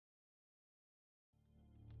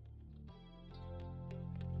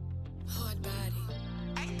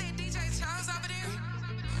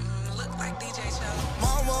Like DJ Cho.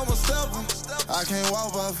 My mama steppin', I can't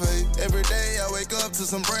walk by faith. Every day I wake up to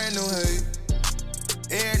some brand new hate.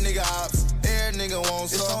 Every nigga ops, every nigga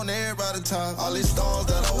wants it's on everybody top. All these stars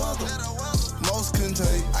that I welcome, most couldn't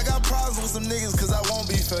take. I got problems with some niggas cause I won't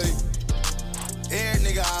be fake. Every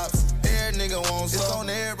nigga ops, every nigga wants it's on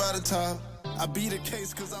everybody top. I beat the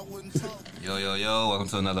case cause I wouldn't talk. Yo, welcome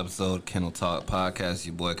to another episode of Kennel Talk Podcast.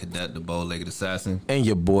 Your boy Cadet, the bow-legged assassin. And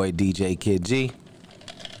your boy DJ Kid G.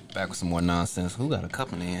 Back with some more nonsense. Who got a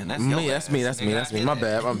cup in the hand? That's me. My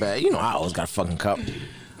bad. You know I always got a fucking cup.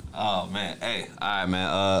 Oh, man. Hey, all right,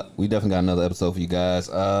 man. We definitely got another episode for you guys.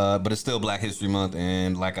 But it's still Black History Month.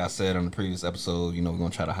 And like I said on the previous episode, you know, we're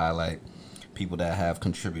going to try to highlight people that have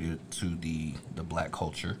contributed to the black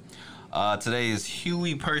culture. Today is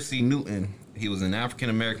Huey Percy Newton. He was an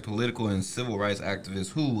African-American political and civil rights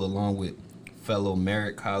activist who, along with fellow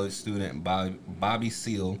Merritt College student Bobby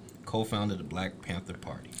Seale, co-founded the Black Panther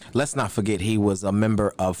Party. Let's not forget he was a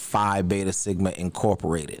member of Phi Beta Sigma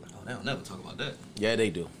Incorporated. Oh, they don't never talk about that. Yeah, they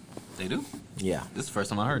do. They do? Yeah. This is the first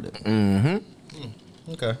time I heard that.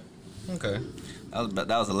 Mm-hmm. Okay. That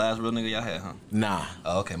was the last real nigga y'all had, huh? Nah.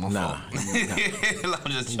 Oh, okay, my fault.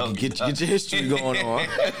 I'm just joking. Get your history going on.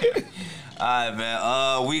 All right,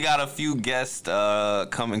 man. We got a few guests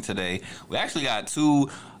coming today. We actually got two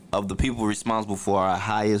of the people responsible for our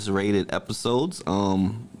highest rated episodes.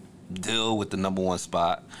 Dill with the number 1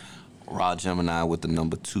 spot. Raw Gemini with the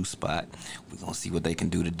number 2 spot. We're gonna see what they can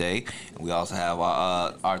do today. And we also have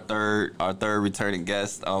our third returning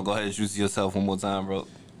guest. Go ahead and introduce yourself one more time, bro.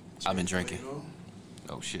 I've been drinking.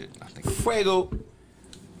 Oh shit. I think Fuego.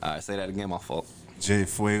 Alright, say that again, my fault. J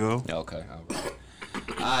Fuego. Yeah, okay.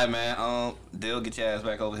 Alright, man. Dill, get your ass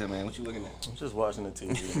back over here, man. What you looking at? I'm just watching the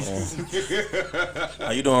TV, man.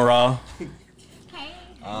 How you doing, Raw?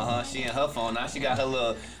 She in her phone. Now she got her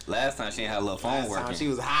little. Last time she ain't had a little phone working. She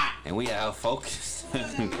was hot. And we had her focused.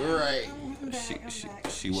 Right.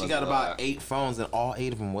 She was. She got about 8 phones and all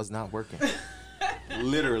 8 of them was not working.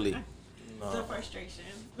 Literally. No. The frustration.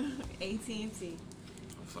 AT&T.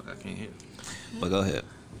 Oh, fuck, I can't hear. But go ahead.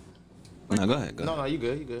 No, go ahead. No, you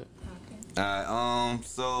good. Okay. All right.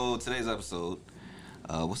 So today's episode.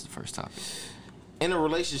 What's the first topic? In a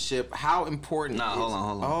relationship, how important? Hold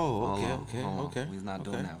on. Oh, okay. We're not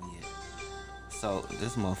doing that one yet. So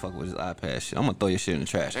this motherfucker with his iPad shit. I'm gonna throw your shit in the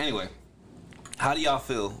trash. Anyway, how do y'all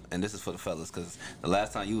feel? And this is for the fellas, because the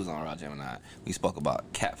last time you was on Raw Gemini, we spoke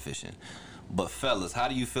about catfishing. But fellas, how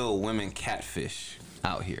do you feel women catfish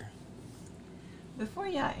out here? Before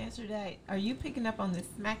y'all answer that, are you picking up on the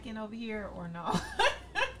smacking over here or no?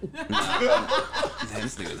 Damn,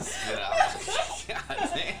 this nigga spit out. God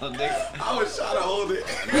damn, nigga. I was trying to hold it.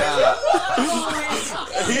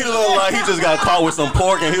 He looked like he just got caught with some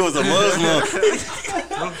pork and he was a Muslim.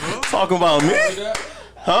 Talking about me?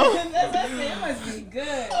 Huh? That must be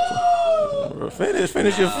good.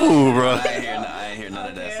 Finish your food, bro. I ain't hear none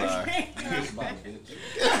of that, sorry.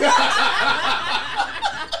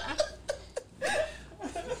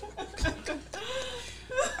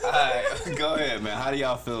 Alright, go ahead, man. How do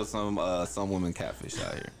y'all feel some women catfish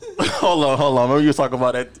out here? Hold on. Remember you was talking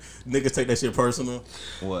about that niggas take that shit personal?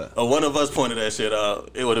 What? One of us pointed that shit out.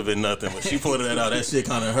 It would have been nothing, but she pointed that out. That shit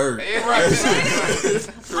kind of hurt. Oh, I'm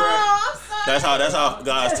sorry. That's how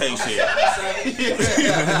guys take shit.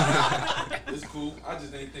 It's cool. I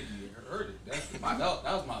just didn't think you heard it. That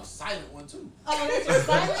was my silent one too. Oh, that's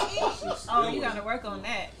your silent? Oh, you gotta work on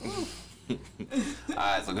that.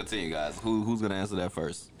 Alright, so continue, guys. Who's gonna answer that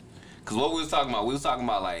first? Because what we was talking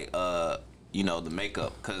about like, the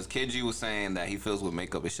makeup. Because Kid G was saying that he feels with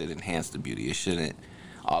makeup, it should enhance the beauty. It shouldn't,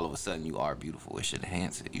 all of a sudden, you are beautiful. It should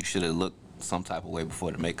enhance it. You should have looked some type of way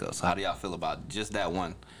before the makeup. So how do y'all feel about just that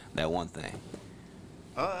one thing?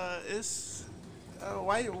 It's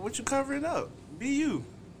why what you covering up? Be you.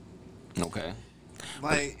 Okay.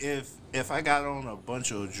 Like if I got on a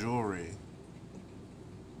bunch of jewelry,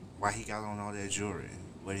 why he got on all that jewelry?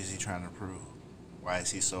 What is he trying to prove? Why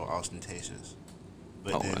is he so ostentatious?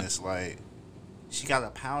 But then it's like she got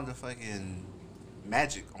a pound of fucking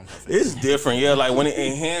magic on her face. It's different, yeah. Like when it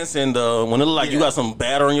enhance and when it look like you got some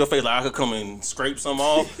batter on your face, like I could come and scrape some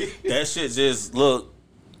off. That shit just look.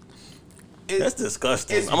 That's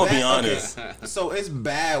disgusting. I'm gonna be honest. Okay. So it's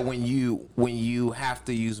bad when you have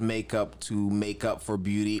to use makeup to make up for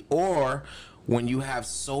beauty, or when you have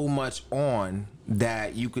so much on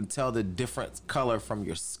that you can tell the different color from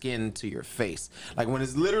your skin to your face. Like when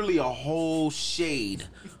it's literally a whole shade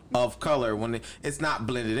of color, when it's not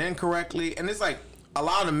blended in correctly, and it's like, a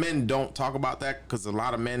lot of men don't talk about that because a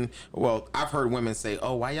lot of men. Well, I've heard women say,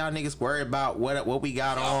 "Oh, why y'all niggas worry about what we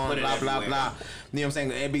got Y'all on?" put it Blah blah everywhere. blah. You know what I'm saying?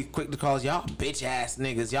 They'd be quick to call y'all bitch ass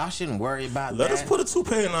niggas. Y'all shouldn't worry about Let that. us put a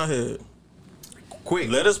toupee in our head. quick.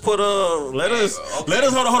 Let us put let us hold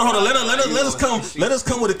on. Let us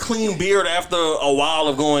come with a clean beard after a while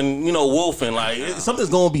of going, wolfing. Like something's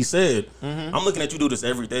gonna be said. I'm looking at you do this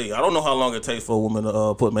every day. I don't know how long it takes for a woman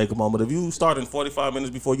to put makeup on, but if you start in 45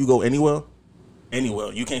 minutes before you go anywhere,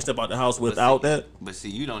 you can't step out the house without that. But see,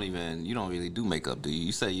 you don't really do makeup, do you?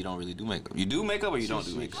 You say you don't really do makeup. You do makeup or you don't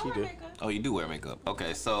do makeup? I wear makeup. Oh, you do wear makeup.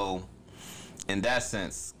 Okay, so in that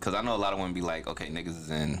sense, because I know a lot of women be like, okay, niggas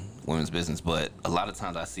is in women's business, but a lot of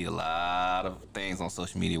times I see a lot of things on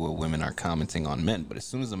social media where women are commenting on men, but as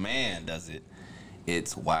soon as a man does it,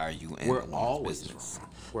 it's why are you in We're the women's always business?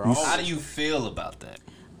 wrong. How do you feel about that?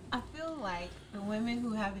 I feel like the women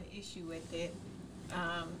who have an issue with it,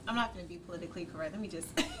 I'm not going to be politically correct. Let me just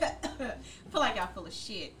feel like y'all full of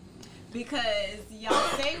shit. Because y'all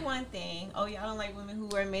say one thing, oh, y'all don't like women who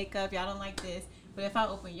wear makeup, y'all don't like this. But if I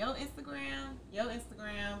open your Instagram,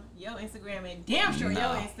 and damn sure your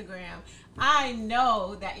Instagram, I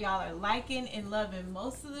know that y'all are liking and loving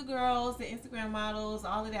most of the girls, the Instagram models,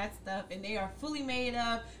 all of that stuff, and they are fully made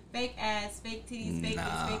up, fake ass, fake titties, fake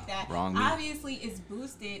this, fake that. Wrong me. Obviously, it's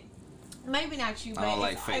boosted. Maybe not you, I but don't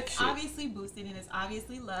like it's, fake it's shit. obviously boosted and it's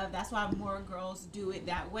obviously loved. That's why more girls do it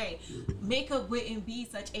that way. Makeup wouldn't be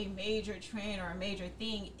such a major trend or a major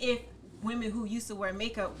thing if women who used to wear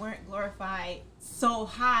makeup weren't glorified so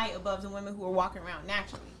high above the women who are walking around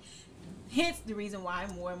naturally. Hence the reason why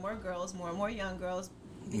more and more girls, more and more young girls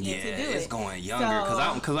begin to do it's it. going younger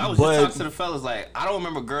So- because I was But- just talking to the fellas like I don't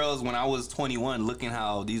remember girls when I was 21 looking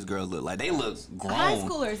how these girls look like they look grown. High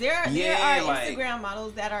schoolers. There are like- Instagram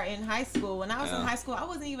models that are in high school. When I was in Yeah. high school, I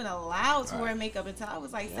wasn't even allowed to wear makeup until I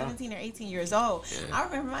was like 17 or 18 years old. Yeah. I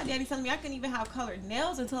remember my daddy telling me I couldn't even have colored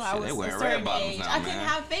nails until I Shit, they was wearing a red certain bottoms age. now, I couldn't man.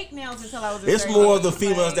 have fake nails until I was a It's certain more age. of the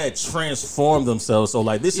females Like, that transform themselves. So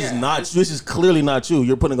like this is Yeah. not this is clearly not you.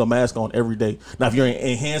 You're putting a mask on every day. Now if you're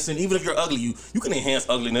enhancing, even if you're ugly, you can enhance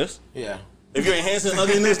ugliness. Yeah. If you're enhancing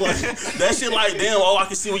ugliness, like that shit, like damn, I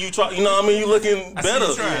can see when you try. You know what I mean? You looking better.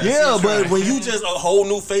 you trying. I see Yeah, you but trying. when you just a whole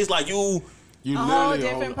new face, like you, You A whole literally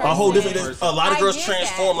different a whole person. different. A lot of I girls get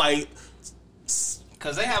transform. that. Like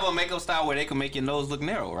Because they have a makeup style where they can make your nose look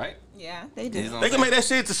narrow, right? Yeah, they You do. know what they I'm can make that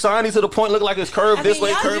shit to shiny to the point look like it's curved this way,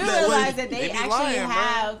 y'all curved do that realize way. that they, They be actually lying, bro.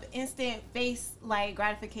 have instant face like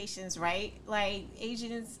gratifications, right? Like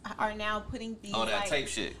Asians are now putting these Oh, that like, tape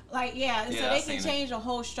shit. Like yeah, Yeah, so I they seen can it. change the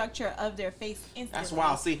whole structure of their face instantly. That's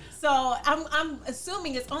wild. See, So I'm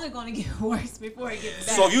assuming it's only going to get worse before it gets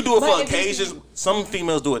better. So if you do it But for if you- occasions, some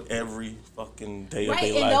females do it every fucking day of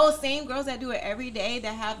Right, their and life. those same girls that do it every day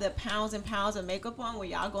that have the pounds and pounds of makeup on, where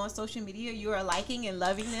y'all go on social media, you are liking and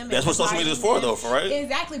loving them. That's and what social media is for, comparting though, them. for right?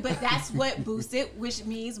 Exactly, but that's what boosts it, which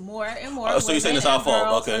means more and more. Oh, so you're saying women it's our and fault,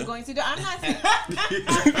 girls okay. Are going to do. I'm not.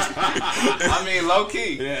 I mean, low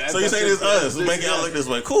key. So you saying it's us who make y'all look this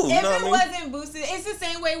way? Cool. You If know it what I mean? wasn't boosted, it's the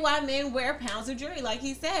same way why men wear pounds of jewelry, like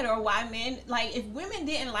he said, or why men like if women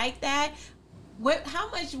didn't like that. How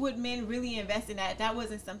much would men really invest in that? That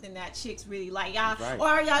wasn't something that chicks really like, y'all. Right. Or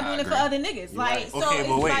are y'all doing it for agree. other niggas? Like, so Okay, it's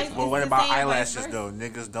but wait, like, but it's what the about same, vice eyelashes versa. though?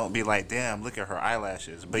 Niggas don't be like, damn, look at her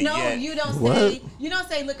eyelashes. But No, yet, you don't What?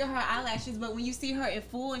 say look at her eyelashes, but when you see her in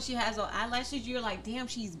full and she has her eyelashes, you're like, damn,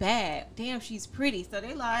 she's bad. Damn, she's pretty. So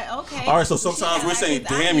they like, okay. All right, so well, she sometimes got we're saying,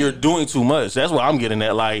 eyelashes, damn, I you're need- doing too much. That's what I'm getting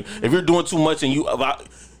at. Like, if you're doing too much and you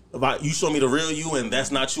show me the real you and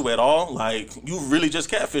that's not you at all, like, you really just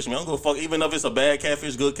catfish me. I don't give a fuck, even if it's a bad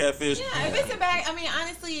catfish, good catfish. Yeah, if it's a bad, I mean,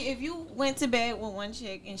 honestly, if you went to bed with one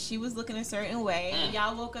chick and she was looking a certain way, and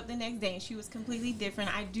y'all woke up the next day and she was completely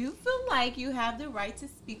different, I do feel like you have the right to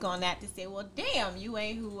speak on that to say, well, damn, you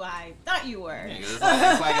ain't who I thought you were. Yeah, 'cause it's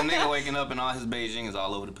like a nigga waking up and all his Beijing is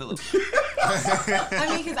all over the pillow. I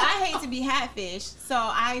mean, because I hate to be catfished, so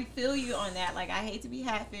I feel you on that. Like, I hate to be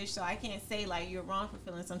catfished, so I can't say, like, you're wrong for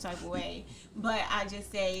feeling some type of way. But I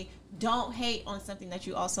just say, don't hate on something that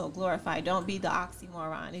you also glorify. Don't be the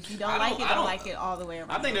oxymoron. If you don't like it, don't like it all the way around.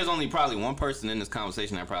 I think there's only probably one person in this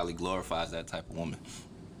conversation that probably glorifies that type of woman.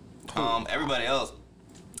 Everybody else,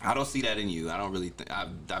 I don't see that in you. I don't really think.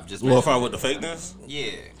 I've just Glorify with the fakeness?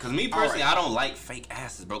 Yeah, because me personally, I don't like fake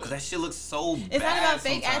asses, bro. Because that shit looks so bad. It's not about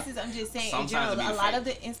fake sometimes. asses. I'm just saying in Sometimes general. it be A lot fake. of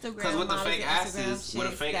the Instagram Because with the models fake and Instagram asses, with the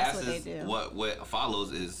chicks, fake that's what they asses, do. what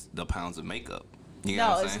follows is the pounds of makeup. You know No,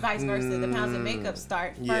 what I'm it's saying? vice versa. The pounds of makeup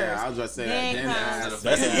start first. Yeah, I was just saying that. Then Then comes-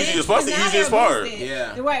 That's the Yeah. easiest part. That's the Now easiest they're part. boosted.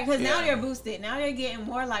 Yeah. Right, because now Yeah. they're boosted. Now they're getting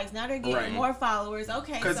more likes. Now they're getting Right. more followers.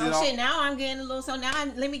 Okay, 'Cause so it all- shit. Now I'm getting a little. So now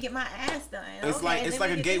let me get my ass done. It's Okay, like let it's me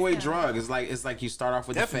like a get gateway this done. drug. It's like you start off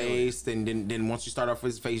with Definitely. the face, and then once you start off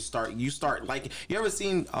with the face, you start like you ever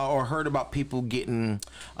seen or heard about people getting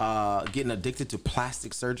addicted to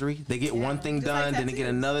plastic surgery? They get one thing just like done, then they get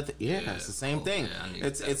tattoos. another thing. Yeah, it's the same thing. yeah, I need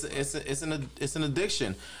It's an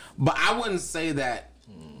addiction. But I wouldn't say that.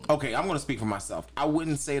 Okay, I'm gonna speak for myself. I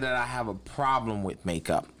wouldn't say that I have a problem with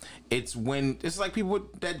makeup. It's like people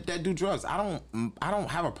that do drugs. I don't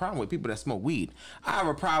have a problem with people that smoke weed. I have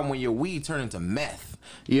a problem when your weed turn into meth.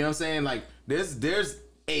 You know what I'm saying? Like there's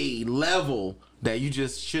a level that you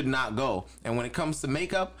just should not go. And when it comes to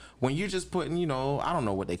makeup, when you're just putting, I don't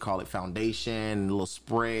know what they call it, foundation, a little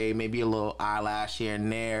spray, maybe a little eyelash here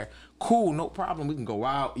and there. Cool, no problem. We can go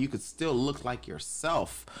out. You could still look like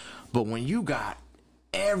yourself. But when you got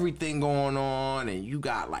everything going on and you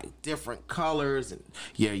got like different colors and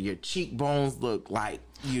your cheekbones look like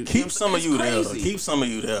you Keep some of it's you there. crazy. Keep some of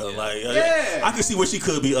you there. Like, Yeah. I can see where she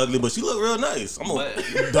could be ugly, but she look real nice. I'm gonna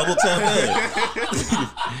But- double tap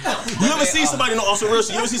that. You ever see somebody, no, also real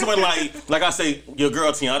shit, you ever see somebody like I say, your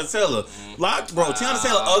girl Tiana Taylor? Like, bro, Tiana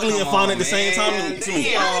Taylor ugly and come fine on, at the same man. time to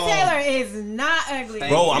me. Tiana Taylor is not ugly.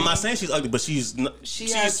 Thank Bro, you. I'm not saying she's ugly, but she's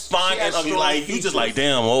has- fine she has and ugly. strong Like, you just features. like,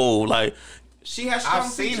 damn, oh, like. She has I've strong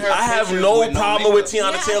seen features. her. I have pictures no with no problem with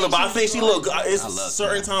makeup. Tiana Yeah, I Taylor, think but I she's think she gorgeous. look. It's I love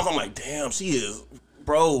certain times I'm like, damn, she is,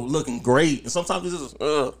 bro, looking great. And sometimes it's just,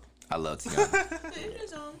 I love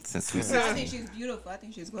Tiana. Since we I think she's beautiful. I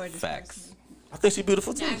think she's gorgeous. Facts. personally. I think she's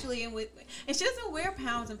beautiful too. Actually, and she doesn't wear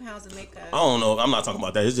pounds and pounds of makeup. I don't know. I'm not talking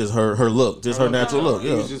about that. It's just her look, just her natural look. He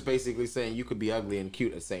Yeah. was just basically saying you could be ugly and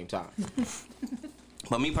cute at the same time.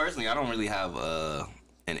 But me personally, I don't really have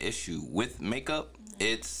an issue with makeup.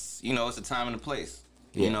 It's it's a time and a place.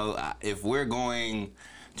 Yeah. If we're going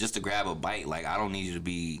just to grab a bite, like I don't need you to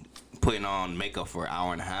be putting on makeup for an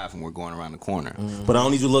hour and a half and we're going around the corner. But I don't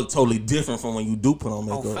need you to look totally different from when you do put on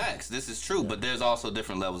makeup. Oh, facts. This is true. But there's also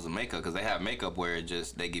different levels of makeup because they have makeup where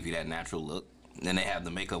they give you that natural look. Then they have the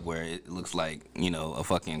makeup where it looks like, a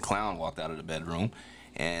fucking clown walked out of the bedroom.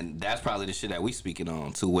 And that's probably the shit that we speaking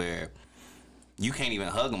on to where you can't even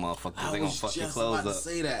hug a motherfucker because I they gonna was fuck your just clothes about to up.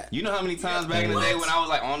 say that. You know how many times back in the day when I was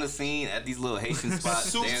like on the scene at these little Haitian spots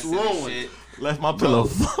Suits dancing and ruined. shit? Left my pillow.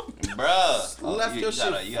 Bruh. Left your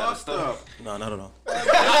shit you gotta fucked stop. up. No, not at all. Nah,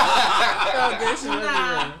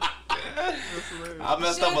 I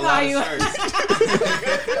messed Should up a call lot you- of shirts.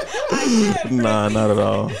 Nah, not at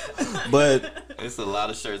all. But It's a lot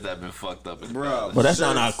of shirts that have been fucked up. Bro. that's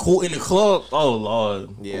not cool in the club. Oh Lord.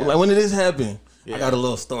 Yeah. Like when did this happen? Yeah. I got a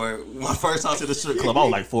little story. My first time to the strip club, I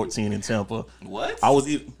was like 14 in Tampa. What? I was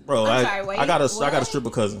eating, bro. I'm I sorry, wait, I got a what? stripper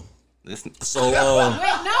cousin. Listen. So Wait, no,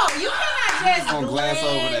 you cannot just gonna glance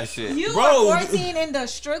glance over that shit. You Bro, were 14 in the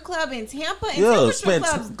strip club in Tampa, and Yeah, Tampa strip spent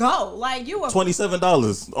clubs go. Like, you were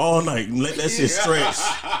 $27 all night. Let that shit stretch.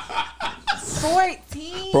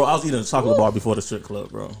 14. Bro, I was eating a chocolate bar before the strip club,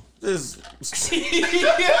 bro. This,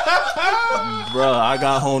 bro, I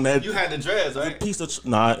got home that You had the dreads, right? piece of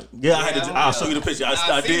I had the. I'll show you the picture.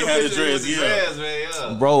 I did have the dreads, yeah.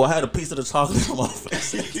 Man, Bro, I had a piece of the chocolate on my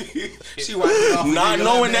face. She wiped it off. Not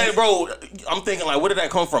knowing that, bro. I'm thinking like, where did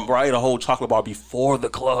that come from, bro? I ate a whole chocolate bar before the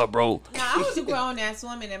club, bro. Now, I was a grown ass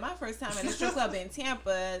woman, and my first time at a strip club in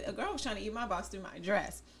Tampa, a girl was trying to eat my box through my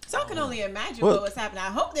dress. So I can only imagine what was happening.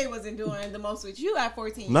 I hope they wasn't doing the most with you at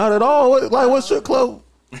 14. Not at all. What strip club?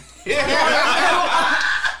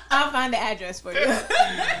 I'll find the address for you.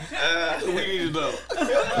 We need to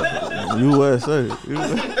know. USA.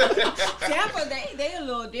 Tampa, they a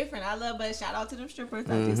little different. I love, but shout out to them strippers.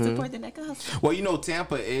 I do support the neck hustle. Well,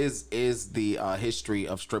 Tampa is the history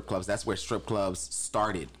of strip clubs. That's where strip clubs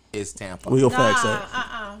started. Is Tampa? Where your Nah, facts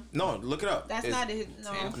at? No, look it up. That's It's- not it.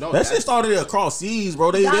 No. No, That shit started across seas,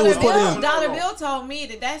 bro. They Dollar was putting Bill, in. Dollar Bill told me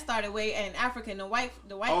that started way in Africa, the white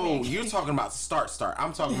Oh, man. you're talking about start.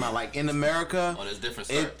 I'm talking about like in America. Oh, there's different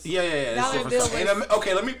It, starts. yeah. It's Dollar different Bill start. was-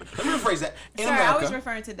 Okay, let me rephrase that. In Sorry, I America. was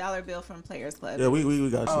referring to Dollar Bill from Players Club. Yeah, we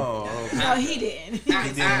got you. Oh, okay. No, he didn't. He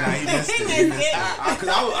missed it. He missed it. Because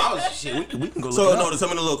I was shit. We can go look So it no, up. tell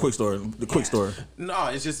me the little quick story. The quick story. No,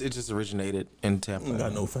 it just originated in Tampa. I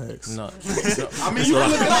got no facts. No. I mean, you can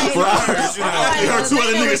look it up. Bro, I heard two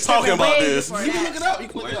other niggas talking about this. You can look it up. You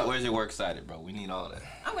can look it up. Where's your work cited, bro? We need all that.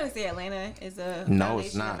 I'm gonna say Atlanta is a No,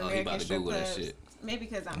 it's foundation not. of Oh, he American about to strip Google that clubs. shit. Maybe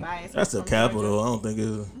because I'm biased. That's the I'm from capital. Georgia. I don't think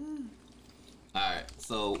it's. All right,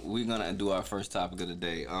 so we're gonna do our first topic of the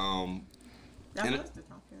day. That And was the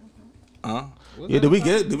topic. Huh? Yeah, did we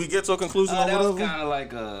get to a conclusion on That was whatever? kind of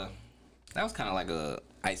like a That was kind of like a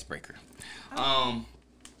icebreaker. What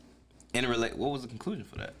was the conclusion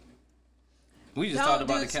for that? We just Don't talked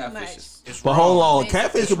about do the too catfishes. It's But wrong. hold on, It's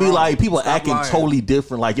catfish could be wrong. like people Stop acting lying. totally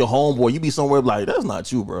different. Like your homeboy, you be somewhere like that's not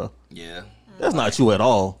you, bro. Yeah. That's not you at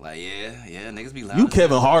all. Like, yeah, niggas be loud. You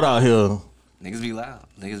Kevin Hart out here. Niggas be loud.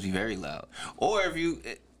 Niggas be very loud. Or if you,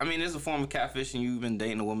 I mean, there's a form of catfish and you've been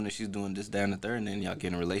dating a woman and she's doing this, that, and the third, and then y'all get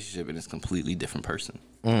in a relationship and it's a completely different person.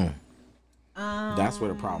 That's where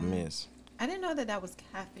the problem is. I didn't know that was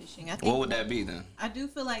catfishing. I think What would that be then? I do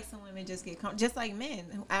feel like some women just get just like men.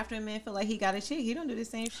 After a man feel like he got a chick, he don't do the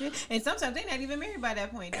same shit. And sometimes they not even married by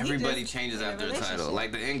that point. He Everybody just changes in a after a title. relationship.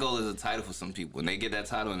 Like the end goal is a title for some people, and they get that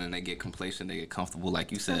title and then they get complacent, they get comfortable,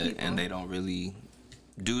 like you said, people. and they don't really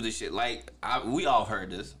do the shit. Like we all heard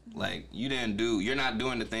this. Like you're not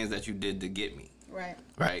doing the things that you did to get me, Right.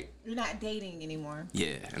 right? You're not dating anymore.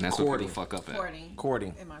 Yeah, and that's Courting. what people fuck up at.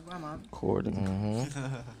 Courting. And my grandma.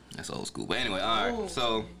 That's old school. But anyway, all right.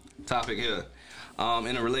 So topic here.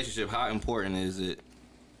 In a relationship, how important is it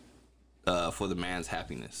for the man's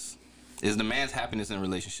happiness? Is the man's happiness in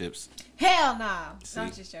relationships? Hell no. No,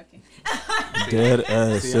 I'm just joking. Dead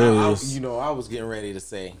ass See, serious. I was getting ready to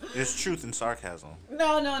say. It's truth and sarcasm.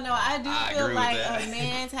 No. I do I feel agree with like that. a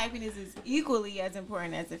man's happiness is equally as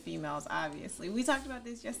important as a female's, obviously. We talked about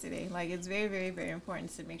this yesterday. Like, it's very, very, very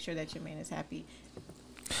important to make sure that your man is happy.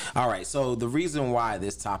 All right, so the reason why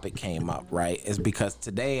this topic came up, right, is because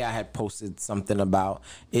today I had posted something about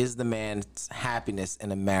is the man's happiness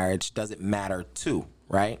in a marriage, does it matter too,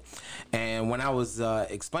 right? And when I was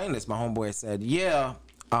explaining this, my homeboy said, yeah,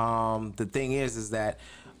 the thing is that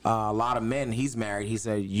a lot of men, he's married, he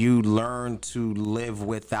said, you learn to live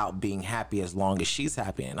without being happy as long as she's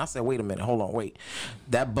happy. And I said, wait a minute, hold on, wait.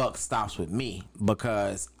 That buck stops with me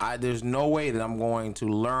because there's no way that I'm going to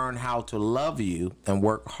learn how to love you and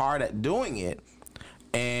work hard at doing it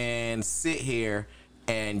and sit here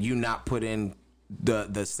and you not put in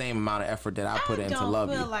the same amount of effort that I put in to love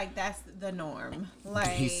I you. don't feel like that's the norm. Like,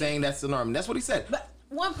 He's saying that's the norm. That's what he said. but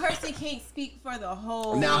one person can't speak for the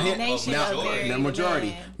whole Now, nation of married the majority.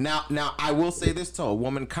 men. Now, I will say this too. A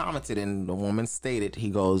woman commented, and the woman stated, she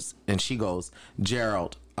goes,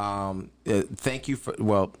 Gerald, thank you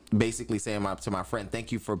for, basically saying to my friend,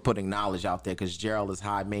 thank you for putting knowledge out there because Gerald is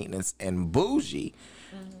high maintenance and bougie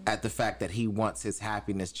at the fact that he wants his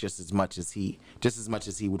happiness just as much as he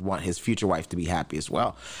would want his future wife to be happy as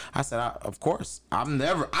well. I said, of course, I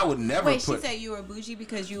would never Wait, put. she said you were bougie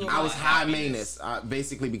because you were I was high happiness. maintenance,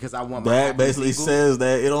 basically because I want my That happiness basically equal. says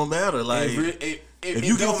that it don't matter. Like if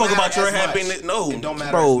you give a fuck about your happiness, no, it don't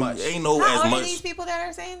matter bro, as much. ain't no How as old are much. these people that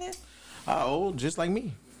are saying this? Oh, just like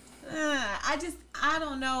me. I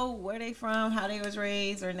don't know where they from, how they was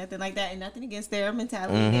raised, or nothing like that, and nothing against their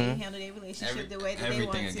mentality. Mm-hmm. They handle their relationship the way that they want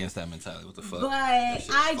Everything to. against that mentality. What the fuck? But That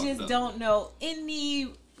shit's I fucked just up. don't know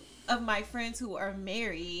any of my friends who are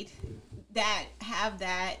married that have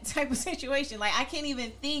that type of situation. Like, I can't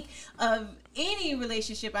even think of any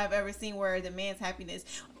relationship I've ever seen where the man's happiness.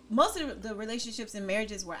 Most of the relationships and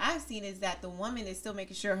marriages where I've seen is that the woman is still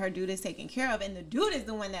making sure her dude is taken care of, and the dude is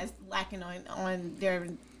the one that's lacking on their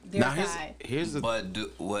Now side. here's the But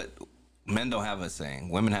what men don't have a saying.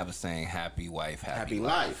 Women have a saying: "Happy wife, happy,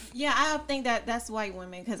 life." Yeah, I think that's white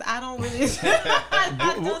women because I don't really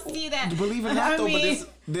I don't see that. Believe it or I not, though, mean, but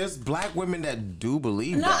there's black women that do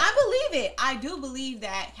believe no, that. I believe it. I do believe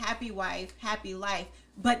that happy wife, happy life.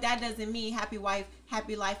 But that doesn't mean happy wife,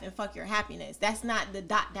 happy life, and fuck your happiness. That's not the ...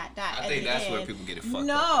 I think that's where people get it fucked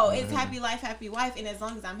No, up. it's happy life, happy wife, and as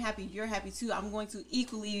long as I'm happy, you're happy too. I'm going to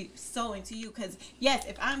equally sow into you because yes,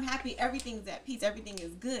 if I'm happy, everything's at peace, everything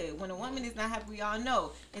is good. When a woman is not happy, we all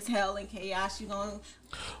know it's hell and chaos. She's going.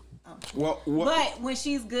 But when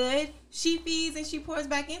she's good, she feeds and she pours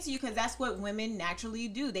back into you because that's what women naturally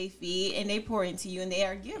do. They feed and they pour into you, and they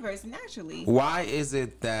are givers naturally. Why is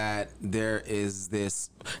it that there is this,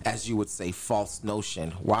 as you would say, false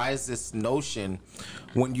notion? Why is this notion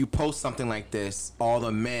when you post something like this, all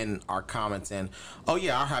the men are commenting, oh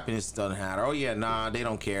yeah, our happiness doesn't matter. Oh yeah, nah, they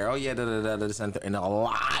don't care. Oh yeah, and a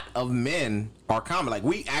lot of men are commenting. Like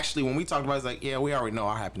we actually, when we talked about it, it's like, yeah, we already know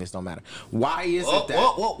our happiness don't matter. Why is it that?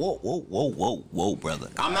 Whoa, brother!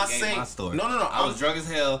 I'm not I gave saying- my story. no. I was drunk as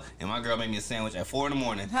hell, and my girl made me a sandwich at 4 a.m.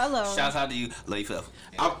 Hello. Shouts out to you, lady forever.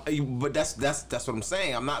 But that's what I'm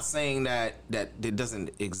saying. I'm not saying that it doesn't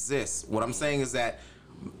exist. What I'm saying is that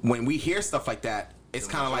when we hear stuff like that, it's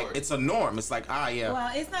kind of like it's a norm. It's like yeah.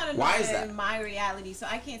 Well, it's not a Why norm is that? in my reality, so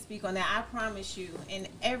I can't speak on that. I promise you, in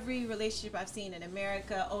every relationship I've seen in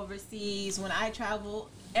America, overseas, when I travel,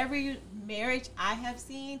 every marriage I have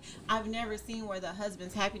seen, I've never seen where the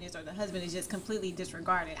husband's happiness or the husband is just completely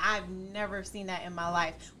disregarded. I've never seen that in my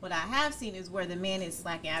life. What I have seen is where the man is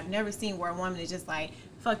slacking. I've never seen where a woman is just like,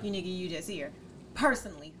 fuck you, nigga, you just here.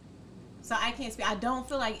 Personally. So I can't speak. I don't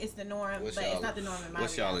feel like it's the norm, but it's not the norm in my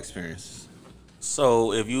What's y'all reality. experience?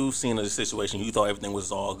 So if you seen a situation, you thought everything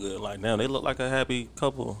was all good, like damn, they look like a happy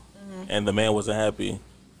couple, and the man wasn't happy,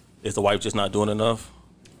 is the wife just not doing enough?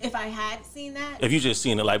 If I had seen that, If you just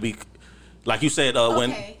seen it, like you said, when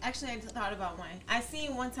okay, actually, I just thought about one. I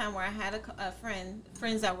seen one time where I had a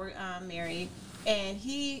friends that were married, and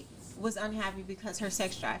he was unhappy because her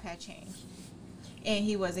sex drive had changed, and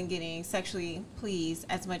he wasn't getting sexually pleased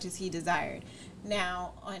as much as he desired.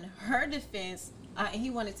 Now, on her defense, he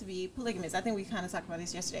wanted to be polygamous. I think we kind of talked about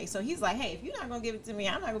this yesterday. So he's like, hey, if you're not going to give it to me,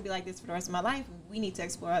 I'm not going to be like this for the rest of my life. We need to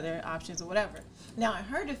explore other options or whatever. Now, in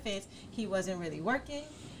her defense, he wasn't really working.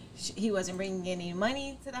 He wasn't bringing any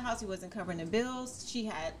money to the house. He wasn't covering the bills. She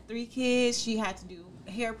had 3 kids. She had to do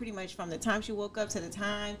hair pretty much from the time she woke up to the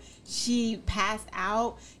time she passed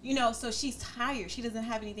out. You know, so she's tired. She doesn't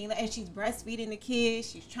have anything. And she's breastfeeding the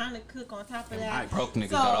kids. She's trying to cook on top of that. Broke niggas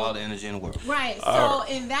got all the energy in the world. Right. So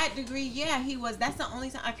in that degree, yeah, he was. That's the only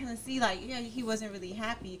time I kind of see, like, yeah, he wasn't really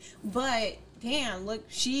happy. But damn, look,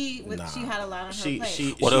 she had a lot on her plate. what she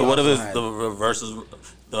if also it's had- the reverse is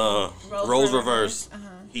the roles reverse?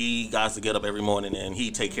 He got to get up every morning and he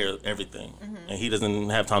take care of everything, and he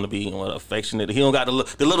doesn't have time to be affectionate. He don't got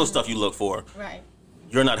the little stuff you look for. Right.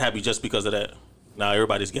 You're not happy just because of that. Now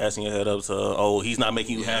everybody's gassing your head up to, he's not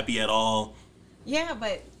making you happy at all. Yeah,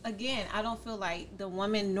 but again, I don't feel like the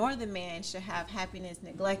woman nor the man should have happiness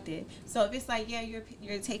neglected. So if it's like, yeah,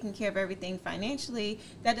 you're taking care of everything financially,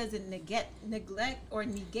 that doesn't neglect or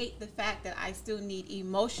negate the fact that I still need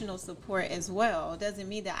emotional support as well. It doesn't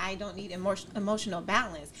mean that I don't need emotional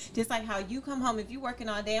balance. Just like how you come home, if you're working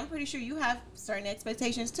all day, I'm pretty sure you have certain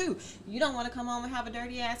expectations too. You don't want to come home and have a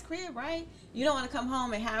dirty ass crib, right? You don't want to come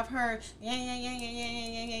home and have her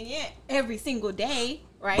yeah every single day.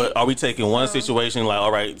 Right. But are we taking one situation like,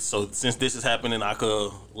 all right, so since this is happening, I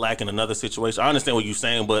could lack in another situation? I understand what you're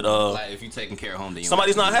saying, but Like if you taking care of home, then you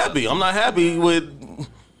somebody's not happy. I'm not happy with.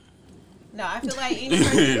 No, I feel like any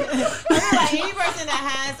person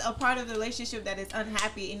that has a part of the relationship that is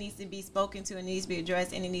unhappy, it needs to be spoken to, it needs to be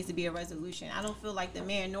addressed, and it needs to be a resolution. I don't feel like the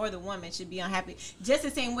man nor the woman should be unhappy. Just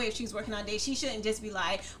the same way if she's working all day, she shouldn't just be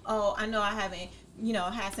like, oh, I know I haven't,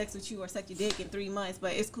 had sex with you or sucked your dick in 3 months,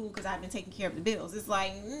 but it's cool because I've been taking care of the bills. It's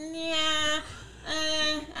like, yeah.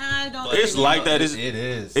 I don't. It's like that. It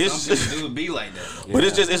is. It's Some just, people do be like that. but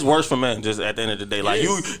it's worse for men. Just at the end of the day, like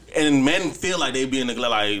you and men feel like they being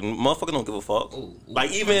neglected. Like motherfucker don't give a fuck. Ooh, like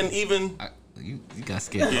even. You got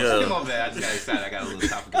scared. Yeah. Come on, man. I just got excited. I got a little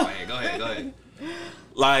topic in my head. Go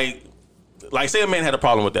ahead. Like say a man had a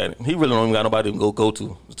problem with that. He really don't even got nobody to go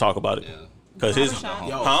to talk about it. Yeah. Because his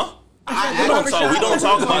Barbershop. We don't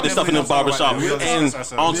talk about this stuff in the barbershop. We don't And talk about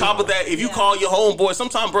that. on top of that, if you call your homeboy,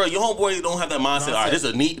 sometimes, bro, your homeboy don't have that mindset. All right, this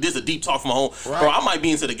is a deep talk from a home. Right. Bro, I might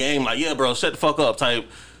be into the game. Like, yeah, bro, shut the fuck up type.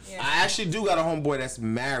 I actually do got a homeboy that's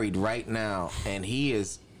married right now, and he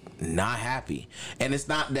is not happy. And it's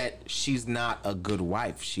not that she's not a good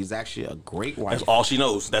wife. She's actually a great wife. That's all she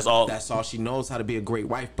knows. That's all. That's all she knows, how to be a great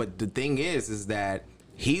wife. But the thing is that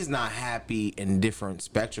he's not happy in different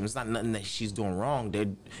spectrums. It's not nothing that she's doing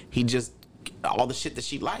wrong. He just, all the shit that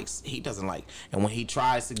she likes, he doesn't like. And when he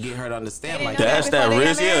tries to get her to understand, like, That's that Before they got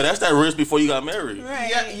risk. Yeah, married? that's that risk before you got married.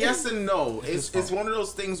 Right. yeah, yes and no. It's one of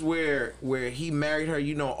those things where he married her,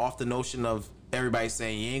 off the notion of everybody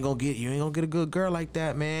saying you ain't gonna get a good girl like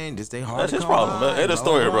that, man. Just stay hard. That's to his come problem. by, That's his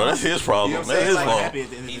story, bro. That's his problem. You know what I'm That's saying? his Like, fault. happy at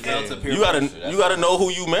the end of He the felt day. to peer You gotta pressure. That's you gotta know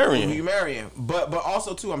who you marrying. Who you marrying. But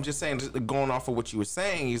also too, I'm just saying, just going off of what you were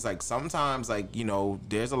saying, he's like sometimes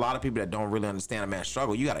there's a lot of people that don't really understand a man's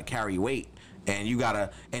struggle. You gotta carry weight. And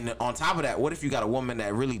and on top of that, what if you got a woman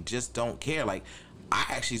that really just don't care? Like, I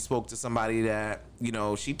actually spoke to somebody that,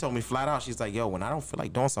 she told me flat out, she's like, yo, when I don't feel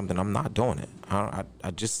like doing something, I'm not doing it. I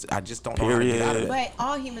just don't know how to get out of it. But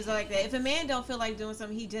all humans are like that. If a man don't feel like doing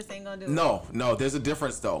something, he just ain't gonna do it. No, there's a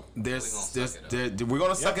difference though. We're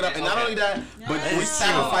gonna suck it up, and not okay. only that, but Yeah. we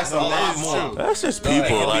sacrifice a lot more. That's just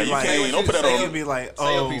people. Like you can't don't put that They on. can be like,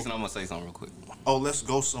 Say your piece and I'm gonna say something real quick. let's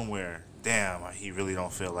go somewhere. Damn, he really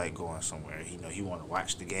don't feel like going somewhere. He want to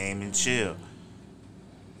watch the game and chill.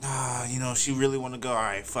 Nah, she really want to go. All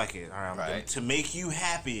right, fuck it. All right, Right. to make you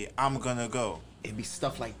happy, I'm gonna go. It'd be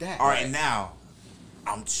stuff like that. All right, now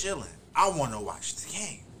I'm chilling. I want to watch the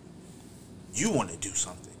game. You want to do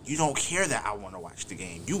something. You don't care that I want to watch the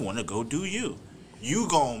game. You want to go do you. You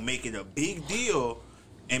gonna make it a big deal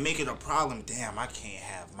and make it a problem. Damn, I can't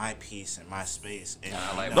have my peace and my space. And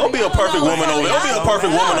Don't be a perfect woman over there. Don't be a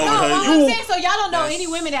perfect woman over here. So y'all don't know any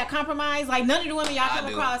women that compromise? Like, none of the women y'all come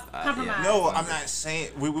across compromise? No, I'm not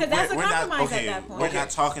saying... We're not, at that point. We're not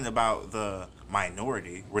talking about the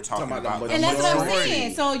minority. We're talking about the and that's majority. what I'm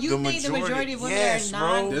saying. So you think the majority of women are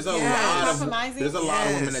non There's a compromising? There's a lot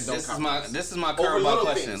of women that don't compromise. This is my curveball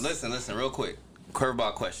question. Listen, real quick.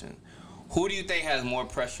 Curveball question. Who do you think has more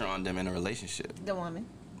pressure on them in a relationship? The woman.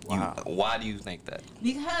 Wow. Why do you think that?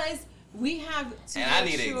 Because we have to and I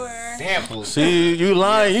need examples. See, you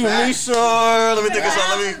lying. You me sure. Let me think of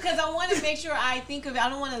something. Because I want to make sure I think of it. I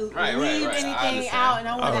don't want to leave anything out, and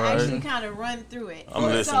I want to actually kind of run through it. I'm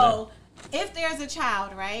listening. So, if there's a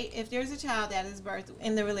child, right? If there's a child that is birthed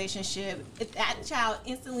in the relationship, if that child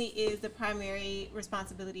instantly is the primary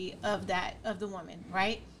responsibility of the woman,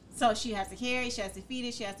 right? So she has to carry, she has to feed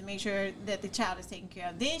it, she has to make sure that the child is taken care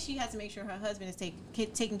of. Then she has to make sure her husband is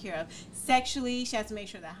taken care of. Sexually, she has to make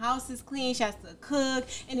sure the house is clean, she has to cook,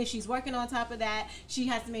 and if she's working on top of that, she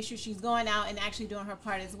has to make sure she's going out and actually doing her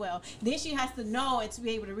part as well. Then she has to know and to be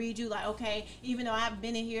able to read you like, okay, even though I've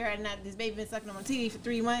been in here and this baby been sucking on my titty for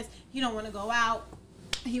 3 months, he don't want to go out.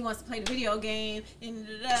 He wants to play the video game. And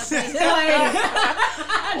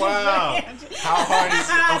wow. How hard is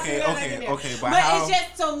it? Okay. But it's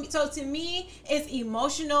just so to me, it's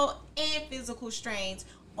emotional and physical strains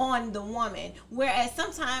on the woman, whereas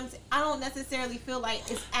sometimes I don't necessarily feel like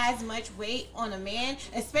it's as much weight on a man,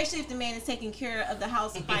 especially if the man is taking care of the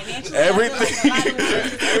house financially. Everything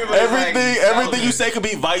you say could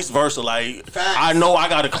be vice versa. Like, facts. I know I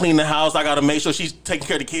gotta clean the house, I gotta make sure she's taking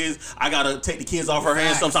care of the kids, I gotta take the kids off her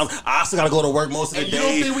hands. Sometimes I still gotta go to work most of the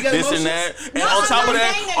day. This and that. And on top of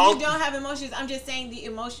that, you don't have emotions. I'm just saying the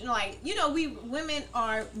emotional, like, you know, we women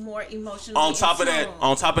are more emotional. On top of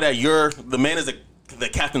that, you're the man is the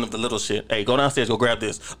captain of the little shit. Hey, go downstairs, go grab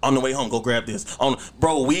this. On the way home, go grab this.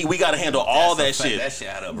 Bro, we gotta handle all that shit. That shit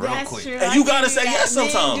out of real quick. True. And you gotta say yes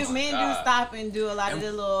sometimes. Men do stop and do a lot of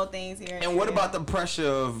the little things here. And what about the pressure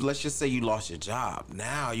of, let's just say you lost your job.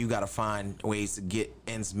 Now you gotta find ways to get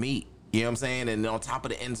ends meet. You know what I'm saying? And on top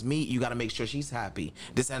of the ends meet, you gotta make sure she's happy.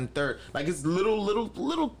 This and third. Like, it's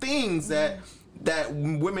little things that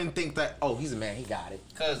women think that, oh, he's a man, he got it.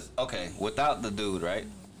 Cause without the dude, right?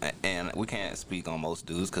 And we can't speak on most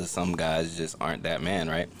dudes because some guys just aren't that man,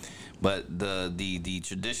 right? But the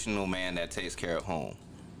traditional man that takes care of home,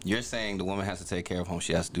 you're saying the woman has to take care of home,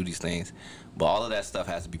 she has to do these things, but all of that stuff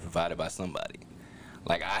has to be provided by somebody.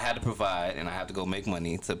 Like, I had to provide, and I have to go make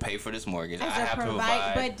money to pay for this mortgage. I have to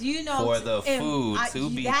provide but do you know, for the food to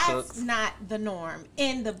be cooked. That's not the norm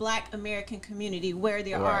in the Black American community where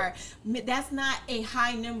there are. That's not a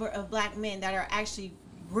high number of Black men that are actually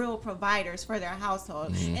real providers for their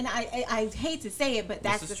household. Mm-hmm. And I hate to say it, but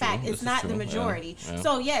that's the fact. It's not the majority. Yeah.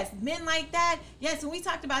 So yes, men like that, yes, and we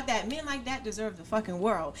talked about that, men like that deserve the fucking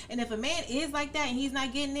world. And if a man is like that and he's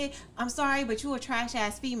not getting it, I'm sorry, but you a trash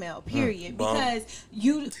ass female, period. Because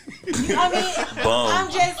you I mean, I'm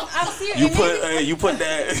serious. You put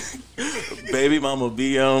that baby mama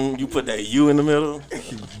be you put that you in the middle.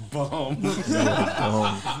 But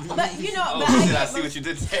you know, I see what you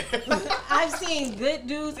did there. I've seen good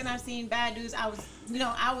dudes and I've seen bad dudes. I'm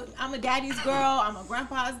a daddy's girl. I'm a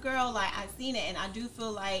grandpa's girl. Like, I've seen it, and I do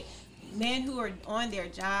feel like men who are on their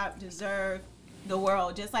job deserve the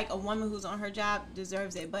world, just like a woman who's on her job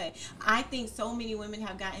deserves it. But I think so many women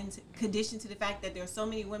have gotten conditioned to the fact that there's so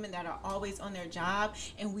many women that are always on their job,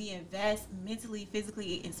 and we invest mentally,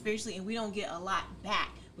 physically, and spiritually, and we don't get a lot back.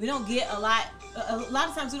 We don't get a lot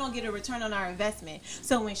of times we don't get a return on our investment.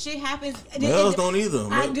 So when shit happens, males don't either.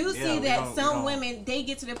 I do see that some women, they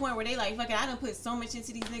get to the point where they like, fuck it, I done put so much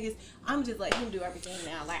into these niggas, I'm just like, him do everything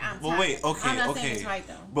now. Like, I'm tired. I'm not saying it's right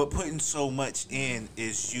though. But putting so much in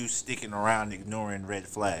is you sticking around ignoring red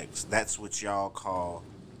flags. That's what y'all call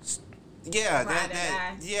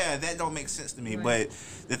that don't make sense to me. Right. But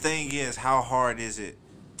the thing is, how hard is it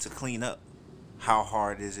to clean up? How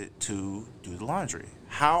hard is it to do the laundry?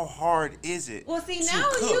 How hard is it? Well, see, to now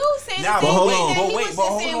cook? you saying the same thing that he was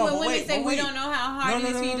just saying when women say we don't know how hard it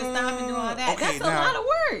is for you to stop and do all that. Okay, that's a lot of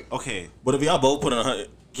work. Okay. But if y'all both put in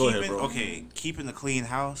go ahead, bro. Okay, keeping a clean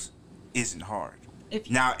house isn't hard.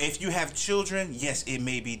 If you have children, yes, it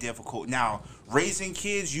may be difficult. Now, raising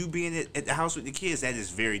kids, you being at the house with the kids, that is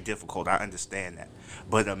very difficult. I understand that.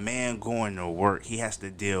 But a man going to work, he has to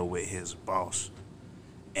deal with his boss.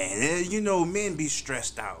 And, men be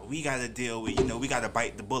stressed out. We got to deal with, we got to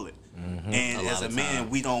bite the bullet. And as a man,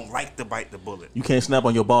 we don't like to bite the bullet. You can't snap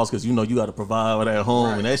on your boss because you know you got to provide at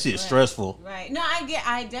home, and that shit's stressful. Right. No,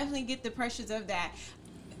 I definitely get the pressures of that,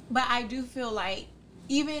 but I do feel like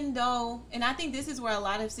even though, and I think this is where a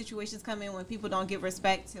lot of situations come in when people don't give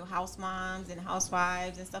respect to house moms and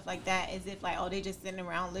housewives and stuff like that, as if like, oh, they just sitting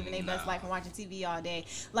around living their best life and watching TV all day.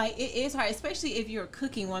 Like, it is hard, especially if you're a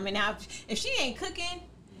cooking woman. Now, if she ain't cooking,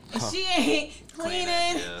 if she ain't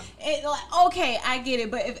cleaning, it, like, okay, I get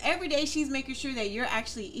it. But if every day she's making sure that you're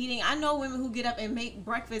actually eating, I know women who get up and make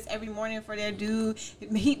breakfast every morning for their dude.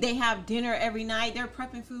 They have dinner every night. They're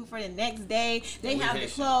prepping food for the next day. They have the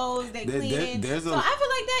clothes. They cleaning. So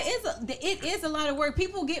I feel like it is a lot of work.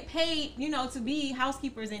 People get paid, to be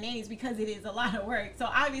housekeepers and nannies because it is a lot of work. So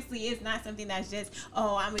obviously, it's not something that's just,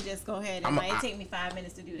 oh, I'm gonna just go ahead and it take me 5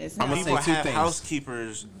 minutes to do this. No. People have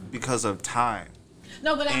housekeepers because of time.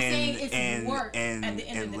 No, but I'm saying it's work and at the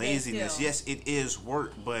end of the laziness. Day yes, it is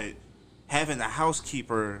work, but having a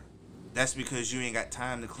housekeeper, that's because you ain't got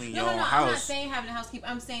time to clean your own house. I'm not saying having a housekeeper.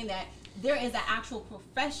 I'm saying that there is an actual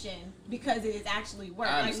profession because it is actually work.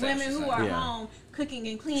 Like women who are home cooking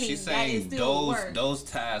and cleaning. She's that saying is still work. Those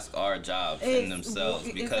tasks are jobs in themselves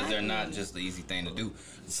because they're not just the easy thing to do.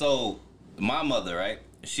 So my mother, right?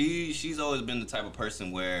 She's always been the type of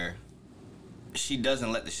person where she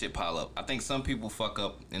doesn't let the shit pile up. I think some people fuck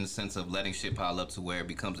up in the sense of letting shit pile up to where it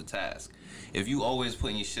becomes a task. If you always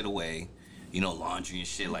putting your shit away, laundry and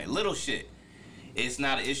shit, like little shit, it's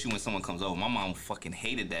not an issue when someone comes over. My mom fucking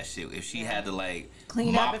hated that shit. If she had to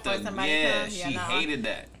clean mop up before somebody comes, she hated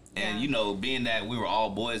that. And being that we were all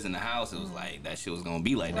boys in the house, it was like that shit was gonna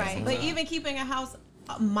be like that. Right, but even keeping a house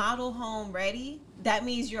model home ready, that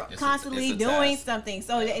means you're constantly doing something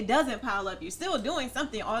so that it doesn't pile up. You're still doing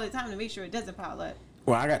something all the time to make sure it doesn't pile up.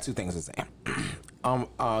 Well, I got two things to say.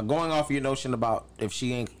 Going off your notion about if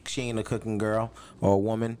she ain't a cooking girl or a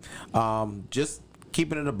woman, just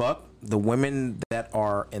keeping it a buck. The women that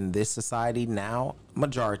are in this society now,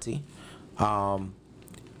 majority,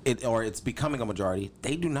 it's becoming a majority.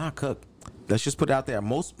 They do not cook. Let's just put it out there.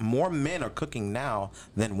 More men are cooking now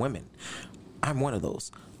than women. I'm one of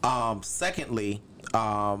those. Secondly,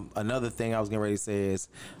 another thing I was getting ready to say is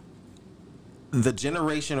the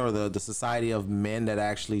generation or the society of men that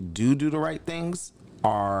actually do the right things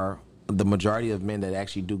are the majority of men that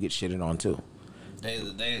actually do get shitted on too.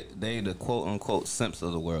 They the quote unquote simps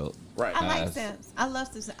of the world. Right. I like simps. I love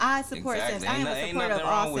simps. I support simps. I am a supporter of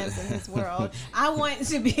all simps in this world. I want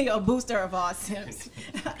to be a booster of all simps.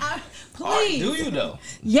 Please. Do you though?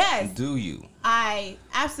 Yes. Do you? I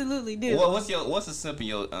absolutely do. Well, what's a simp in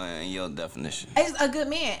your definition? It's a good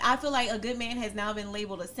man. I feel like a good man has now been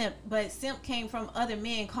labeled a simp, but simp came from other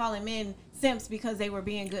men calling men simps because they were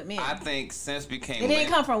being good men. I think simps became. It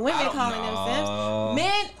didn't come from women calling them simps.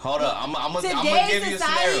 Men. Hold up, I'm gonna give you a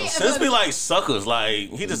scenario. Simps be like suckers. Like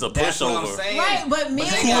he just a pushover. Right, but men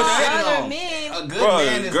call other men. A good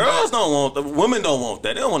man is girls don't want. Women don't want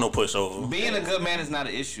that. They don't want no pushover. Being a good man is not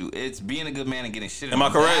an issue. It's being a good man and getting shit. Am I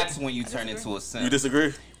correct? That's when you turn into a simp. You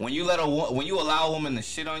disagree? When you allow a woman to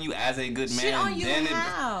shit on you as a good man, shit on you then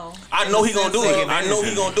how? I know he gonna do it. I know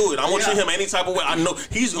he gonna do it. I want to treat him any type of way. I know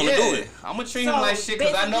he's gonna do it. I'm gonna treat him like shit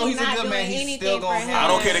because I know he's a good man. He's still gonna. I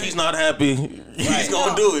don't care that he's not happy. He's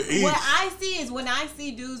gonna do it. What I see is when I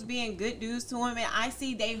see dudes being good dudes to women, I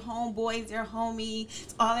see they homeboys, their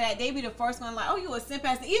homies, all of that. They be the first one like, oh, you a simp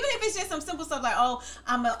ass. Even if it's just some simple stuff like, oh,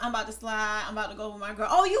 I'm about to slide, I'm about to go with my girl.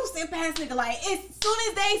 Oh, you simp ass nigga. Like as soon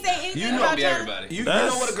as they say anything about everybody. You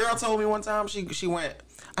know what a girl told me one time? She went.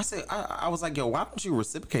 I said, I was like, yo, why don't you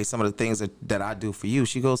reciprocate some of the things that I do for you?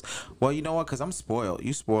 She goes, well, you know what? Because I'm spoiled.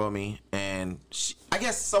 You spoil me. And I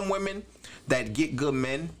guess some women that get good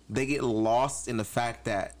men, they get lost in the fact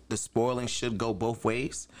that the spoiling should go both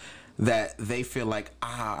ways. That they feel like,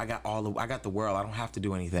 I got the world. I don't have to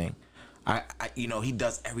do anything. He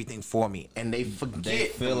does everything for me, and they forget. They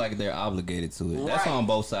feel like they're obligated to it. Right. That's on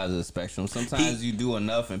both sides of the spectrum. Sometimes you do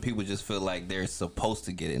enough, and people just feel like they're supposed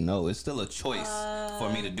to get it. No, it's still a choice for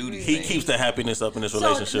me to do these things. He keeps the happiness up in this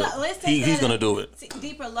relationship. He's gonna do it.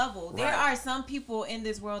 Deeper level. Right. There are some people in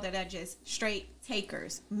this world that are just straight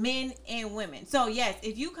takers, men and women. So yes,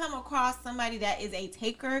 if you come across somebody that is a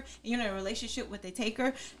taker, and you're in a relationship with a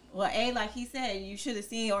taker. Well, like he said, you should have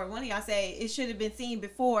seen, or one of y'all say it should have been seen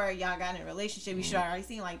before y'all got in a relationship. You should have already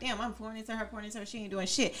seen, like, damn, I'm pouring into her, she ain't doing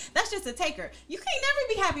shit. That's just a taker. You can't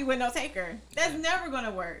never be happy with no taker. That's never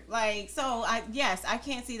gonna work. Like, so I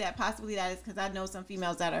can't see that possibly that is because I know some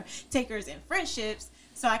females that are takers in friendships.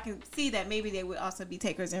 So I can see that maybe they would also be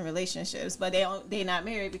takers in relationships, but they not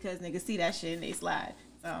married because niggas see that shit and they slide.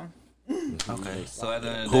 So Okay, so at the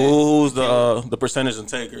end of the day, Who's the percentage and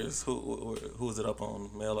takers? Who's it up on,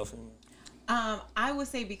 male or female? I would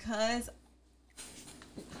say because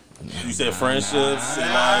You said friendships.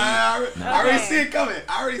 I already Okay. see it coming.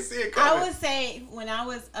 I would say when I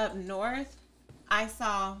was up north, I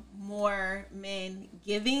saw more men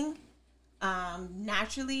giving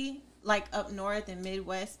naturally, like up north and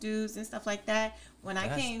Midwest dudes and stuff like that. When I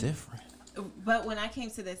came, different. but when I came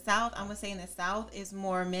to the South, I'm gonna say in the South is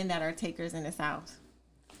more men that are takers in the South.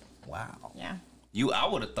 Wow. Yeah. I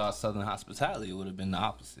would have thought Southern hospitality would have been the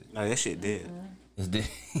opposite. No, that shit dead. It's the-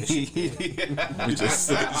 You just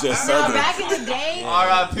No, Southern. back in the day.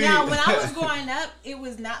 R.I.P. Now, when I was growing up, it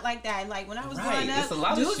was not like that. Like when I was Right, growing it's a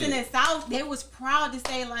lot up, of dudes in shit. the South, they was proud to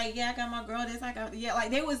say like, "Yeah, I got my girl this, I got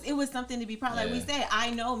like it was something to be proud. Like we Yeah. said, I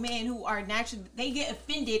know men who are naturally they get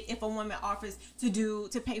offended if a woman offers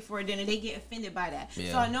to pay for a dinner. They get offended by that.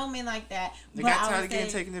 Yeah. So I know men like that. They but got I tired would of getting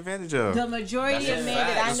say taken advantage of. the majority of men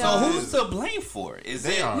that I So know. who's to blame for it? Is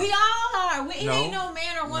They it? are. We all are. It No. ain't no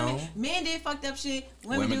man or woman. No. Men did fucked up shit.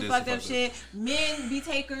 Women Women do did fucked some up fucked shit. Men be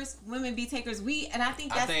takers. Women be takers. And I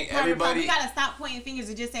think I that's think part of the problem. everybody- We gotta stop pointing fingers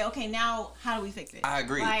and just say, okay, now how do we fix it? I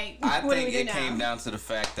agree. Like, I what do think we do it now? came down to the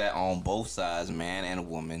fact that on both sides, man and a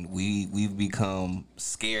woman, we've become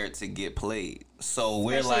scared to get played. So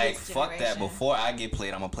we're Especially like, this fuck that. generation. Before I get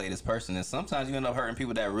played, I'm gonna play this person. And sometimes you end up hurting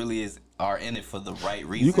people that really are in it for the right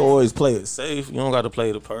reason. You can always play it safe. You don't got to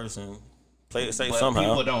play the person. Play it safe But somehow.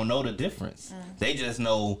 people don't know the difference. They just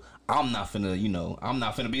know I'm not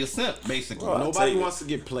finna be a simp. Basically, Bro, Nobody take it. wants to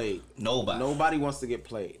get played. nobody. Nobody wants to get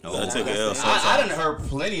played. Gotta take an L I sometimes. done heard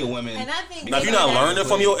plenty of women. And I think Now, if you're not that's- learning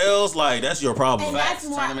from your L's, like that's your problem. And Facts, that's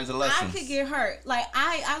more. turn them into I lessons. could get hurt. Like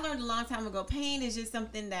I learned a long time ago. Pain is just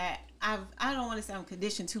something that I don't want to say I'm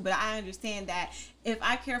conditioned to, but I understand that if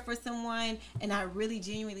I care for someone and I really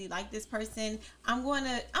genuinely like this person, I'm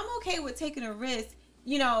okay with taking a risk.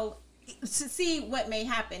 You know, to see what may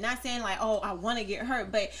happen. Not saying like, oh, I want to get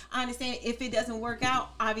hurt, but I understand if it doesn't work out,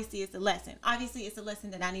 obviously it's a lesson. Obviously it's a lesson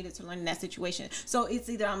that I needed to learn in that situation. So it's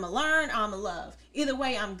either I'm gonna learn or I'm gonna love. Either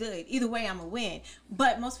way, I'm good. Either way, I'm gonna win.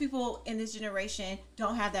 But most people in this generation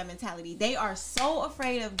don't have that mentality. They are so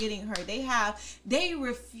afraid of getting hurt. They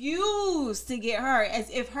refuse to get hurt as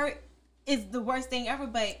if hurt is the worst thing ever,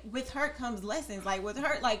 but with hurt comes lessons. Like with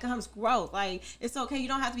hurt, like comes growth. Like it's okay. You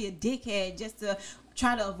don't have to be a dickhead just to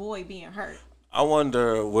try to avoid being hurt. I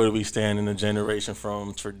wonder where we stand in the generation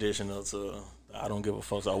from traditional to I don't give a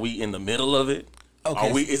fuck. Are we in the middle of it? Okay.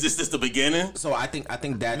 Are we? Is this just the beginning? So I think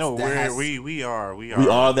that's No, that we are. We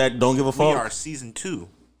are that don't give a We fuck. are season 2,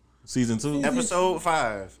 Season 2. episode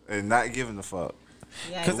 5, and not giving a fuck.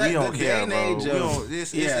 Yeah. because We don't the care, day and bro. age We of don't.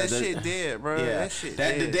 That shit dead, bro. Yeah, That shit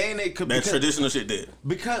that the dead. day and age could That traditional shit did.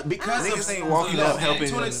 because Niggas of ain't walking up helping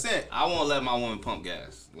to an them. extent. I won't let my woman pump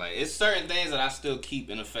gas. Like it's certain things that I still keep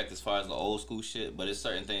in effect as far as the old school shit, but it's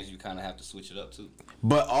certain things you kind of have to switch it up to.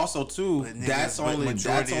 But also too, But niggas- that's but only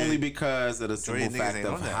majority- because of the simple majority of niggas fact ain't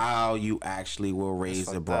of on that. how you actually were raised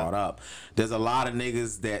or fucked brought up. up. There's a lot of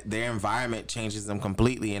niggas that their environment changes them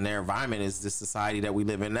completely, and their environment is the society that we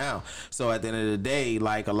live in now. So at the end of the day,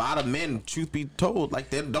 like a lot of men, truth be told, like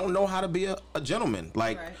they don't know how to be a gentleman.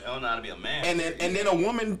 Like Right. I don't know how to be a man. and then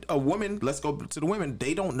a woman, let's go to the women,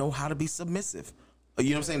 they don't know how to be submissive.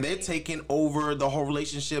 You know what I'm saying? They're taking over the whole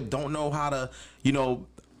relationship, don't know how to,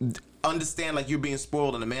 understand like you're being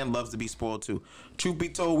spoiled, and a man loves to be spoiled too. Truth be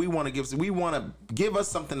told, we want to give us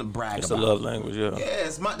something to brag It's a about. love language, yeah. Yeah,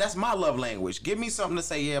 that's my love language. Give me something to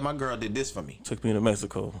say, yeah, my girl did this for me. Took me to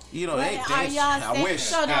Mexico. You know, But they, are y'all I saying, wish.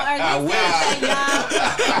 so are I you wish. saying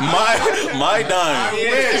that y'all My dime.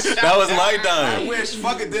 wish. That was my I dime. wish.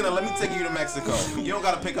 Fuck a dinner. Let me take you to Mexico. You don't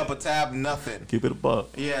got to pick up a tab, nothing. Keep it a buck.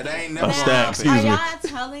 Yeah, that ain't never Stack, gonna happen. excuse are me. y'all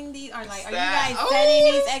telling these, or like, are you Stack. guys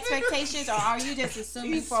setting these expectations, or are you just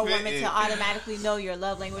assuming He's for a woman spitting. to automatically know your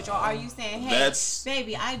love language, or are you saying, hey, That's-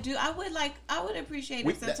 baby, I would appreciate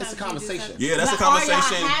We- if sometimes it's a you do conversation. something. Yeah, that's a But Are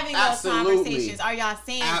conversation. y'all having those Absolutely. conversations? Are y'all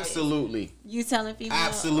saying this? Absolutely. You telling people?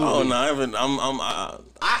 Absolutely. Oh no, I haven't. I'm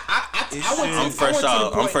fresh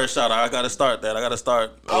out. I'm fresh out. I gotta start that. I gotta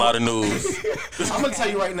start a lot of news. I'm gonna tell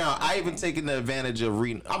you right now. I even taken the advantage of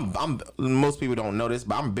reading. Most people don't know this,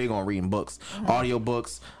 but I'm big on reading books, audio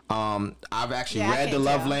books. I've actually Yeah, I read the can't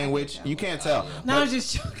love tell. language. You can't tell. No, I'm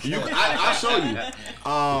just joking. I'll show you.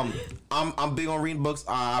 I'm big on reading books.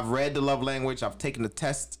 I've read the love language. I've taken the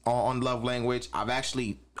test on love language. I've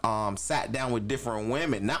actually sat down with different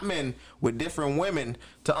women, not men, with different women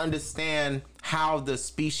to understand how the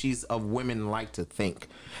species of women like to think.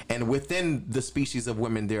 And within the species of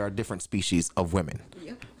women, there are different species of women.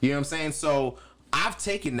 Yep. You know what I'm saying? So I've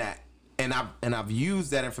taken that. and I've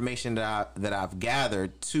used that information that I've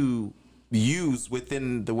gathered to use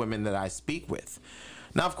within the women that I speak with.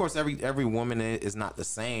 Now, of course, every woman is not the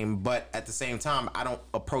same, but at the same time, I don't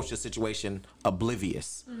approach the situation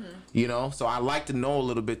oblivious. You know, so I like to know a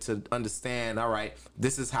little bit to understand. All right,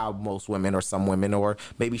 this is how most women, or some women, or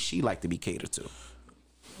maybe she like to be catered to.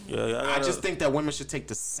 Yeah, I just think that women should take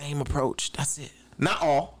the same approach. That's it. Not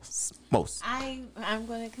all, most. I'm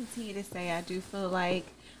going to continue to say I do feel like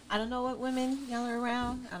I don't know what women y'all are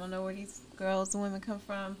around. I don't know where these girls and women come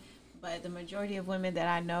from. But the majority of women that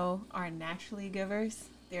I know are naturally givers.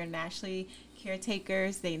 They're naturally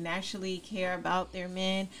caretakers. They naturally care about their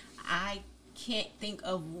men. I can't think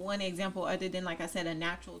of one example other than, like I said, a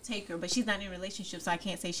natural taker. But she's not in a relationship, so I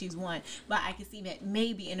can't say she's one. But I can see that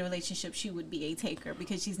maybe in a relationship she would be a taker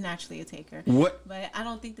because she's naturally a taker. What? But I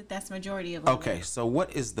don't think that that's the majority of women. Okay, so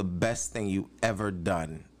what is the best thing you ever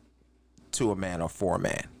done to a man or for a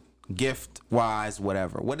man? Gift wise,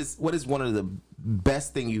 whatever. What is one of the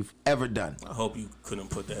best thing you've ever done? I hope you couldn't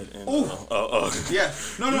put that in. Yeah.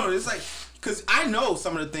 No. It's like, because I know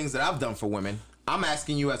some of the things that I've done for women. I'm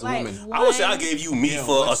asking you as a Like, woman. I would say I gave you meat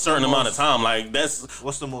for a certain amount of time. Like that's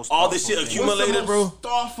What's the most all this shit thoughtful thing? accumulated, bro.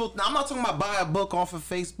 Thoughtful. Now, I'm not talking about buy a book off of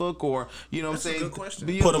Facebook or, you know That's a what I'm saying? good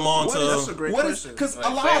question. Put 'em on to- That's a great question. Because a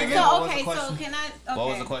Right, lot say it of again. So, What was the okay, so question? can I? Okay. What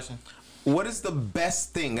was the question? what is the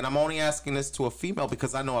best thing? And I'm only asking this to a female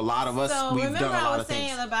because I know a lot of us, So we've remember done a I lot was of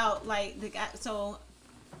saying things. about like the guy. So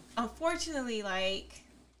unfortunately, like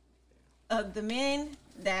the men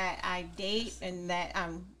that I date and that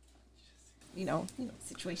I'm,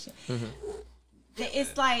 situation.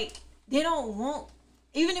 It's like they don't want.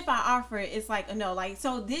 Even if I offer it, it's like a no. Like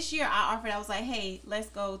so, this year I offered. I was like, hey, let's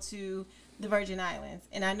go to the Virgin Islands,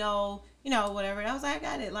 and I know. Whatever. And I was like, I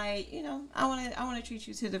got it. Like, I want to treat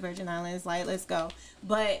you to the Virgin Islands. Like, let's go.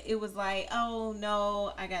 But it was like, oh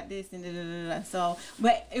no, I got this and da da da da. So,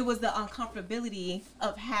 but it was the uncomfortability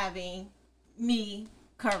of having me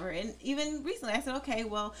cover. And even recently, I said, okay,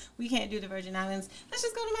 well, we can't do the Virgin Islands. Let's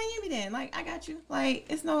just go to Miami then. Like, I got you. Like,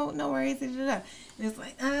 it's no worries. Da, da, da. And it's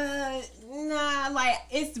like, nah. Like,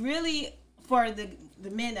 it's really for the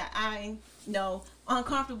men that I know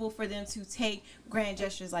uncomfortable for them to take grand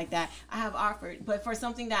gestures like that. I have offered, but for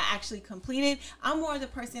something that I actually completed, I'm more the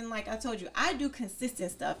person, like I told you, I do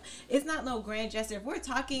consistent stuff. It's not no grand gesture. If we're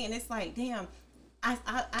talking and it's like, damn,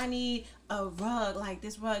 I need a rug, like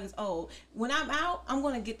this rug is old. When I'm out, I'm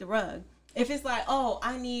going to get the rug. If it's like, oh,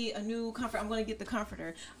 I need a new comfort, I'm going to get the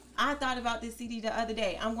comforter. I thought about this CD the other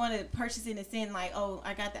day. I'm going to purchase it and send like, oh,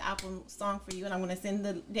 I got the Apple song for you, and I'm going to send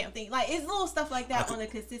the damn thing. Like, it's little stuff like that on a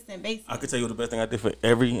consistent basis. I could tell you the best thing I did for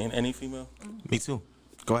every and any female. Me too.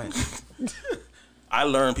 Go ahead. I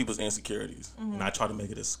learn people's insecurities, and I try to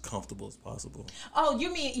make it as comfortable as possible. Oh,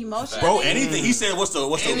 you mean emotionally? Bro, anything. He said, what's the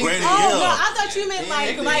greatest? Oh, no, I thought you meant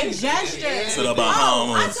like gestures. Said about I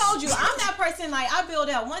homes. told you, I'm that person, like, I build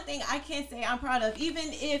out. One thing I can't say I'm proud of, even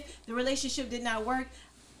if the relationship did not work,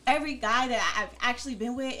 every guy that I've actually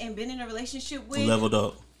been with and been in a relationship with Leveled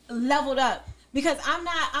up. Because I'm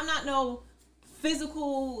not no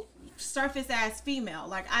physical surface ass female.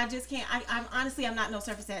 Like, I just can't. I'm not no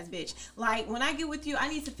surface ass bitch. Like, when I get with you, I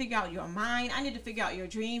need to figure out your mind. I need to figure out your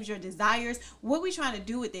dreams, your desires. What we trying to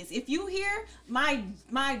do with this? If you here,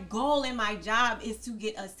 my goal and my job is to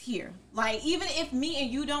get us here. Like, even if me and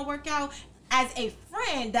you don't work out, as a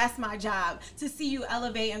friend, that's my job, to see you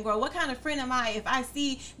elevate and grow. What kind of friend am I if I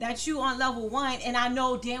see that you on level 1 and I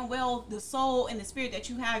know damn well the soul and the spirit that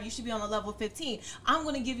you have, you should be on a level 15. I'm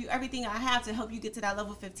going to give you everything I have to help you get to that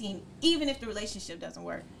level 15, even if the relationship doesn't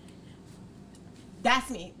work. That's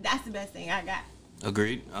me. That's the best thing I got.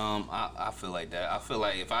 Agreed. I feel like that. I feel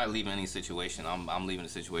like if I leave any situation, I'm leaving a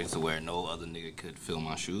situation to where no other nigga could fill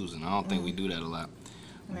my shoes, and I don't think we do that a lot.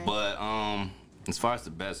 Right. But as far as the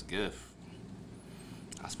best gift,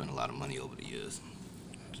 I spent a lot of money over the years.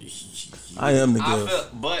 I am the I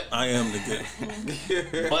gift. feel, I am the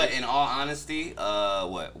gift. but in all honesty,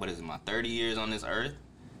 what is it? My 30 years on this earth.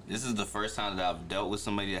 This is the first time that I've dealt with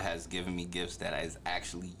somebody that has given me gifts that is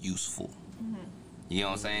actually useful. Mm-hmm. You know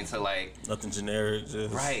what I'm saying? So like Nothing generic,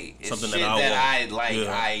 just right. It's something shit that I want. like.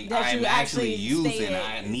 Yeah. I'm actually using. stated.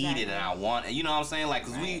 I need it, Exactly. and I want it. You know what I'm saying? Like,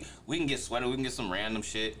 cause Right. we can get sweater, we can get some random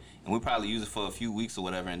shit, and we probably use it for a few weeks or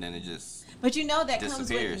whatever, and then it just. But you know that comes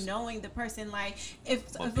Disappears. with knowing the person. Like, if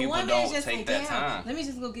a people woman don't is just take like, that damn, time. let me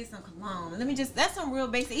just go get some cologne. That's some real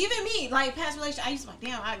basic. Even me, like, past relationship, I used to be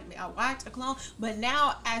like, damn, I watch a cologne. But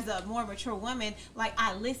now, as a more mature woman, like,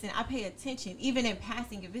 I listen, I pay attention. Even in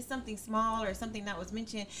passing, if it's something small or something that was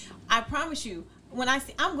mentioned, I promise you, when I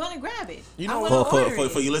see, I'm going to grab it. You know, I'm gonna order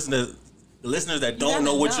For it. you listeners that don't never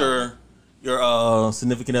know what know. you're your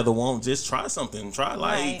significant other won't, just try something. Try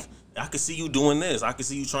like. Right. I can see you doing this. I can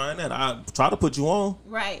see you trying that. I try to put you on.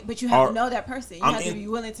 Right, but you have Or- to know that person. You I'm have to in- be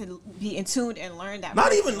willing to be in tune and learn that. Not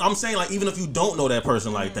person. even. I'm saying like even if you don't know that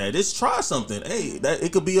person like that, just try something. Hey, that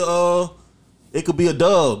it could be a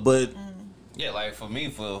dub, but Yeah, like for me,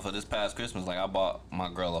 for this past Christmas, like I bought my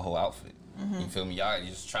girl a whole outfit. You feel me? Y'all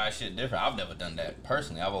just try shit different. I've never done that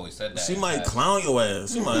personally. I've always said that. she might clown your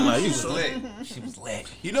ass. She might like you. She was lit. She was lit.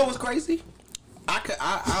 You know what's crazy?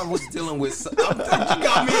 I was dealing with. You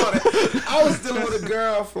got me on it. I was dealing with a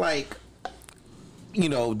girl for like,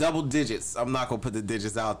 double digits. I'm not gonna put the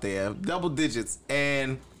digits out there. Double digits,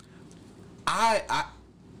 and I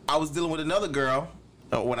was dealing with another girl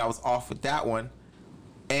when I was off with that one,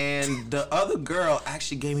 and the other girl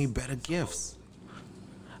actually gave me better gifts.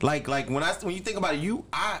 Like when you think about it,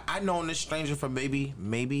 I known this stranger for maybe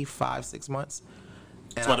 5-6 months.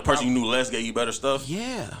 And So the person you knew less gave you better stuff.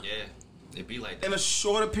 Yeah. Yeah, it be like that. In a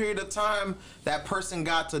shorter period of time, that person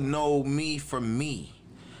got to know me for me.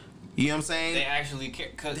 You know what I'm saying? They actually care.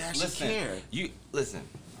 Cause They actually listen, care. listen.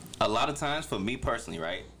 A lot of times, for me personally,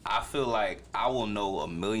 right? I feel like I will know a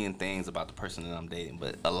million things about the person that I'm dating,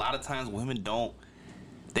 but a lot of times women don't.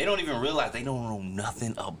 They don't even realize they don't know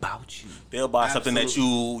nothing about you. They'll buy something that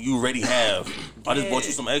you already have. I just bought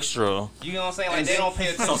you some extra, You know what I'm saying? Like they don't pay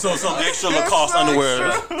attention. some extra Lacoste underwear.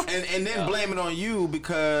 and then blame it on you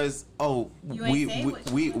because You ain't say what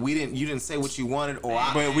you you didn't say what you wanted or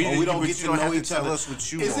But we don't but get you to don't know have to each tell other. us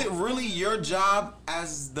what you Is want. it really your job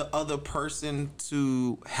as the other person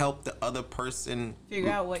to help the other person Figure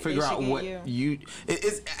out what they should get you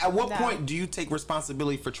is at what No. point do you take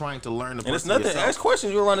responsibility for trying to learn the person And it's nothing. yourself? Ask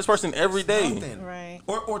questions. You're around this person every day. Nothing. Right.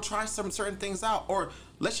 Or try some certain things out or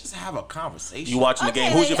let's just have a conversation. You watching the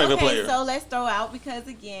game. Who's your favorite player? So let's throw out because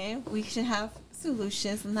again, we should have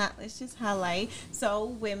solutions, not let's just highlight. So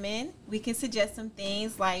women, we can suggest some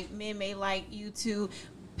things like men may like you to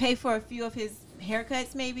pay for a few of his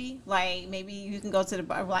haircuts, maybe. Like maybe you can go to the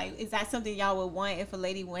bar. Like, is that something y'all would want if a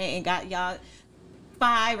lady went and got y'all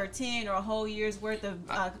 5 or 10 or a whole year's worth of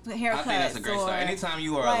haircuts? I think that's a great or, start. Anytime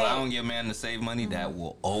you are like- allowing your man to save money, that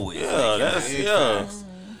will always. Yeah, that's yeah.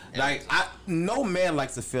 Like no man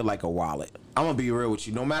likes to feel like a wallet. I'm gonna be real with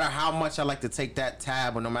you. No matter how much I like to take that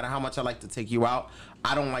tab, or no matter how much I like to take you out,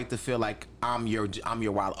 I don't like to feel like I'm your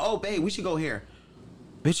wallet. Oh, babe, we should go here.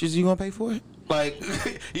 Bitches, you gonna pay for it? Like, you know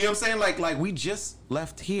what I'm saying? Like we just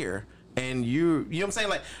left here, and you know what I'm saying?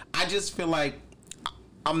 Like, I just feel like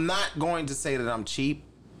I'm not going to say that I'm cheap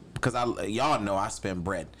because y'all know I spend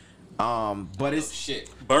bread. But it's Shit.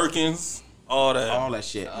 Birkins, all that. all that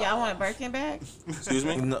shit. Y'all want a Birkin bag? Excuse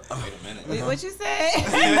me. No, Wait a minute. Wait, what you say?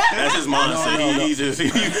 That's his mindset. No. He just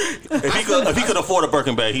if he could afford a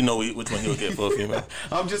Birkin bag, he know which one he would get for a female.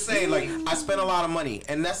 I'm just saying, like, I spend a lot of money,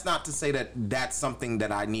 and that's not to say that that's something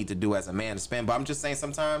that I need to do as a man to spend, but I'm just saying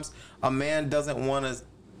sometimes a man doesn't want to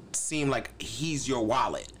seem like he's your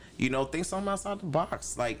wallet. You know, think something outside the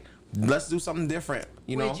box. Like, let's do something different.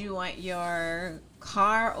 You know, Would you want your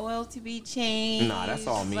car oil to be changed? Nah, that's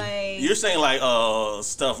all me. Like, You're saying like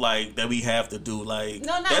stuff like that we have to do like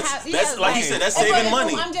no, not that's yeah, like he said, that's if saving if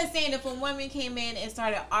money. I'm just saying if a woman came in and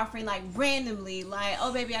started offering like randomly, like,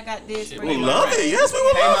 oh baby, I got this. for we you. We love it. Yes, we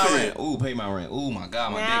would Pay love my it. rent. Ooh, pay my rent. Ooh, my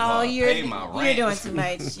God, my dick Now hard. you're Pay my rent. you're doing too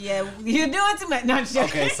much. Yeah, you're doing too much. No, I'm joking.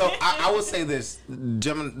 Okay, so I will say this: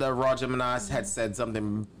 the Raw Geminis had said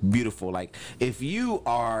something beautiful. Like, if you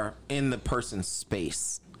are in the person's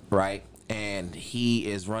space, right, and he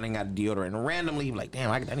is running out of deodorant randomly, you're like, damn,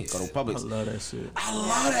 I need to go to Publix. I love that shit. I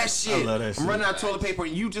love that shit. I love that I'm shit. running out of toilet paper,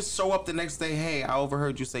 and you just show up the next day. Hey, I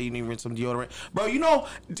overheard you say you need some deodorant, bro. You know,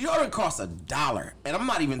 deodorant costs $1, and I'm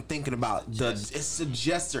not even thinking about it's the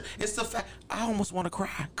gesture. It's the fact I almost want to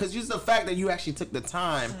cry because it's the fact that you actually took the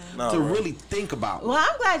time to really think about. Well,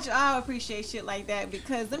 I'm glad y'all appreciate shit like that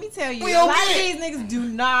because let me tell you, We a don't lot of get these niggas do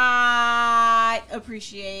not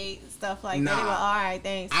appreciate stuff like that. They Nah. go, all right,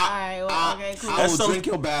 thanks. All right, well, okay, cool. I That's will some- drink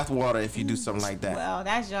your bath water if you do something like that. Well,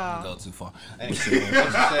 that's y'all. Go too far. Anyway, what you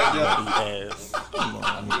said, Joe? Yes. Come on.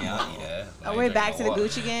 I mean, yeah. Are we back to the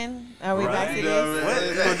Gooch again? Are we back to this? What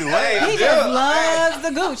you gonna do? What? He just loves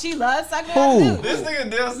the Gooch. He loves sucking on the Gooch. This nigga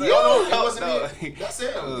Dill said, that wasn't me. That's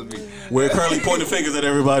it. We're currently pointing fingers at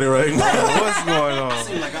everybody right now. What's going on?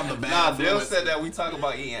 Seem like I'm the Nah, bad. Dill said that we talk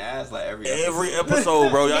about eating ass like every episode. Every episode,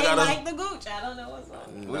 bro. Y'all They gotta. like the Gooch. I don't know what's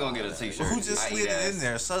up. We're gonna get a t-shirt. Who just I slid eat it ass. in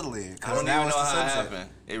there subtly? I Because don't now even it's know the how it subject. happened.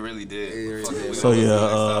 It really did. really Fuck it, did. we So gonna yeah, go to the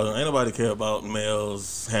next topic. ain't nobody care about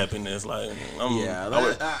males' happiness. Like,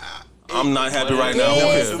 Yeah, I'm not happy right now. Who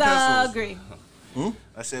cares? Disagree.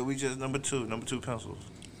 I said we just number two pencils.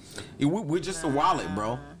 we're just a wallet,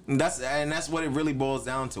 bro. That's what it really boils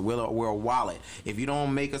down to. We're a wallet. If you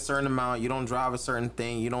don't make a certain amount, you don't drive a certain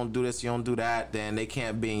thing, you don't do this, you don't do that, then they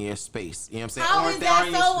can't be in your space. You know what I'm saying? How Or is if they that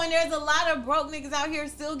are so when there's a lot of broke niggas out here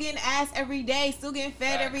still getting ass every day, still getting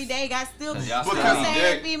fed every day, got still Y'all still saying eating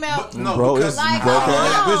dick. female. No, Bro, because, it's Like, broke I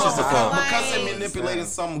ass don't bitches to know. fuck. Like- because they're manipulating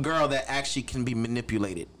some girl that actually can be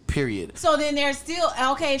manipulated. Period. So then there's still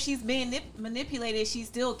okay. If she's being manipulated, she's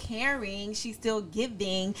still caring. She's still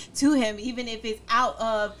giving to him, even if it's out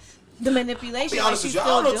of the manipulation. Be like honest she's with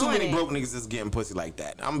you, I don't know still too many doing it. broke niggas that's getting pussy like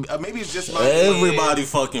that. Maybe it's just my Everybody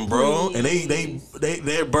fucking, bro, and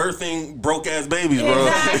they're birthing broke ass babies, bro.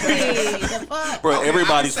 Exactly. The fuck? Bro, Okay,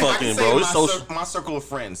 everybody's I can fucking, say bro. my It's so. my circle of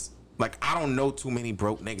friends. Like I don't know too many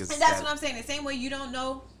broke niggas. And that's what I'm saying. The same way you don't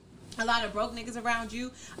know a lot of broke niggas around you,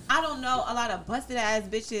 I don't know a lot of busted ass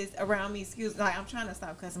bitches around me. Excuse, like I'm trying to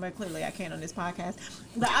stop cussing, but clearly I can't on this podcast.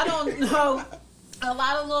 But I don't know a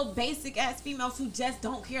lot of little basic ass females who just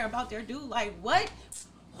don't care about their dude. Like what?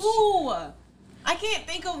 Who? I can't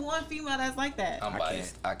think of one female that's like that. I'm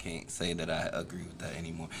biased. I can't say that I agree with that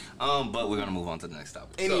anymore. But we're gonna move on to the next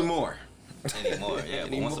topic. Anymore. Anymore, yeah.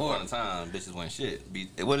 But once Anymore. upon a time, bitches weren't shit.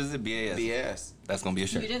 What is it? BAS. BS. That's gonna be a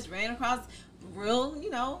shirt. You just ran across real,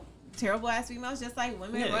 terrible ass females, just like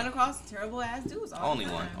women Yeah. run across terrible ass dudes. All Only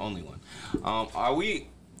the one. time. Only one. Are we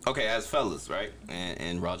okay as fellas, right?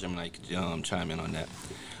 And Raw Gemini could chime in on that.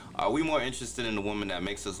 Are we more interested in the woman that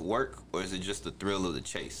makes us work, or is it just the thrill of the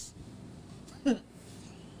chase?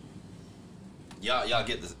 Y'all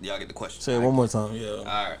get this. Y'all get the question. Say it one more time, yeah. All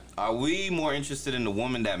right. Are we more interested in the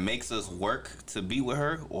woman that makes us work to be with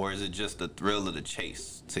her, or is it just the thrill of the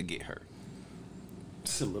chase to get her?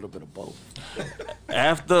 It's a little bit of both.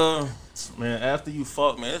 After you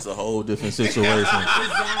fuck, man, it's a whole different situation.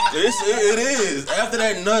 It is. After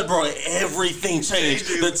that nut, bro, everything changed.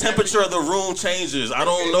 The temperature of the room changes. I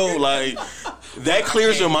don't know, like that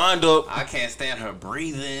clears your mind up. I can't stand her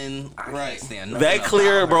breathing. I can't stand nothing That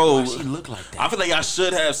clear, about her. bro. Why she look like that? I feel like I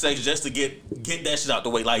should have sex just to get that shit out the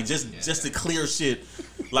way, like just to clear shit.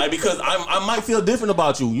 Like because I might feel different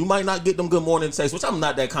about you. You might not get them good morning texts, which I'm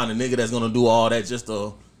not that kind of nigga that's gonna do all that just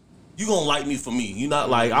to. You gonna like me for me. You not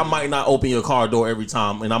like I might not open your car door every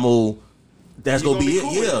time, and I'm gonna. That's gonna be it.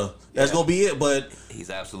 cool with Yeah, it. that's gonna be it. But He's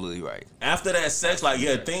absolutely right. after that sex, like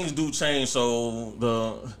things do change. So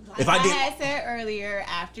if Like I I did. had said earlier,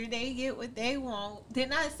 after they get what they want,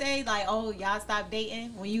 didn't I say like, oh, y'all stop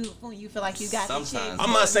dating when you feel like you got the Sometimes. chick?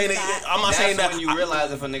 I'm not saying that. I'm not That's saying that. when you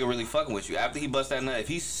realize if a nigga really fucking with you. After he busts that nut, if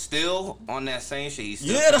he's still on that same shit, he's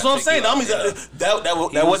still Yeah, that's what I'm trying saying. to I mean, take you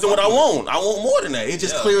out. that wasn't what I want. I want more than that. It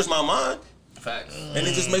just Yeah. clears my mind, Facts. and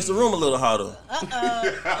it just makes the room a little hotter.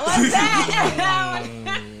 What's that?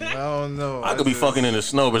 I don't know. I could be fucking in the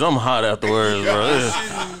snow, but I'm hot afterwards, bro.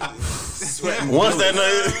 Once that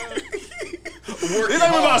night, it's not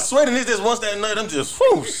even about sweating. It's just once that night, I'm just,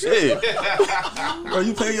 whew, shit. Bro,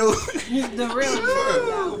 you pay your. The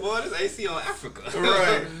real Ooh, boy, this AC on Africa.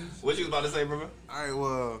 Right. What you was about to say, brother? All right,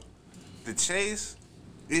 well, the chase,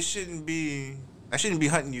 I shouldn't be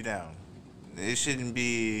hunting you down. It shouldn't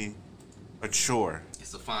be a chore.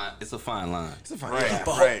 It's a fine line. It's a fine. Right,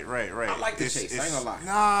 Yeah. right. I like the chase. I ain't gonna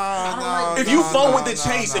lie. No. If you fuck with the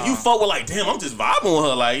chase, if you fuck with like, damn, I'm just vibing with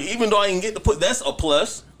her. Like, even though I didn't get to put, that's a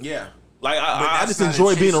plus. Yeah. Like, I that's just not a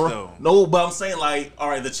enjoy being chase, around. though. No, but I'm saying like, all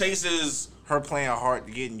right, the chase is. her playing hard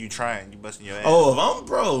to get and you trying, you busting your ass. Oh, if I'm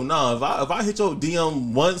bro, nah. If I hit your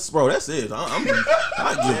DM once, bro, that's it. I give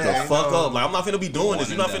the fuck up. Like I'm not finna be doing this.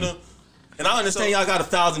 You're not finna. And I understand y'all got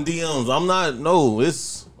 1,000 DMs. I'm not. No,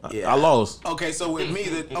 it's. Yeah. I lost. Okay, so with me,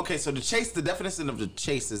 so the chase, the definition of the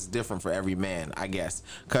chase is different for every man, I guess.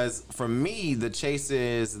 Because for me, the chase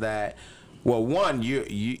is that, well, one,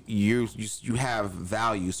 you have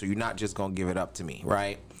value, so you're not just gonna give it up to me,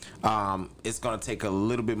 right? It's gonna take a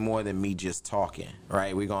little bit more than me just talking,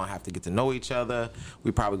 right? We're gonna have to get to know each other. We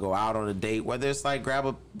probably go out on a date, whether it's like grab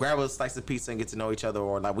a slice of pizza and get to know each other,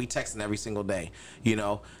 or like we texting every single day, you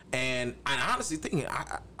know. And honestly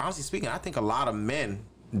speaking, I think a lot of men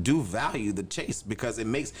do value the chase because it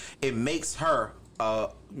makes her I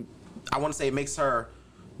want to say it makes her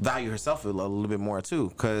value herself a little bit more too.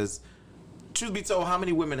 Because truth be told, how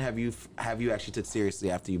many women have you actually took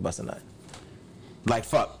seriously after you bust a nut? Like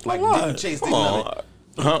fuck, like didn't chase, Come didn't on. nothing.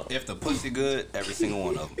 Huh? If the pussy good, every single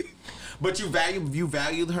one of them. But you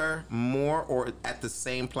valued her more or at the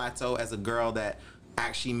same plateau as a girl that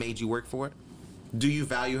actually made you work for it? Do you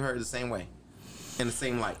value her the same way? In the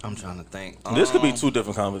same light? I'm trying to think. This could be two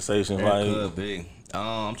different conversations. It Like, could be.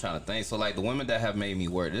 I'm trying to think. So like the women that have made me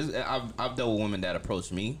work, I've dealt with women that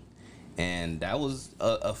approached me, and that was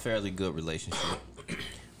a fairly good relationship.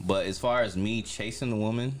 But as far as me chasing the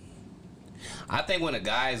woman, I think when a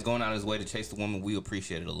guy is going out of his way to chase the woman, we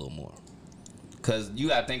appreciate it a little more. Cause you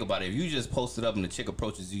gotta think about it. If you just post it up and the chick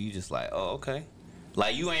approaches you, you just like, oh, okay.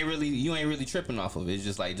 Like you ain't really tripping off of it. It's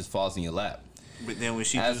just like it just falls in your lap. But then when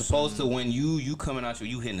she as opposed to when you coming out,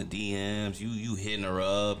 you hitting the DMs, you hitting her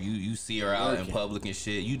up, you see her out in public and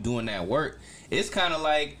shit. You doing that work. It's kind of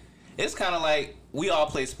like we all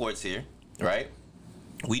play sports here, right?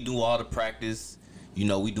 We do all the practice. You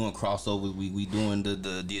know, we doing crossovers. We doing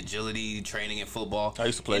the agility training in football. I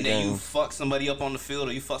used to play and games. then you fuck somebody up on the field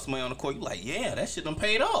or you fuck somebody on the court. You like, yeah, that shit done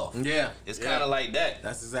paid off. Yeah, It's kind of like that.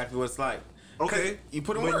 That's exactly what it's like. Okay, You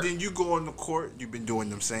put in when work. then you go on the court, you've been doing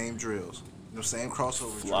them same drills, them same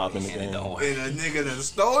crossover Flopping drills. the game. And a nigga done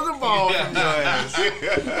stole the ball from your ass.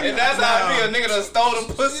 And that's how I feel. A nigga done stole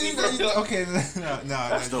the pussy from you. Okay, no.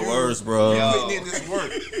 That's the worst, bro. You putting in this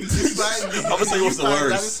work. Just like, I'm gonna tell you what's the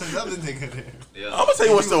worst. That's another nigga there. I'm gonna tell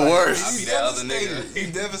you what's the worst. I be that other nigga.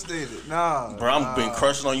 He devastated. Nah. Bro, I've been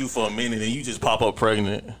crushing on you for a minute and you just pop up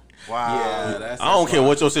pregnant. Wow. Yeah, that's I don't care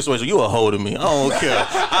what your situation. You a hoe to me. I don't care.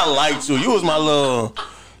 I liked you. You was my little,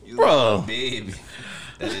 bro. Baby.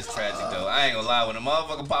 That is tragic though. I ain't gonna lie. When a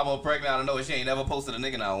motherfucker pop up pregnant out of nowhere, she ain't never posted a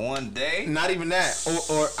nigga not one day. Not even that.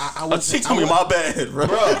 Or I Oh, was. she told me my bad, bro.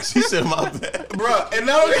 She said my bad. Bro, and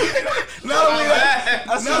not only that,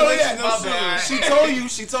 My bad. she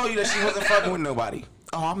told you that she wasn't fucking with nobody.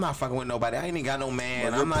 Oh, I'm not fucking with nobody. I ain't even got no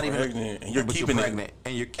man. Bro, I'm not pregnant, even. and you're But keeping it. pregnant,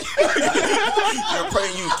 and you're. You're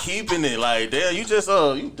pregnant. You keeping it like damn. You just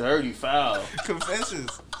you dirty foul.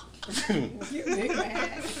 Confessions.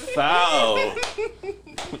 Foul.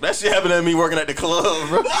 That shit happened to me working at the club,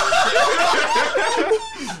 bro.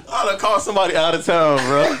 I done called somebody out of town,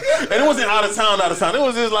 bro. And it wasn't out of town. It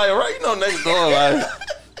was just like, right, next door, like,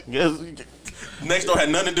 guess, next door had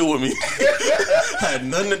nothing to do with me. Had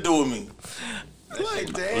nothing to do with me.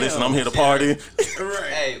 Like, damn. Listen, I'm here to party.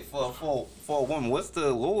 Hey, for a woman,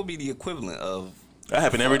 what would be the equivalent of That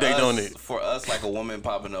happened every day, don't it? For us, like a woman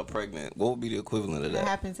popping up pregnant, what would be the equivalent of That that?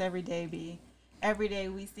 happens every day, B. Every day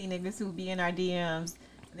we see niggas who be in our DMs.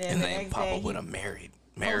 Then And the they next pop day up with a he married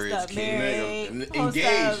post up kid. married, Nigga, post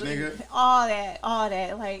engaged, up, nigga. all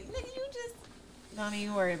that. Like, nigga, you just don't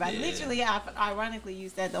even worry about it. Yeah. Literally, ironically, you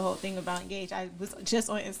said the whole thing about engaged. I was just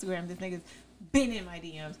on Instagram. This nigga's been in my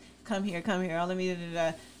DMs. Come here. Oh, let me.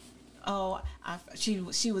 Oh, she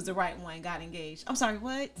was the right one. Got engaged. I'm sorry.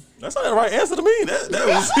 What? That's not the right answer to me. That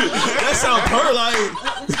was that sound per like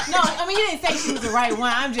No, I mean you didn't say she was the right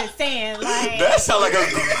one. I'm just saying like. that sound like a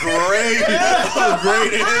great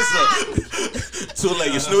answer. Too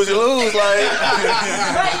late, you snooze, you lose. Like,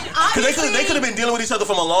 cause they could have been dealing with each other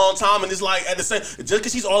from a long time, and it's like at the same, just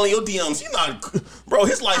because she's all in your DMs, she's not, bro.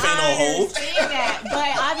 His life ain't on hold. understand that,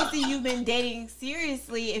 but obviously you've been dating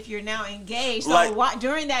seriously if you're now engaged. So Like-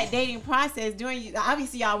 during that dating process,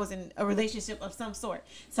 obviously y'all was in a relationship of some sort.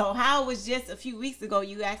 So how it was just a few weeks ago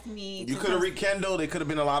you asked me. You could have rekindled. It could have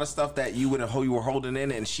been a lot of stuff that you were holding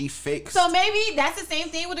in, and she fixed. So maybe that's the same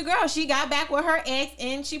thing with the girl. She got back with her ex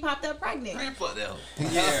and she popped up pregnant. Man, fuck that.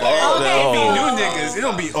 Oh, Okay, no. New niggas. It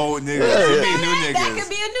don't be old niggas. It be new That niggas. could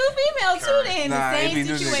be a new female too. Then Nah, the it same be new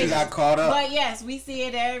niggas. situation. She got caught up. But yes, we see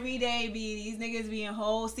it every day. Be these niggas be in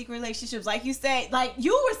whole secret relationships, like you said. Like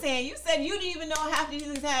you were saying, you said you didn't even know half these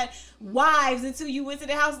niggas had wives until you went to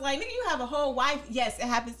the house. Like nigga, you have a whole wife. Yes, it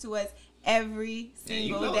happens to us every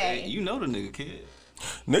single day. You know the nigga kid.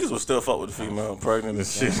 Niggas would still fuck with the female pregnant and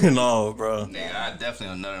shit and all, bro. Nigga, I definitely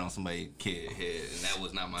done nutted on somebody's kid head, and that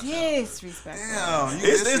was not my child. Disrespectful. Damn, you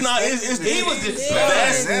It's not. It's He was disrespectful.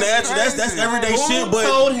 that's That's natural. That's crazy. everyday Who shit. But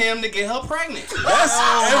told him to get her pregnant? that's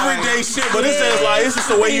everyday shit. But it's just like it's just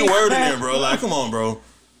the way you worded it, bro. Like, come on, bro.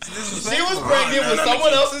 She was pregnant with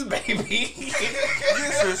someone else's baby.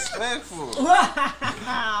 disrespectful.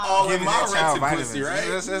 all in Giving my that child rented pussy,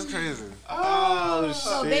 vitamins. right? That's crazy. Oh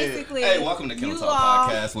So shit. basically, Hey, welcome to Kennel you Talk all-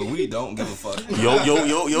 Podcast, where we don't give a fuck. Yo.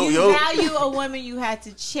 value a woman you had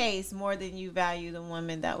to chase more than you value the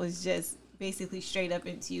woman that was just basically straight up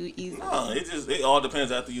into you easily. It all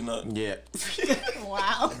depends after you nut. Yeah.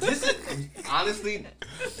 Wow. This is honestly,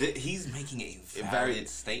 he's making a valid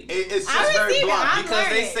statement. It's I just very receive it. blunt. I'm Because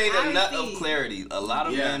they learning. say I the nut of receive. clarity. A lot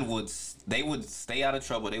of Yeah. men would stay out of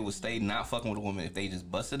trouble. They would stay not fucking with a woman if they just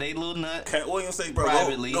busted a little nut. Cat Williams say, bro,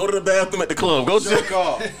 Privately. go to the bathroom at the club. Go check. Jerk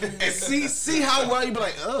off. And see how well you be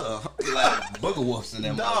like, ugh. Like booger wolves in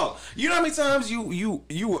them. No, you know how many times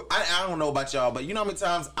I don't know about y'all, but you know how many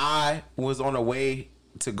times I was on the way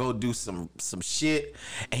to go do some shit,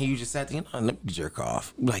 and you just sat there, let me jerk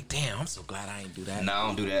off. Like, damn, I'm so glad I ain't do that. No, I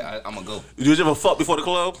don't do that. I'm gonna go. Did you ever fuck before the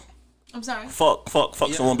club? I'm sorry. Fuck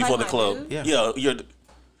someone before the Like my club. dude? Yeah.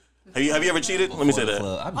 Have you ever cheated? Let me say that.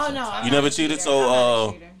 Oh no. I'm You not never a cheated, cheater. so, I'm not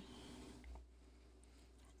a cheater.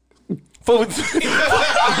 For them,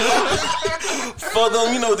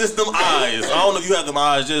 just them eyes. I don't know if you have them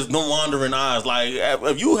eyes, just them wandering eyes. Like,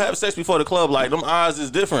 if you have sex before the club, like, them eyes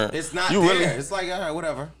is different. It's not you there. Really, it's like, all right,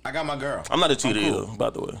 whatever. I got my girl. I'm not a cheater either, by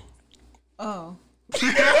the way. Oh.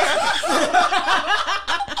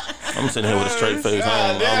 I'm sitting here with a straight face.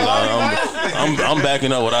 I'm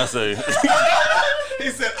backing up what I say. He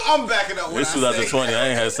said, I'm backing up what It's I say. 2020. I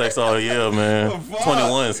ain't had sex all year, man.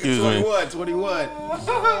 21, excuse me. 21.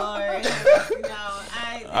 Lord.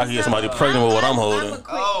 I hear somebody pregnant with what I'm holding.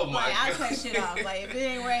 Oh, my I cut shit off. Like, if it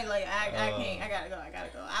ain't right, like, I can't. I gotta go.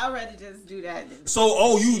 I'd rather just do that.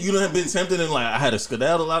 So, you done been tempted and like I had to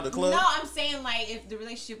skedaddle out the club? No, I'm saying like if the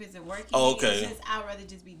relationship isn't working, okay. It's just, I'd rather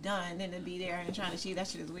just be done than to be there and trying to cheat. That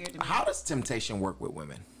shit is weird to me. How does temptation work with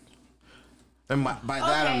women? And by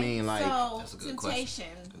that I mean like That's a good temptation.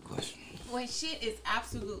 Good question. When shit is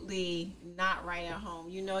absolutely not right at home,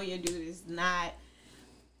 you know your dude is not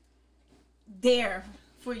there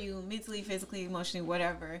for you mentally, physically, emotionally,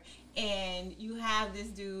 whatever, and you have this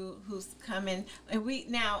dude who's coming, and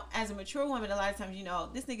now as a mature woman, a lot of times,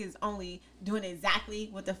 this nigga is only doing exactly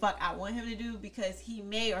what the fuck I want him to do because he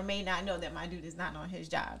may or may not know that my dude is not on his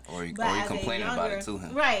job. Or he complaining about it to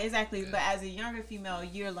him. Right, exactly. Yeah. But as a younger female,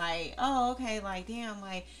 you're like, oh, okay, like, damn,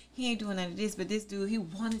 like, he ain't doing none of this, but this dude, he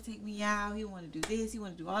want to take me out, he want to do this, he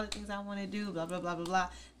want to do all the things I want to do, blah, blah, blah, blah, blah.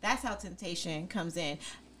 That's how temptation comes in.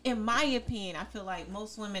 In my opinion, I feel like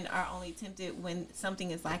most women are only tempted when something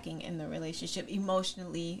is lacking in the relationship.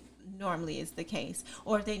 Emotionally, normally is the case.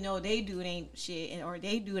 Or if they know they dude ain't shit, or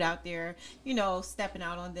they dude out there, stepping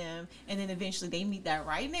out on them, and then eventually they meet that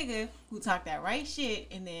right nigga who talk that right shit,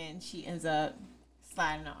 and then she ends up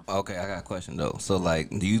sliding off. Okay, I got a question though. So, like,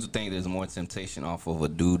 do you think there's more temptation off of a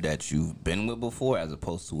dude that you've been with before as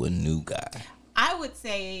opposed to a new guy? I would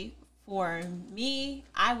say, for me,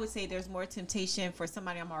 I would say there's more temptation for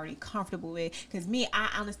somebody I'm already comfortable with. Because me, I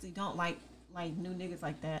honestly don't like new niggas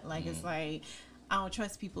like that. Like, it's like, I don't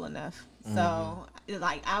trust people enough. So,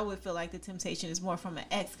 like, I would feel like the temptation is more from an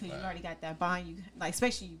ex because you already got that bond. You like,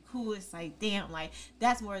 especially you cool. It's like, damn, like,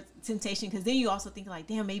 that's more temptation because then you also think like,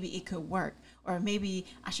 damn, maybe it could work. Or maybe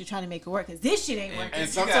I should try to make it work because this shit ain't working. And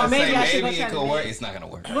sometimes maybe it could work. It's not gonna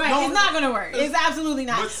work. Right, no, it's not gonna work. It's absolutely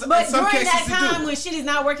not. But during that time when shit is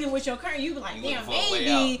not working with your current, you be like, damn,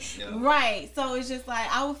 maybe. Right. So it's just like,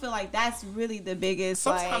 I would feel like that's really the biggest.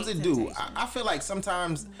 Sometimes like, it do. I feel like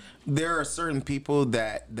sometimes there are certain people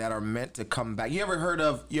that are meant to come back. You ever heard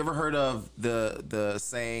of the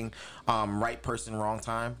saying, right person, wrong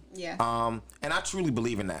time? Yeah. And I truly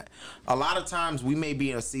believe in that. A lot of times we may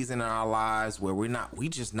be in a season in our lives where we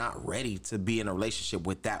just not ready to be in a relationship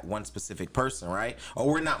with that one specific person, right? Or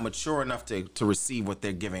we're not mature enough to receive what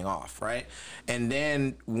they're giving off, right? And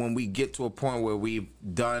then when we get to a point where we've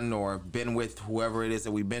done or been with whoever it is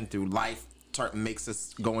that we've been through, life makes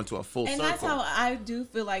us go into a full circle. And that's how I do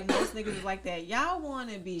feel like most niggas is like that. Y'all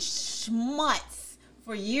want to be schmutz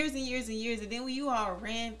for years and years and years, and then when you all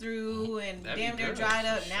ran through and damn near dried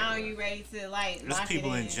up, now you ready to like just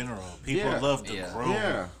people in general. People love to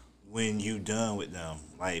grow when you done with them.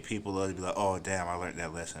 Like, people love to be like, oh damn, I learned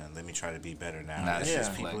that lesson. Let me try to be better now. That's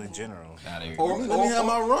just people in general. Or let me have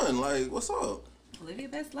my run. Like, what's up? Live your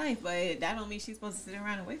best life, but that don't mean she's supposed to sit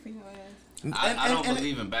around and wait for your ass. I don't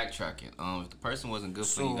believe in backtracking. If the person wasn't good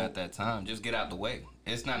for you at that time, just get out the way.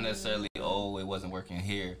 It's not necessarily, it wasn't working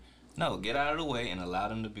here. No, get out of the way and allow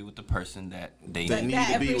them to be with the person that they need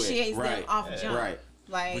to be with. Appreciates them off jump. Right.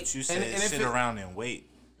 Like, but you said sit around and wait.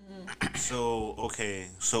 So, okay,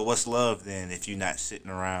 so what's love then if you're not sitting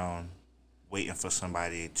around waiting for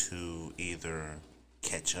somebody to either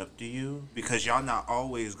catch up to you? Because y'all not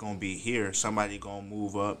always going to be here. Somebody going to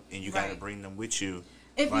move up and you got to bring them with you.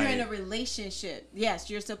 If you're in a relationship, yes,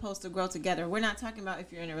 you're supposed to grow together. We're not talking about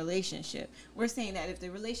if you're in a relationship. We're saying that if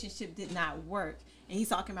the relationship did not work, and he's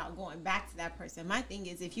talking about going back to that person. My thing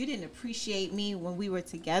is, if you didn't appreciate me when we were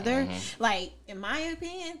together, like, in my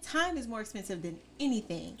opinion, time is more expensive than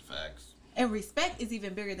anything. Facts. And respect is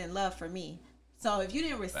even bigger than love for me. So if you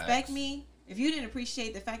didn't respect me, if you didn't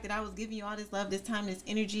appreciate the fact that I was giving you all this love, this time, this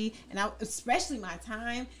energy, and especially my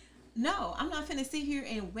time, no, I'm not finna sit here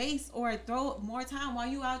and waste or throw more time while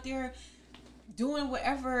you out there doing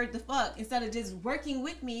whatever the fuck instead of just working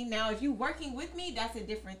with me. Now, if you working with me, that's a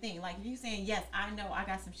different thing. Like, if you saying, yes, I know I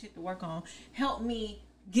got some shit to work on. Help me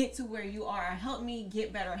get to where you are. Help me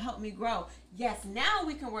get better. Help me grow. Yes, now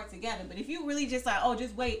we can work together. But if you really just like, oh,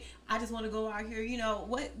 just wait, I just want to go out here. You know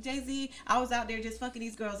what, Jay-Z? I was out there just fucking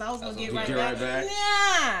these girls. I was going to get right back.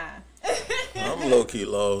 Nah. I'm low key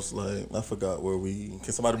lost. Like I forgot where we.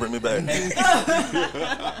 Can somebody bring me back?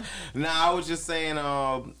 Nah, I was just saying,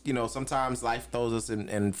 you know, sometimes life throws us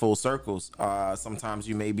in full circles. Sometimes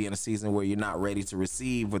you may be in a season where you're not ready to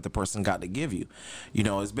receive what the person got to give you. You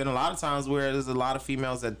know, it's been a lot of times where there's a lot of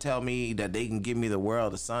females that tell me that they can give me the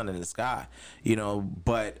world, the sun, and the sky. You know,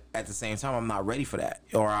 but at the same time, I'm not ready for that,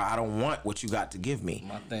 or I don't want what you got to give me.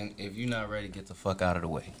 My thing, if you're not ready, get the fuck out of the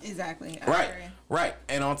way. Exactly. I Right, agree. right,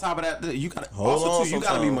 and on top of that, you got Hold on also too, you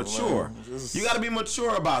got to be sometimes, mature. man. Just- You got to be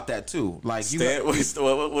mature about that too. Like you, Stand,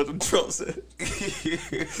 what Trump said.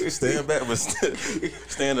 Stand back, but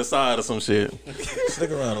stand aside or some shit.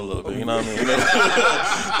 Stick around a little bit. You know what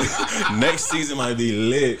I mean? Next season might be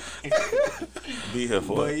lit. Be here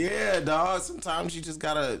for But it. yeah, dog. Sometimes you just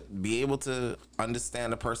gotta be able to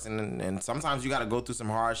understand a person, and sometimes you gotta go through some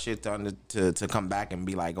hard shit to come back and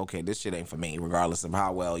be like, okay, this shit ain't for me, regardless of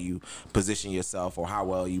how well you position yourself or how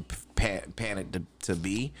well you panic to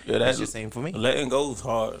be. Yeah, That just ain't for me. Letting go is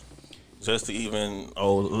hard. Just to even,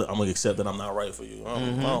 I'm gonna accept that I'm not right for you. I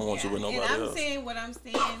don't want you with nobody And I'm else. saying what I'm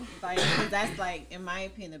saying, like, 'cause that's like, in my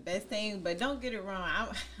opinion, the best thing. But don't get it wrong.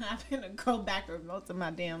 I've been to go backwards most of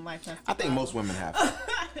my damn life. I think most women have. I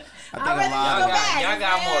think I'd a rather lot go of back. y'all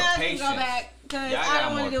got more Yeah, I can patience. Go back because Y'all I got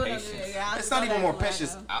don't want to more do it. patience. It's not even more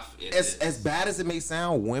patience. It's As bad as it may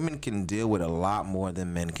sound, women can deal with a lot more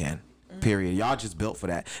than men can. Period. Y'all just built for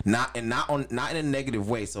that. Not in a negative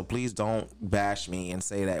way. So please don't bash me and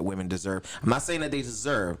say that women deserve. I'm not saying that they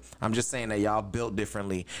deserve. I'm just saying that y'all built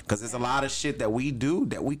differently. Because there's a lot of shit that we do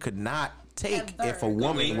that we could not take Ever. if a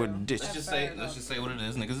woman would dish. Let's just say what it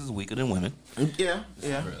is. Niggas is weaker than women. Yeah.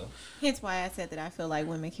 Real. Hence why I said that I feel like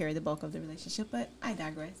women carry the bulk of the relationship, but I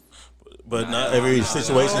digress. But not every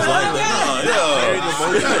situation is like that. No,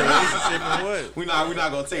 yeah. We're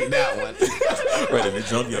not gonna take that one. Ready to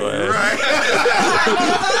jump your ass.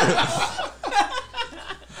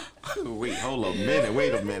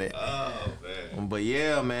 Wait a minute. Oh man. But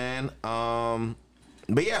yeah, man.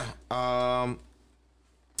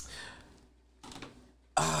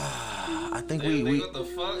 I think we What the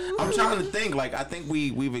fuck? I'm trying to think. Like, I think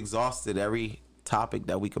we've exhausted every topic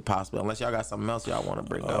that we could possibly. Unless y'all got something else y'all want to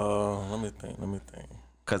bring up. Let me think.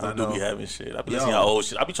 Because I do be having shit. I be listening to y'all old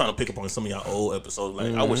shit. I be trying to pick up on some of y'all old episodes.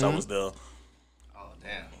 Like, I wish I was there. Oh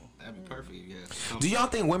damn. That'd be perfect. Yeah. Do y'all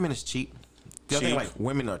think women is cheap? Do y'all think like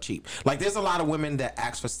women are cheap? Like, there's a lot of women that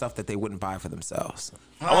ask for stuff that they wouldn't buy for themselves.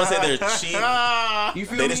 I want to say they're cheap. You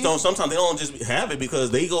feel They me? just don't. Sometimes they don't just have it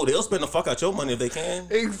because they'll spend the fuck out your money if they can.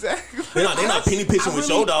 Exactly. They're not penny pitching with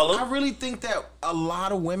your dollar. I really think that a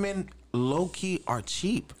lot of women low key are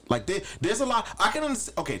cheap. Like there's a lot. I can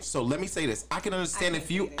understand. Okay, so let me say this. I can understand if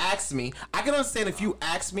you ask me. I can understand if you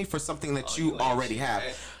ask me for something that you already have.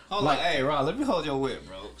 Hey, hold Like- on. Hey, Ron, let me hold your whip,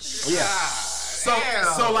 bro. Yeah.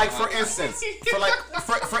 So like for instance,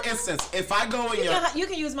 for instance, if I go in your You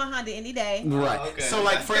can use my Honda any day. right. okay. So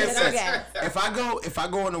like for instance, Okay. if I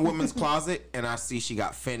go in a woman's closet and I see she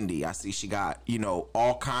got Fendi, I see she got, you know,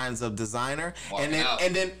 all kinds of designer, Walking out.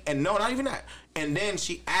 and no, not even that. And then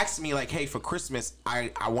she asks me like, "Hey, for Christmas, I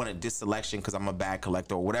wanted this selection because I'm a bag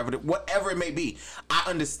collector or whatever it may be." I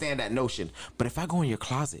understand that notion, but if I go in your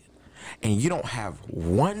closet and you don't have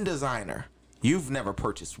one designer. You've never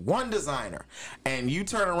purchased one designer, and you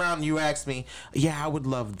turn around and you ask me, "Yeah, I would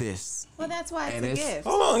love this." Well, that's why And it's a it's- gift.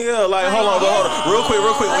 Hold on, yeah, like hold on, real quick.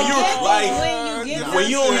 When you when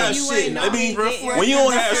you don't have shit, I mean, when you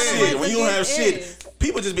don't have shit,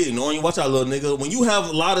 people just be ignoring you. Watch out, little nigga. When you have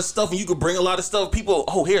a lot of stuff and you can bring a lot of stuff, people,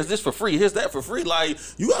 here's this for free, here's that for free. Like,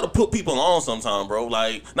 you got to put people on sometime, bro.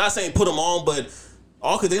 Like, not saying put them on, but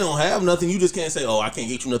all because they don't have nothing, you just can't say, I can't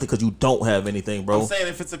get you nothing because you don't have anything, bro. I'm saying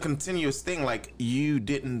if it's a continuous thing, like you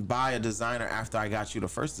didn't buy a designer after I got you the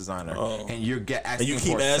first designer, and you're asking you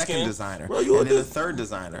keep for a asking? second designer, Bro, you and then a the third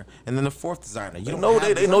designer, and then the fourth designer. You They don't know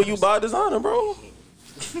have they know you designers. buy a designer, bro.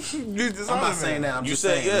 I'm not saying that. I'm You just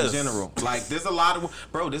said saying yes. in general. Like there's a lot of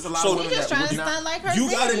There's a lot So of You women just that trying would to not. stunt like her.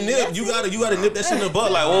 You gotta thing. nip, That's you it. gotta nip that shit in the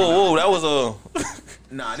butt. Like, whoa, that was a.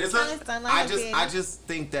 Nah, there's trying to stunt like a I bitch. just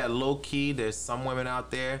think that low key, there's some women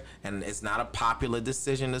out there, and it's not a popular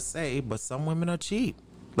decision to say, but some women are cheap.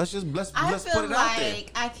 Let's I put feel it out there.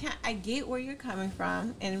 like I get where you're coming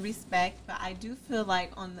from and respect, but I do feel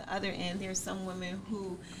like on the other end there's some women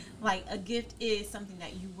who like a gift is something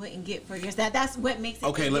that you wouldn't get for yourself. That's what makes it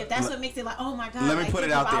Okay, a gift. That's let- what makes it like, oh my god. let me like, put it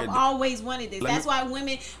this out is- there. I've always wanted this. Let That's me- why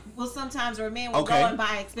women will sometimes or men will Okay. go and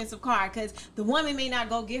buy an expensive car because the woman may not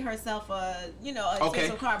go get herself a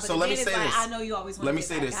expensive car, but so the let me man is say like, this. I know you always wanted Let me this,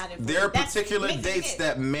 say I this. got it for There are you. That's- particular makes it a dates gift.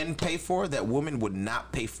 that men pay for that women would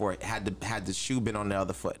not pay for it had the shoe been on the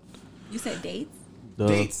other foot. You said dates?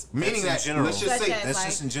 dates, meaning that That's in general. let's just say Such as, That's like-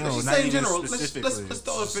 just in general. let's Not just say in even general. specifically. Let's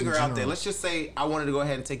throw a Just in figure out there. general. Let's just say I wanted to go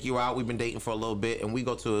ahead and take you out. We've been dating for a little bit, and we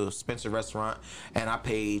go to a Spencer restaurant, and I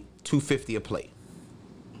paid $250 a plate.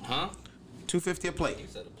 Huh? $250 a plate. You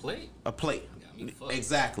said a plate? A plate. Got me fucked.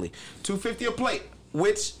 Exactly. $250 a plate,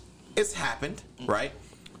 which it's happened, right?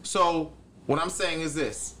 So what I'm saying is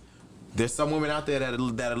this: there's some women out there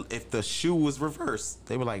that if the shoe was reversed,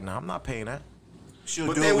 they were like, "Nah, I'm not paying that." She'll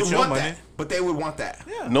But do they it would with your want money. that. But they would want that.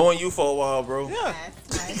 Knowing you for a while, bro. Yeah.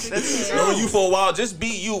 That's Knowing you for a while, just be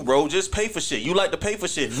you, bro. Just pay for shit. You like to pay for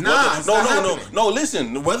shit. Nah, it's not happening. No.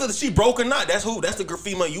 Listen, whether she broke or not, that's the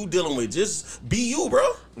female you dealing with. Just be you, bro.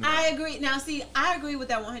 I agree. Now, see, I agree with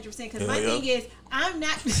that 100% because my Yeah. thing is, I'm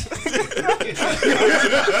not.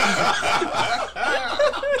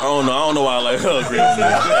 I don't know why I like her agree with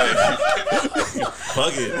me.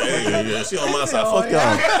 Fuck it. Hey, yeah, she on my side. Fuck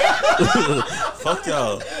y'all. Fuck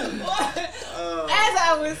y'all. As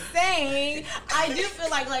I was saying, I do feel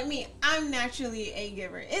like me, I'm naturally a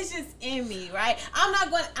giver. It's just in me, right? I'm not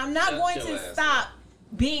going your to ass stop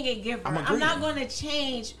being a giver. I'm I'm not agreeing. going to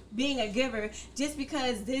change being a giver just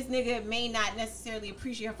because this nigga may not necessarily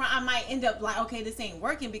appreciate it. I might end up like, okay, this ain't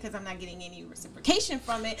working because I'm not getting any reciprocation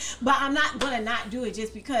from it, but I'm not going to not do it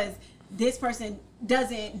just because this person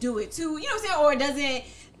doesn't do it too, you know what I'm saying, or doesn't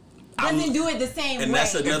do it the same And way.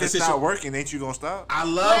 that's If another it's situation. not working, ain't you gonna stop? I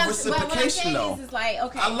What love I'm reciprocation saying though. is like,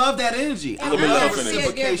 okay, I love that energy. I And me let love her finish.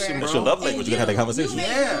 reciprocation, That's your bro. love language. You can have that conversation. You may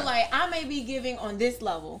Yeah. feel like I may be giving on this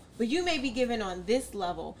level, but you may be giving on this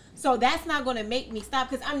level. So that's not going to make me stop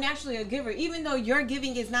because I'm naturally a giver. Even though your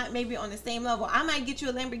giving is not maybe on the same level, I might get you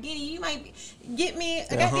a Lamborghini. You might get me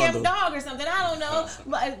a goddamn Honda. dog or something. I don't know,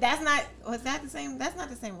 but that's not. Was that the same? That's not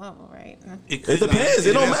the same level, right? It depends.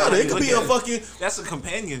 It don't matter. It could be a fucking. That's a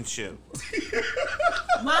companionship.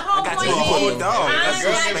 My whole got point you a is, dog. I'm That's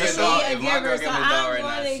your naturally special. a If my girl giver, give so me a dog I'm right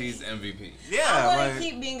now, going to. she's MVP. Yeah, I'm going like, to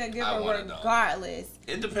keep being a I giver want a dog. regardless.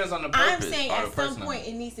 It depends on the I'm purpose. saying or at the some person. point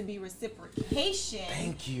it needs to be reciprocation.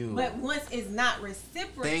 Thank you. But once it's not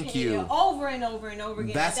reciprocated Thank you. over and over and over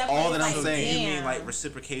again, That's at that point, all that it's I'm like, saying. you mean damn. like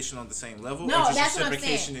reciprocation on the same level, No, or just that's what I'm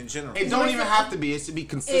reciprocation saying. in general? It don't even have to be. It should be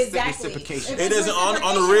consistent Exactly. reciprocation. If It it's doesn't- on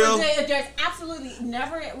the reciprocation, real- if there's absolutely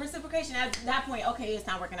never reciprocation at that point, okay, it's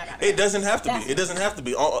not working. I got It doesn't have to That's- be. It doesn't have to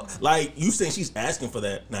be. Like you saying, she's asking for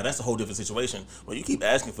that. Now that's a whole different situation. But you keep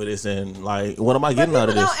asking for this, and like, what am I But getting people out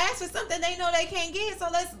of this? don't ask for something they know they can't get, so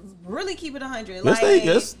let's really keep it 100.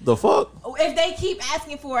 Yes, the fuck. If they keep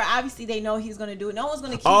asking for it, obviously they know he's gonna do it. No one's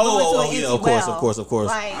gonna keep Oh, going to oh, an yeah, empty of course, well. of course, of course.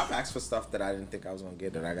 Like, I've asked for stuff that I didn't think I was gonna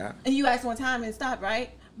get that I got. and you asked one time and stopped, right?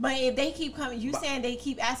 But if they keep coming, you saying they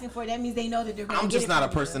keep asking for it, that means they know that they're gonna I'm get just it not a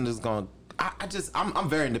from you. person that's gonna. I'm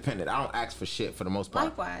very independent. I don't ask for shit for the most part.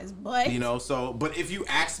 Likewise, but You know, so but if you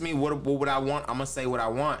ask me what would I want, I'm gonna say what I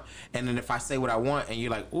want, and then if I say what I want, and you're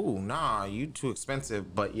like, ooh, nah, you too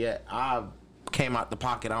expensive, but yet I came out the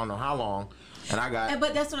pocket, I don't know how long, and I got.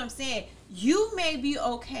 But that's what I'm saying. You may be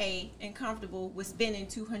okay and comfortable with spending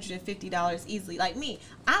 $250 easily. Like me,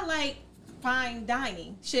 I like fine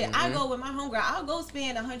dining. Shit, I go with my homegirl. I'll go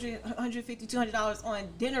spend $100, $150, $200 on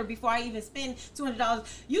dinner before I even spend $200.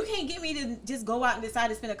 You can't get me to just go out and decide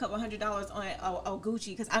to spend a couple $100 on a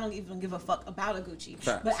Gucci because I don't even give a fuck about a Gucci.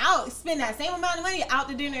 Facts. But I'll spend that same amount of money out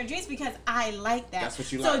to dinner and drinks because I like that. That's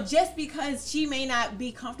what you so like. just because she may not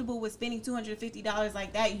be comfortable with spending $250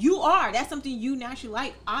 like that, you are. That's something you naturally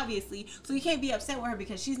like, obviously. So you can't be upset with her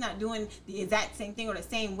because she's not doing the exact same thing or the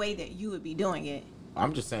same way that you would be doing it.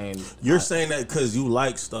 I'm just saying. You're saying that because you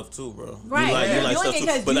like stuff too, bro. Right. You like, You're you like doing stuff it too.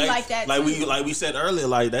 'cause But you like that like too. we said earlier,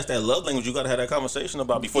 like that's that love language you gotta have that conversation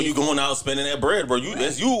about before you going out spending that bread, bro. You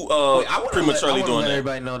that's you prematurely doing let that.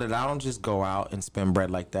 everybody know that I don't just go out and spend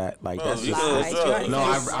bread like that. Like that's you just. good, Lies. sir. You already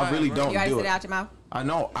No, said I really don't You already do said it. it out your mouth. I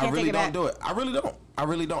know. I Can't really take it don't back. do it. I really don't. I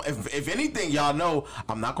really don't. If anything, y'all know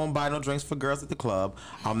I'm not gonna buy no drinks for girls at the club.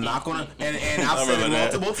 I'm not gonna. And I've said it remember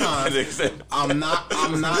that. multiple times. I'm not.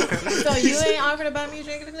 So you ain't offered to buy me a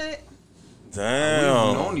drink tonight? We've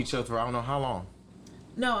Damn. known each other for I don't know how long.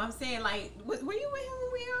 No, I'm saying like, were you with him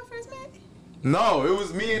when we all first met? No, it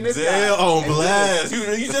was me and this guy. Damn, on And blast. You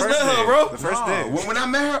just met her, day. bro. The first No, day. when I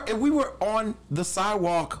met her, and we were on the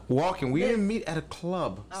sidewalk walking. We didn't meet at a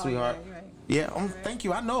club, Oh, sweetheart. yeah, you're right. Yeah, thank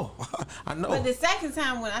you. I know. I know. But the second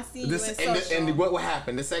time when I see you in social, and what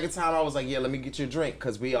happened? The second time I was like, yeah, let me get you a drink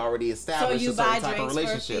because we already so established you a buy certain type of drinks for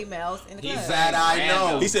relationship. females in the He's club. That I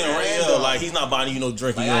know. He said random, like he's not buying you no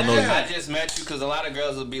drink. Like, You don't know I you. just met you because a lot of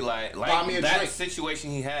girls will be like Buy me a that drink.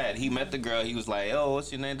 situation he had. He met the girl. He was like, "Oh,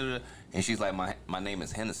 what's your name?" And she's like, "My name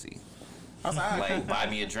is Hennessy." I was like, all right, Like cool. buy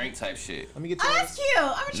me a drink type shit. Let me get Oh, you. that's cute. I'm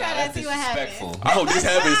gonna try Nah, that. that's See what happens. disrespectful. I hope this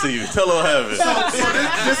happens to you. Tell her what happens.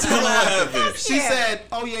 This is what happened. happened. She said,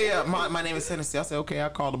 "Oh yeah, my name is Hennessy." I said, "Okay." I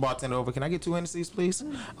called the bartender over. Can I get 2 Hennessy's, please?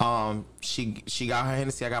 She got her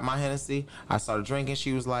Hennessy. I got my Hennessy. I started drinking.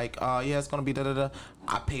 She was like, "Yeah, it's gonna be da da da."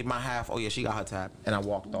 I paid my half. Oh yeah, she got her tab, and I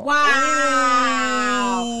walked off.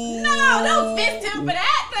 Wow. No, don't fist him for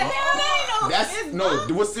that. The hell, that ain't no That's fist no.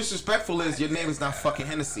 bump. What's disrespectful is your name is not fucking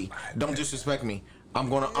Hennessy. Don't disrespect me. I'm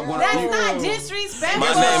gonna. That's not disrespectful.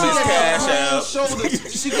 My name is Cash App.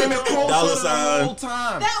 Shoulders. She gave me a cold Dollar shoulder the sign. whole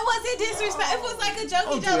time. That wasn't disrespect. It was like a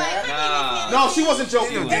jokey joke. Like, No, she wasn't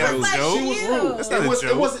joking. It was like joke. you. That's not It a was.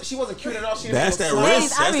 joke. It wasn't. She wasn't cute at all. She That's was that so- risk.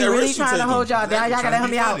 Ladies, I That's be that really risk you trying to taking. hold y'all down. Y'all gotta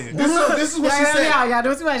help me out. This This is what she said. Y'all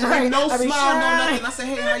doing too much. No I be smile, no trying. nothing. I said,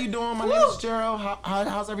 "Hey, how you doing? My name is Gerald.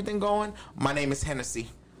 How's everything going? My name is Hennessy.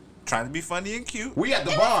 Trying to be funny and cute. We at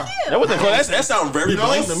the bar. That wasn't cool. That sounds very No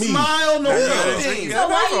blank to me. smile, no Yeah. nothing. So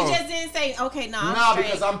why you just didn't say, okay, nah, Nah, I'm straight.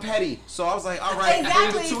 because I'm petty. So I was like, all right, I Exactly.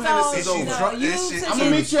 gave the 2 So, Hennessy's you over. know, Drunk you this shit. took I'm gonna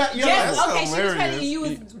it- meet you at your Just, level. okay, she was hilarious. petty. You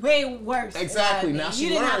was way worse. Exactly. Now You she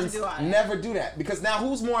didn't have learns to do all that. never do that because now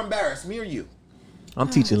who's more embarrassed, me or you? I'm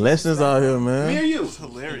teaching lessons out here, Me or man. you? It's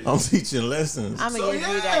hilarious. I'm teaching lessons. I'm So gonna give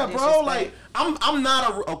you yeah, that bro. disrespect. Like I'm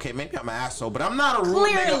not a okay. Maybe I'm an asshole, but I'm not a rude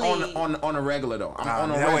Clearly. nigga on a regular though. I'm Nah,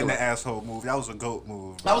 on a that wasn't regular. the asshole move. That was a goat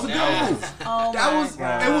move. That was a good move. Oh That my was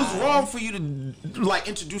God. it was wrong for you to like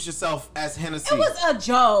introduce yourself as Hennessy. It was a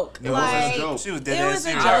joke. It like, wasn't a joke. She was It dead was ass a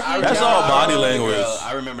serious. joke. That's all body language.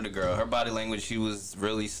 I remember the girl. Her body language, she was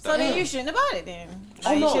really So stuck. then you shouldn't have bought it then. Oh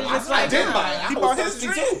Like, you no, should've just I like, did nah. buy it. He I bought was his thirsty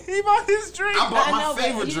drink. too. He bought his drink. I bought I my know, but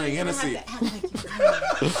favorite you drink, didn't Hennessy. have to act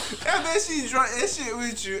like you- And then she drank that shit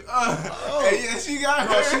with you. And yeah, she got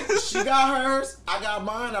No, her. she got hers. I got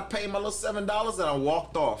mine. I paid my little $7 and I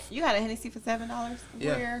walked off. You got a Hennessy for $7?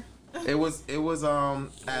 Yeah. Where? It was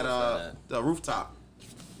at the rooftop.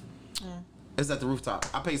 It's at the rooftop.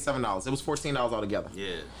 I paid $7. It was $14 altogether.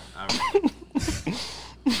 Yeah, I remember.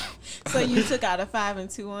 So you took out a 5 and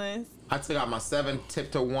 2 ones? I took out my 7,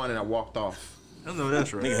 tipped her 1, and I walked off. I know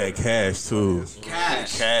that's right. Nigga had cash too.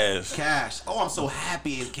 Cash. Cash. Oh, I'm so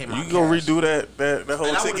happy it came out. You gonna cash. redo that whole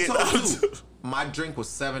And I ticket? would have told you. My drink was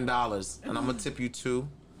 $7, and I'm gonna tip you 2.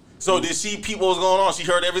 So did she peep what was going on? She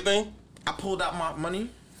heard everything? I pulled out my money,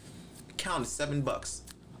 counted $7.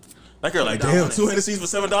 That girl like, Put it damn, down 2 Hennessy's for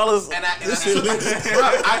 $7? And This shit lit.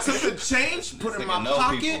 I took the change, put it in nigga my know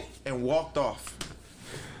pocket, people. and walked off.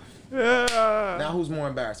 Now who's more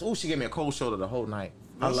embarrassed? Oh, she gave me a cold shoulder the whole night.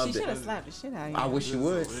 I She loved should have it. slapped the shit out of you. I wish you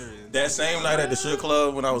would. That same night at the strip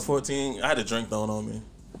club when I was 14, I had a drink thrown on me.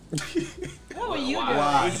 What were you doing?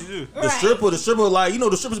 Why? What'd you do? The stripper, like, you know,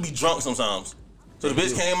 the strippers be drunk sometimes. So the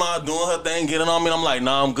bitch came out doing her thing, getting on me, and I'm like,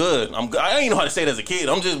 nah, I'm good. I ain't know how to say it as a kid.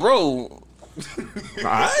 I'm just, bro.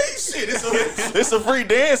 Alright, shit, it's a free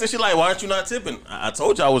dance. And she like, why aren't you not tipping? I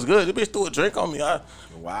told you I was good. The bitch threw a drink on me. I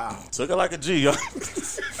Wow. took it like a G, yo. You're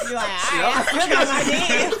like, I still got my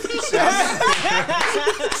dance.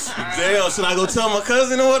 Damn, should I go tell my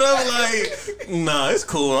cousin or whatever? Like, nah, it's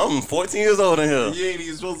cool. I'm 14 years old in here. You ain't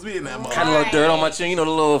even supposed to be in that Had a motherfucker. little dirt on my chin, you know,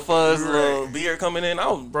 the little fuzz, little beard coming in. I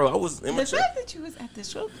was The immature. fact that you was at the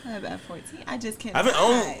strip club at 14, I just can't. I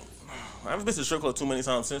haven't been to the strip club too many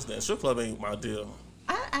times since then. Strip club ain't my deal.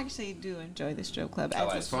 I actually do enjoy the strip club. I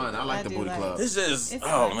like It's fun. I like the booty club. It's just, It's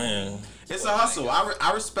oh fun. man. It's a hustle.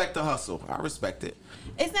 I respect the hustle. I respect it.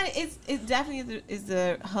 It's not. It definitely is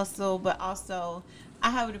the hustle, but also I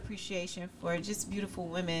have an appreciation for just beautiful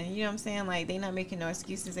women. You know what I'm saying? Like they not making no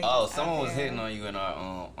excuses. They Oh, just someone out was there. hitting on you in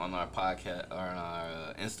our on our podcast or on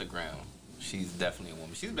our Instagram. She's definitely a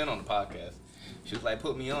woman. She's been on the podcast. She was like,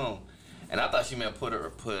 "Put me on," and I thought she meant put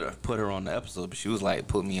her on the episode, but she was like,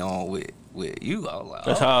 "Put me on with you." I was like,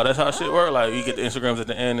 That's how shit work. Like you get the Instagrams at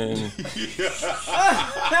the end and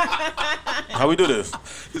how we do this?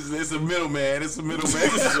 It's a middleman. It's a middleman.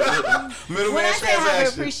 When Middleman I say I have an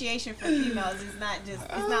transaction. appreciation for females, it's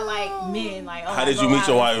not like men. Like, oh, How I did go you meet out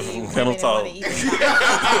your and wife? see Candle women and talk. wanna eat them.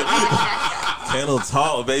 Candle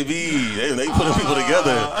talk, baby. They putting people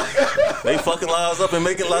together. They fucking lives up and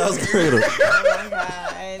making lives greater. Oh my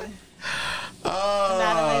god.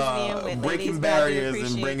 Not a lesbian with ladies, breaking but I do barriers and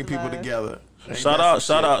appreciate bringing the people love. together. Ain't Shout that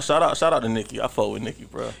some out shit? to Nikki. I fuck with Nikki,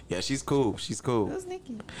 bro. Yeah, she's cool. She's cool. Who's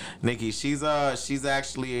Nikki? Nikki, she's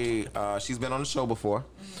actually she's been on the show before.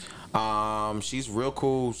 She's real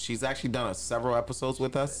cool. She's actually done several episodes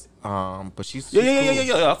with us. But she's cool.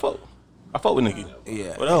 Yeah. I fuck with Nikki.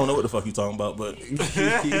 Yeah. But I don't know what the fuck you talking about, but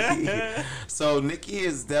So Nikki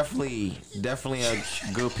is definitely a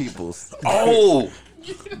good people's. oh,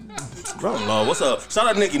 bro, no, what's up? Shout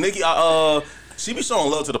out to Nikki. Nikki, she be showing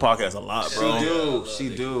love to the podcast a lot, bro.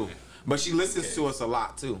 She do. But she listens to us a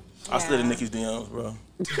lot too. I slid in Nikki's DMs, bro.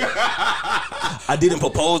 I didn't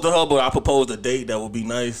propose to her, but I proposed a date that would be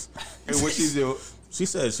nice. And what she do? She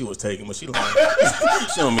said she was taken, but she lied.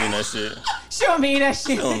 She don't mean that shit. She don't mean that shit.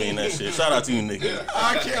 She don't mean that shit. Shout out to you, Nikki.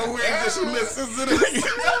 I can't wait that she listens to this.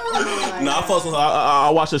 Nah, I fuck with her. I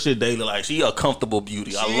watch her shit daily. Like, she a comfortable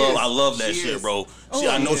beauty. I love that She shit, is. bro. Oh,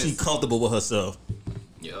 I know she she comfortable with herself.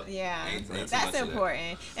 Yep. Yeah, Ain't too much that's of that.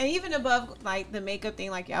 important. And even above like the makeup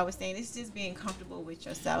thing, like y'all was saying, it's just being comfortable with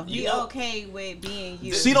yourself. You Be know- okay with being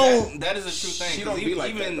you. She don't. That is a true thing. she 'cause don't be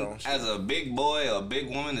like that, even though. as a big boy or a big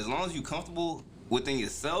woman, as long as you comfortable within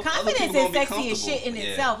yourself, other Confidence people is gonna be sexy as shit in comfortable. Yeah.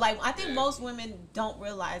 itself. Like I think Yeah. most women don't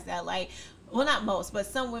realize that. Like, well, not most, but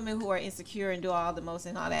some women who are insecure and do all the most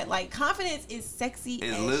and all that. Like, confidence is sexy.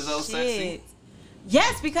 Is as Lizzo shit. sexy?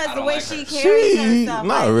 Yes, because I the don't way like she her. carries herself.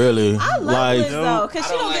 Not like, really. I love Like, Lizzo because I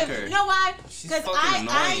she don't don't like give. her. You know why? She's Because fucking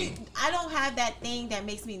I annoying. don't have that thing that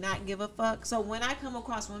makes me not give a fuck. So when I come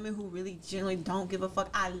across women who really genuinely don't give a fuck,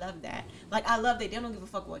 I love that. Like I love that they don't give a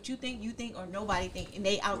fuck what you think, or nobody think, and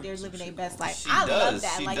they out there living their best life. She I does. love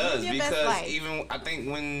that. She Like does live your best because life. even I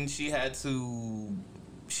think when she had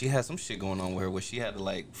some shit going on with her where she had to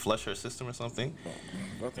like flush her system or something,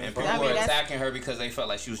 and people I mean, were that's- attacking her because they felt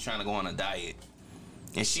like she was trying to go on a diet,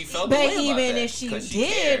 and she felt. But the way about even that if she 'cause did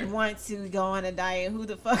cared. want to go on a diet, who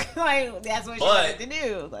the fuck like that's what she But wanted to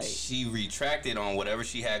do. Like she retracted on whatever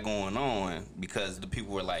she had going on because the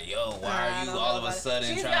people were like, "Yo, why I are you don't all know of a about it.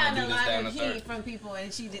 sudden She's trying to gotten do a this, lot that, and of the heat third? from people,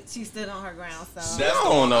 and she stood on her ground. So That's I the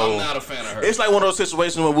don't one. know. I'm not a fan of her. It's like one of those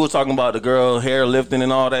situations where we were talking about the girl hair lifting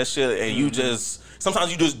and all that shit, and you Mm-hmm. just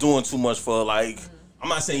sometimes you just doing too much for like. I'm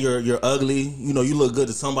not saying you're ugly. You know, you look good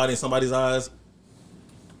to somebody in somebody's eyes,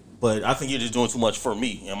 but I think you're just doing too much for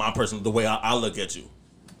me and my person. The way I look at you,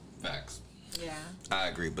 Facts. yeah. I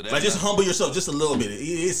agree, but like just humble yourself just a little bit.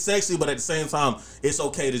 It's sexy, but at the same time, it's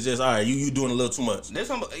okay to just all right. You doing a little too much. There's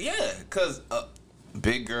some, yeah, because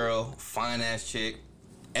big girl, fine ass chick,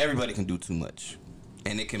 everybody can do too much.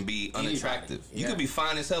 And it can be unattractive. You yeah. could be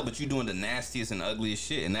fine as hell, but you doing the nastiest and ugliest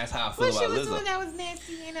shit, and that's how I feel What she about was doing Lizzo. that was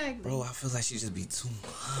nasty and ugly. Bro, I feel like she just be too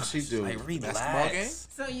much. She do. Like, relax. Basketball game?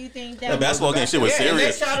 So you think That that basketball game shit was Yeah, and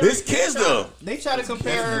they serious. try to- It's kids though. They try to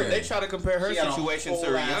compare her. different. They try to compare her She got a situation to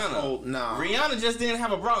whole ass Rihanna. whole- nah. Rihanna just didn't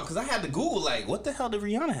have a bra because I had to Google like, what the hell did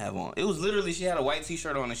Rihanna have on? It was literally she had a white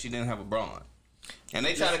T-shirt on and she didn't have a bra on. And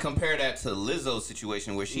they try to compare that to Lizzo's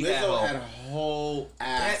situation where she Lizzo had had her. a whole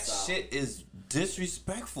That ass out. shit is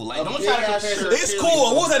disrespectful. Like, A don't big try to ass compare. shirt. her It's cheerleading. cool.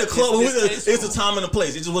 I was at a club. It's It's the distasteful. time and the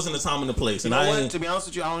place. It just wasn't the time and the place. And You know I what? ain't. To be honest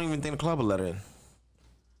with you, I don't even think the club will let her in.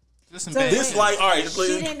 Just some So bad This shit. like all right, She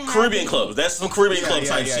didn't have Caribbean any- clubs. That's some Caribbean Yeah, club yeah,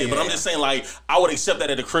 type yeah, shit. But yeah, I'm yeah. just saying like I would accept that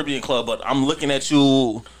at a Caribbean club. But I'm looking at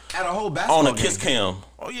you At a whole basketball on a game. kiss cam.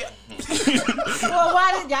 Oh yeah. Well,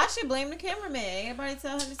 why did y'all should blame the cameraman? Everybody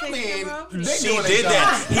tell her to take the camera off. they She doing did their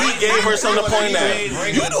that. job. He gave her something to point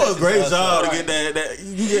at. You do a great job to get that.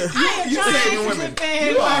 You get. I am You trying saving to women. defend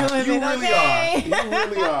You my are. You women, really okay? are. You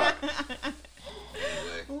really are.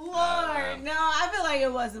 Lord, no, I feel like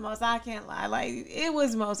it was the most. I can't lie. Like it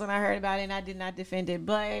was the most when I heard about it, and I did not defend it,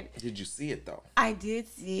 but Did you see it though? I did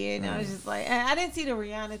see it, and I was just like, and I didn't see the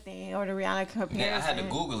Rihanna thing or the Rihanna comparison. Yeah, I had to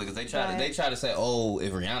Google it because they try to. But- They try to say, "Oh,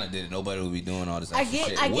 if Rihanna did it, nobody would be doing all this." I Extra get,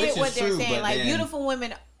 shit, I which get what is they're true, saying. but Like then beautiful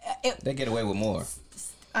women. they get away with more.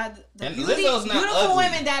 The And beauty, Lizzo's not beautiful ugly.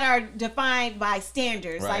 women that are defined by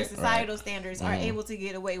standards, like Right, societal standards, are able to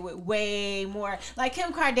get away with way more. Like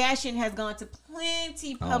Kim Kardashian has gone to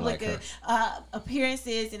plenty I don't public like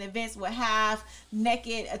appearances and events with half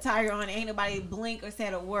naked attire on. Ain't nobody blink or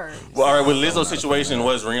said a word. Well, all right, with Lizzo's situation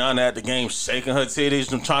was Rihanna at the game shaking her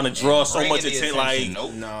titties and trying to draw so Bringing much the attention, attention.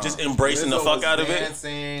 like Nope. just embracing the Lizzo fuck was out of it.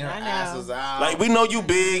 dancing, her I know. ass was out. Like we know you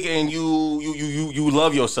big and you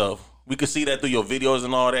love yourself. We could see that through your videos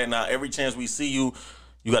and all that. Now every chance we see you,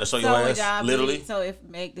 you got to show your would y'all ass, be- literally. So if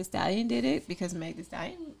Meg Thee Stallion did it, because Meg Thee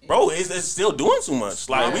Stallion, Bro, it's still doing too much.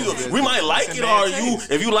 Like we might like it, or you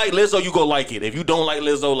if you like Lizzo, you go like it. If you don't like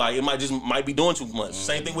Lizzo, like it might be doing too much.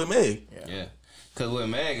 Same thing with Meg. Yeah, because with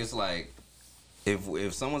Meg, it's like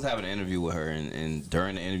if someone's having an interview with her and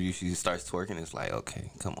during the interview she starts twerking, it's like,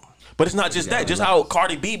 okay, come on. But it's not just that. Just how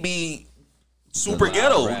Cardi B be super loud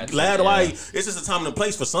ghetto. ratchet, Glad yeah. like it's just a time and a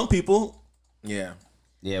place for some people. yeah.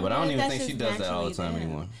 Yeah, but I don't even that's think she just does that all the naturally time them.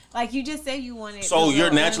 anymore. Like you just say you wanted. So the you're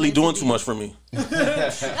little naturally ornaments doing to too be- much for me.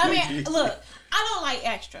 I mean, look, I don't like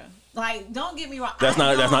extra. Like, don't get me wrong. That's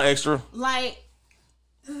I not don't extra. Like,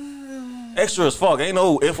 Extra as fuck. Ain't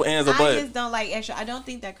no if, ands, or I but. just don't like extra. I don't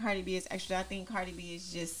think that Cardi B is extra. I think Cardi B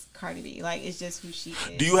is just Cardi B. Like, it's just who she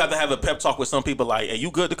is. Do you have to have a pep talk with some people like, "Hey, you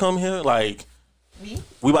good to come here?" Like, Me?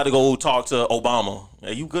 We about to go talk to Obama.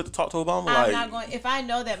 Are you good to talk to Obama? I'm not going. If I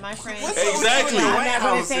know that my friend, Exactly. I'm not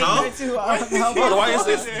going to take her to Bro, the White House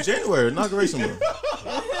is January inauguration month.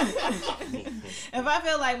 If I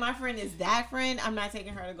feel like my friend is that friend, I'm not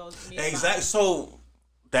taking her to go to me. Exactly. So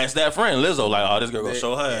that's that friend Lizzo. Like, oh, this girl gonna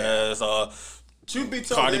show her ass. Truth be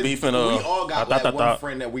told, Cardi B finna. we all got like one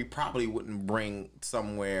friend that we probably wouldn't bring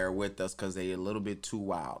somewhere with us because they a little bit too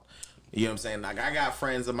wild. You know what I'm saying? Like, I got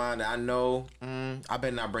friends of mine that I know, I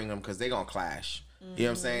better not bring them because they gonna clash. You know what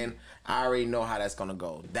I'm saying? I already know how that's gonna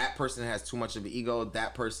go. That person has too much of an ego.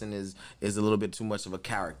 That person is a little bit too much of a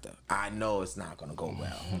character. I know it's not gonna go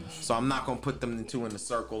well. So I'm not gonna put them two in the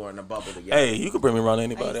circle or in the bubble together. Hey, you could bring me around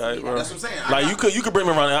anybody, right, bro? That's what I'm saying. Like, you could bring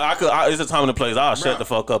me around. It's a time and a place. I'll shut the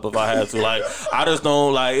fuck up if I had to. Like, I just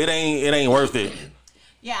don't like it. Ain't worth it.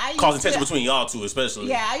 Yeah, I used causing to, tension between y'all two, especially.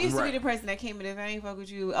 Yeah, I used to be the person that came in. If I ain't fuck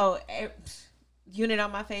with you, unit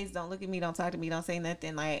on my face, don't look at me, don't talk to me, don't say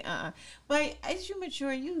nothing, like But as you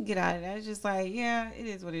mature, you can get out of that. It's just like, yeah, it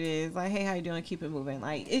is what it is. Like, hey, how you doing? Keep it moving.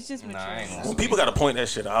 Like, it's just mature. Well, people got to point that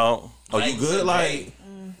shit out. Are you good? Today,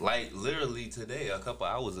 like literally today, a couple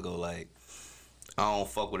hours ago, like I don't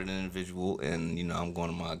fuck with an individual, and I'm going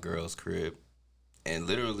to my girl's crib, and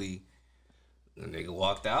literally the nigga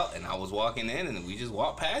walked out, and I was walking in, and we just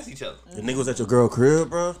walked past each other. The nigga was at your girl crib,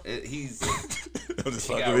 bro. He's I'm just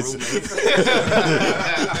fucking with you.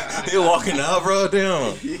 He walking out, bro.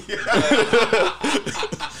 Damn.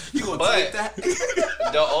 You gonna take that?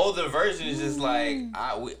 The older version is just like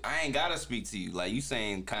I ain't gotta speak to you. Like, you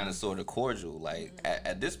saying kind of sort of cordial. Like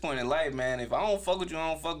at this point in life, man, if I don't fuck with you,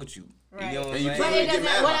 I don't fuck with you. Right. You know what And you I'm But saying? it doesn't.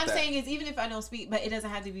 mad What about I'm that. saying is, even if I don't speak, but it doesn't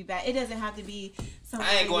have to be bad. It doesn't have to be.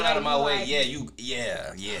 I ain't going out of my way. Like,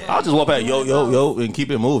 Yeah. I'll just walk back, yo, and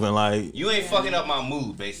keep it moving. Like, You ain't fucking up my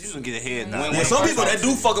mood, basically. You should get ahead now. When yeah, some people that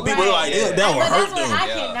do fuck with people, Right. like, Yeah. that would But hurt that's what them. I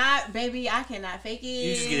Yeah. cannot, baby. I cannot fake it.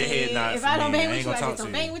 You just get ahead nod If for I don't me. bang I with ain't you, gonna I talk just to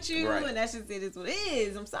don't you. bang with you, Right. and that's just it. Is what it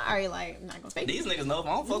is. I'm sorry. Like, I'm not gonna fake These it. niggas know if I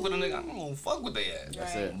don't fuck with a nigga, I'm gonna fuck with their ass.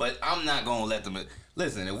 That's it. But I'm not gonna let them.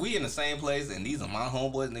 Listen, if we in the same place and these are my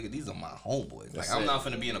homeboys, nigga, these are my homeboys. Like, I'm not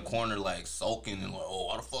finna be in a corner like sulking and like, oh,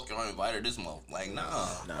 why the fuck y'all invited this mother? Like, nah.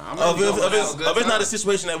 If it's not a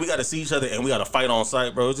situation that we got to see each other and we got to fight on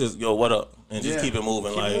site, bro, it's just, yo, what up? And just keep it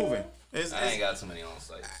moving. Keep like, it moving. I ain't got too many on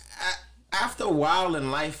site. After a while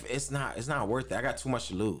in life, it's not worth it. I got too much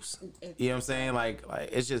to lose. You know what I'm saying? Like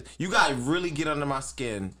it's just, you gotta really get under my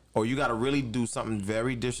skin, or you gotta really do something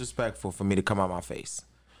very disrespectful for me to come out my face.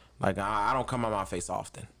 Like, I don't come out my face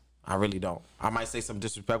often. I really don't. I might say some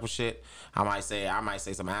disrespectful shit. I might say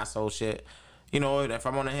some asshole shit. And if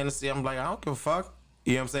I'm on the Hennessy, I'm like, I don't give a fuck.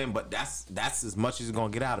 You know what I'm saying? But that's as much as you're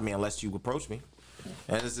gonna get out of me unless you approach me.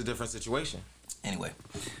 And it's a different situation. Anyway,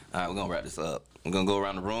 all right, we're gonna wrap this up. We're gonna go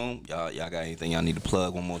around the room. Y'all got anything y'all need to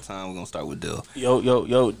plug one more time? We're gonna start with Dill.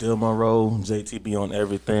 Yo, Dill Monroe, JTB on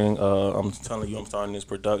everything. I'm telling you, I'm starting this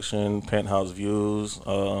production, Penthouse Views.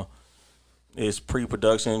 It's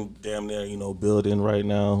pre-production, damn near, building right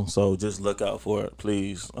now. So just look out for it,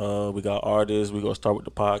 please. We got artists. We're gonna start with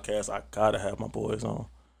the podcast. I gotta have my boys on.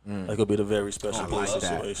 That could be the very special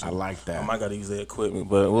situation. I like that. I might gotta use their equipment,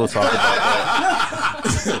 but we'll talk about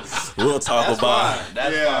that. We'll talk about it.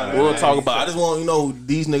 That's fine. We'll talk about it. I just want,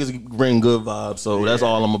 these niggas bring good vibes. So that's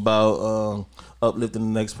all I'm about.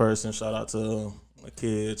 Uplifting the next person. Shout out to my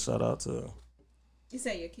kids. Shout out to... You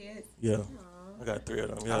say your kids? Yeah. I got 3 of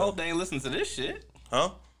them. Yeah. I hope they ain't listen to this shit. Huh?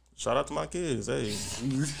 Shout out to my kids. Hey.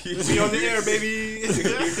 Be on the air, baby.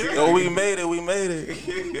 Yo, we made it.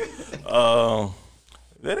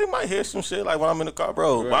 They might hear some shit like when I'm in the car,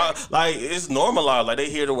 bro. Right. Like, it's normalized. Like, they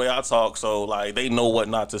hear the way I talk, so like they know what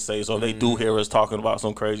not to say. So if they do hear us talking about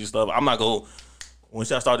some crazy stuff, I'm not gonna. When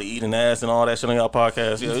y'all started eating ass and all that shit on y'all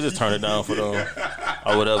podcast, just turn it down for them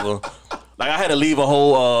or whatever. Like, I had to leave a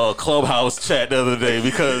whole clubhouse chat the other day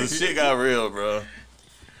because shit got real, bro.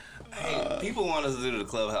 Hey, people want us to do the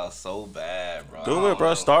clubhouse so bad, bro. Do it,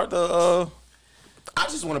 bro. Start the. I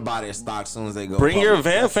just want to buy their stock as soon as they go. Bring your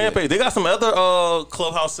public. fan page. They got some other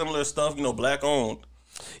clubhouse similar stuff, black owned.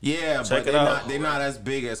 Yeah, Check but it out. they're not as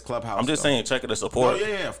big as Clubhouse. I'm just though. saying, check it to support. Oh,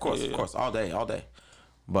 yeah, of course, Yeah. of course, all day.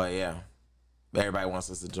 But yeah, everybody wants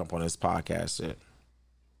us to jump on this podcast shit.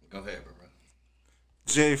 Go ahead, bro.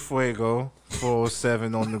 J Fuego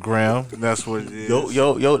 407 on the ground. That's what it is.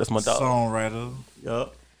 Yo, that's my dog. Songwriter,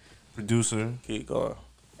 Yup. producer. Keep going.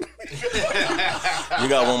 You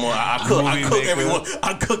got one more. I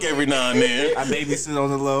cook every now and then. I babysit on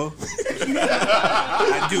the low.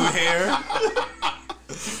 I do hair.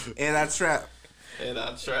 And I trap.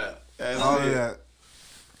 All of that.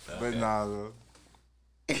 But nah, though.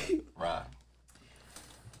 Right.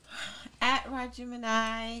 At Rock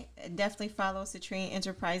Gemini. Definitely follow Citrine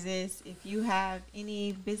Enterprises. If you have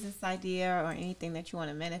any business idea or anything that you want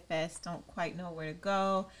to manifest, don't quite know where to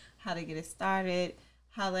go, how to get it started,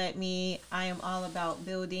 holla at me. I am all about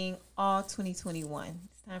building all 2021.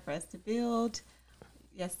 It's time for us to build.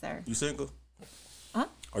 Yes, sir. You single? Huh?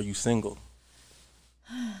 Are you single?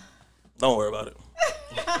 Don't worry about it.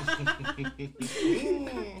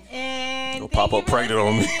 And She'll pop up pregnant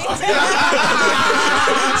on me.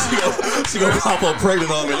 she gonna pop up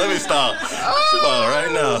pregnant on me. Let me stop.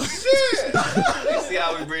 Right now. You see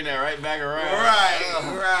how we bring that right back around?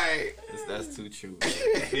 Right. That's too true.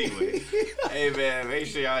 Anyway, hey man, make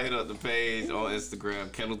sure y'all hit up the page on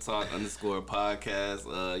Instagram, Kendall Talk _podcast.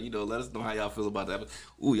 Let us know how y'all feel about that.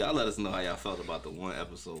 Ooh, y'all let us know how y'all felt about the one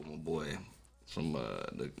episode, my boy. From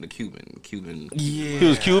the Cuban. Yeah. He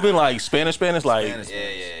was Cuban, like Spanish, like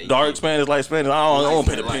yeah. Dark Spanish, like Spanish. I don't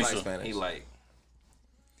paint a picture. He like.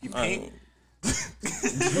 He pink. I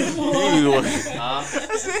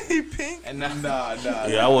said he pink. And Nah.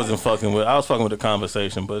 Yeah, I wasn't fucking with. I was fucking with the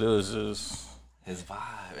conversation, but it was just his vibe.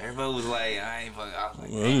 Everybody was like, I ain't fucking. I was like,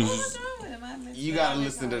 What's wrong with him? I missed You it. gotta Oh my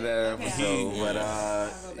listen to God. that Okay. episode, but I'll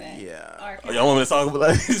go back. yeah. Oh, y'all want me to talk about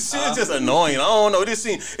like shit? Just annoying. I don't know. This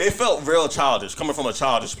scene, it felt real childish, coming from a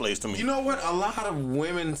childish place to me. You know what? A lot of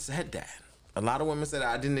women said that. A lot of women said that.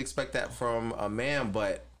 I didn't expect that from a man,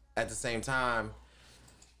 but at the same time,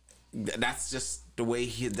 that's just the way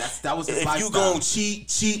that was his if lifestyle. you gonna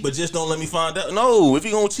cheat, but just don't let me find out. No, if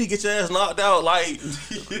you gonna cheat, get your ass knocked out. Like,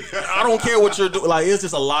 I don't care what you're doing. Like, it's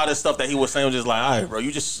just a lot of stuff that he was saying. Just like, all right, bro,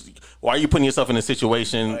 why are you putting yourself in a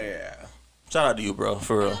situation? Oh, yeah. Shout out to you, bro,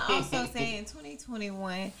 for real. I also say in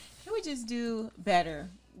 2021, can we just do better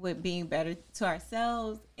with being better to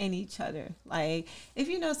ourselves and each other? Like, if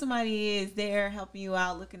you know somebody is there helping you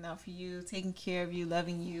out, looking out for you, taking care of you,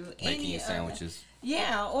 loving you, making you sandwiches.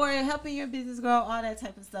 Yeah, or helping your business grow, all that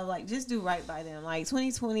type of stuff. Like, just do right by them. Like,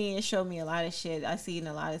 2020, it showed me a lot of shit. I seen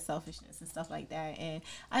a lot of selfishness and stuff like that. And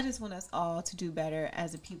I just want us all to do better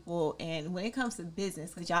as a people. And when it comes to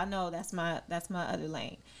business, because y'all know that's my other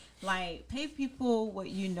lane. Like, pay people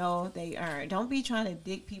what you know they earn. Don't be trying to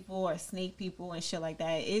dick people or snake people and shit like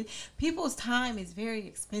that. People's time is very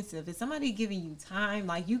expensive. If somebody giving you time,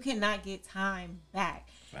 like, you cannot get time back.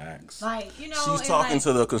 Facts. Like, She's talking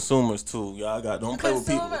to the consumers too. Y'all don't play with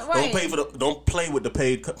people. Right. Don't play with the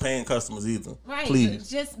paying customers either. Right. Please.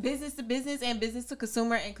 Just business to business and business to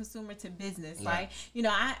consumer and consumer to business. Right. Like,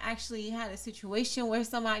 I actually had a situation where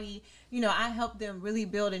somebody, I helped them really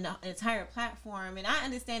build an entire platform, and I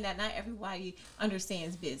understand that not everybody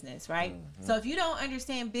understands business, right? Mm-hmm. So if you don't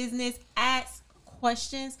understand business, ask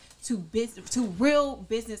questions to real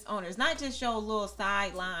business owners, not just your little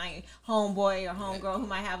sideline homeboy or homegirl who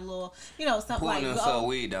might have a little, something like sell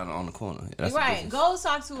weed down on the corner. That's right. Go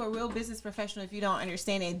talk to a real business professional if you don't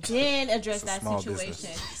understand it. Then address that situation.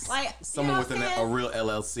 Business. Like someone with a real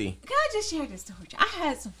LLC. Can I just share this story with you? I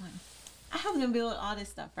had someone. I helped them build all this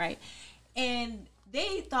stuff, right? And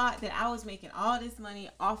they thought that I was making all this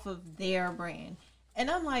money off of their brand.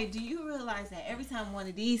 And I'm like, do you realize that every time one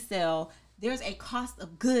of these sell, there's a cost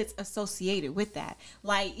of goods associated with that.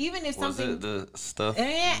 Like, even if something the stuff,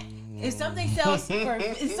 if something sells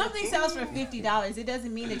for $50, it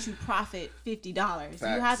doesn't mean that you profit $50. Facts. You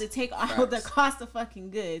have to take all the cost of fucking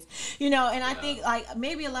goods, And I think like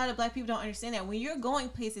maybe a lot of black people don't understand that when you're going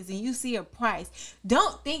places and you see a price,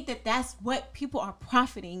 don't think that that's what people are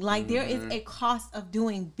profiting. Like there is a cost of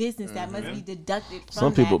doing business that must be deducted from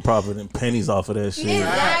Some people profiting pennies off of that shit.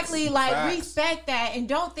 Exactly. Like respect that and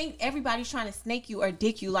don't think everybody's trying to snake you or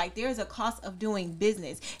dick you. Like there's a cost of doing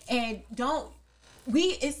business, and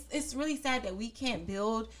it's really sad that we can't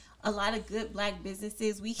build a lot of good black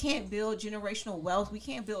businesses. We can't build generational wealth. We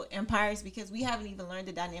can't build empires because we haven't even learned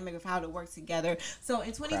the dynamic of how to work together. So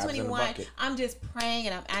in 2021, I'm just praying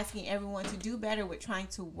and I'm asking everyone to do better with trying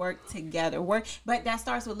to work together. But that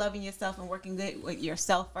starts with loving yourself and working good with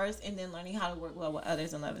yourself first, and then learning how to work well with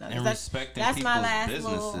others and loving others. And respecting people's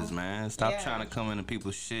businesses, man. Stop trying to come into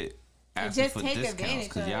people's shit. Asking just for take discounts advantage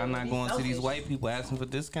because y'all not going to these white people asking for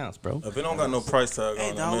discounts, bro. If it don't got no price tag on it, if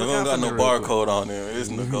it look don't out got no for me real barcode on there, it's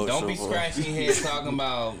negotiable. Don't be scratching your head talking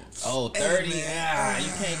about 30. You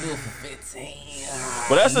can't do it for 15.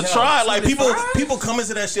 But that's a try. Like people come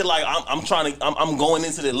into that shit like I'm going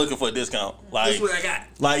into it looking for a discount. Like this is what I got.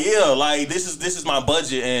 Like like this is my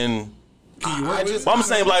budget and. I'm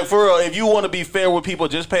saying, like, for real, if you want to be fair with people,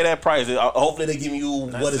 just pay that price. Hopefully they give you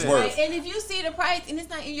what it's worth. And if you see the price and it's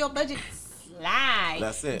not in your budget, apply.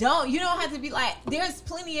 That's it. You don't have to be like, there's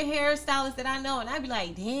plenty of hairstylists that I know, and I'd be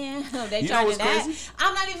like, damn, they You know charging what's that. crazy?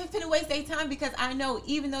 I'm not even finna waste their time because I know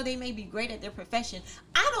even though they may be great at their profession,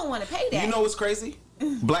 I don't want to pay that. You know what's crazy?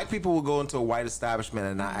 Black people will go into a white establishment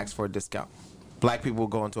and not ask for a discount. Black people will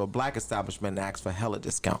go into a black establishment and ask for hella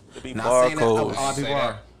discount. be Not saying that a barcodes. lot of people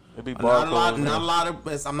are. It'd be Not a lot. barcodes, Not a man. lot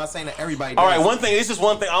of. I'm not saying that everybody. All does. right, one thing. It's just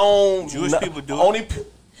one thing. I don't. Jewish people do it. Only.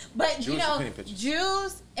 But you Jewish know, penny pinchers.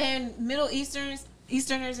 Jews and Middle Easterners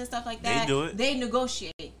and stuff like that, do it. They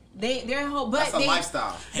negotiate. Their whole, but That's a they,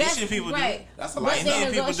 lifestyle. Haitian people do right. it. That's a But lifestyle. they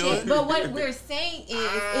Indian people do negotiate. it. But what we're saying is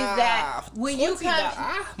that when you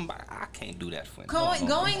come I can't do that for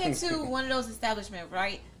going into one of those establishments,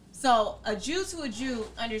 right? So a Jew to a Jew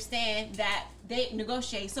understand that they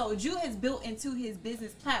negotiate. So a Jew has built into his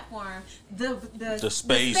business platform the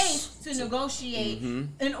space. to negotiate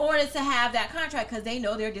in order to have that contract because they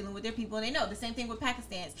know they're dealing with their people and they know. The same thing with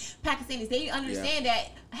Pakistanis, they understand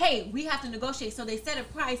that, hey, we have to negotiate. So they set a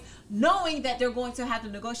price knowing that they're going to have to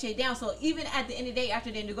negotiate down. So even at the end of the day, after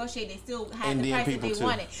they negotiate, they still have Indian the price that people they too.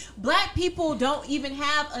 wanted. Black people don't even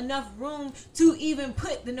have enough room to even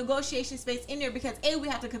put the negotiation space in there because we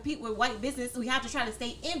have to compete with white business. We have to try to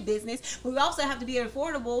stay in business, but we also have to be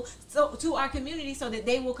affordable to our community so that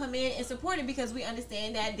they will come in and support it because we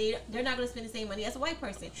understand that they're not going to spend the same money as a white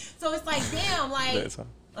person. So it's like, damn, like,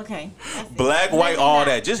 okay. that's it. Black, white, Really all not.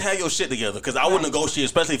 that. Just have your shit together. Because I would negotiate,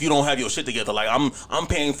 especially if you don't have your shit together. Like I'm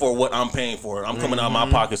paying for what I'm paying for. I'm coming out of my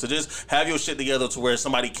pocket. So just have your shit together to where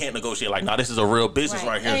somebody can't negotiate. Like, nah, this is a real business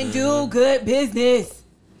right, here. And do good business.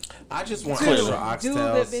 I just want Clearly. extra Do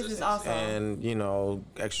good oxtails business also. and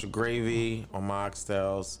extra gravy on my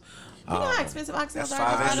oxtails. You know how expensive oxtails That's are,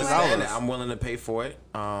 $5 by the extra way? dollars. And I'm willing to pay for it.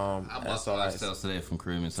 I That's bought all I oxtails today from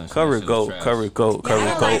Caribbean Sunshine. Curry Shit was goat, trash. curry goat, curry I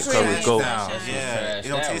don't goat, like curry Caribbean goat. Sunshine. Yeah, it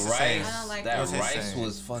don't that taste the same. I don't like that that. It don't taste the rice same.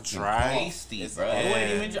 was fucking Dry. pasty, bro. It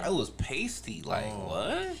wasn't even dry. It was pasty. Like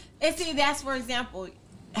what? And see, that's for example,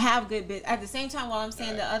 have good business. At the same time, while I'm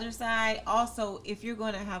saying the other side, also if you're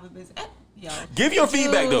going to have a business, Give your do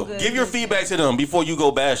feedback though. good Give your business. feedback to them before you go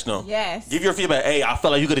bash them. Yes. Give your feedback. Hey, I feel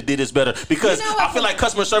like you could have did this better because You know what? I feel like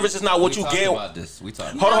customer service is not what We you talked get. about this. We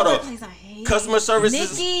talked. Hold on, You know hold what on. place I hate? Customer service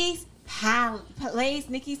is. Nikki's place.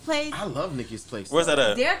 Nikki's place. I love Nikki's place. Where's that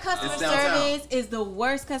at? Their customer It's downtown. service is the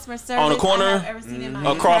worst customer service On the corner? I have ever seen in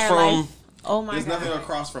my Across entire from- life. Oh my There's god. nothing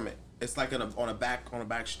across from it. It's like on a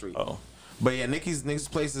back street. Oh. But yeah, Nikki's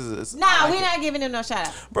place is. Nah, I like we're it. not giving him no shout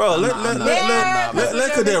out. Bro, let I'm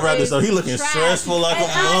not. Kadir wrap this up. He looking Trash. stressful like a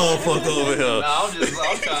And I- motherfucker over here. I'm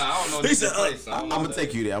trying. I don't know. He said, I'm gonna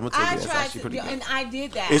take you there. I'm gonna take I you there. It's tried actually to, pretty good. and I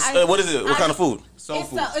did that. It's, what is it? What kind of food? Soul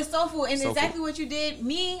food. It's soul food, and Soul exactly food. what you did.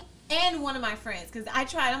 Me and one of my friends, because I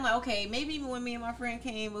tried. I'm like, okay, maybe when me and my friend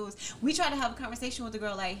came, we tried to have a conversation with the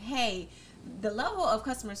girl, like, hey, the level of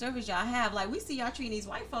customer service y'all have, like, we see y'all treating these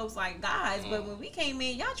white folks like gods, but when we came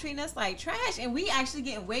in, y'all treating us like trash, and we actually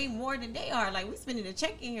getting way more than they are. Like, we spending a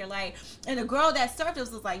check in here, like, and the girl that served us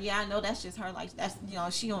was like, yeah, I know that's just her, like, that's,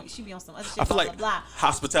 she be on some other shit, I feel blah, like blah, blah.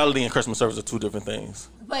 hospitality and customer service are two different things.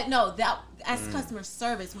 But no, that as customer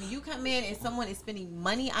service, when you come in and someone is spending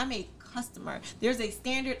money, I'm a customer. There's a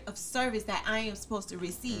standard of service that I am supposed to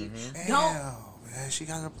receive. Don't. Man, she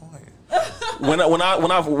got a point. When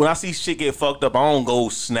I see shit get fucked up, I don't go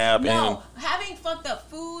snap No, having fucked up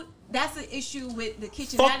food, that's an issue with the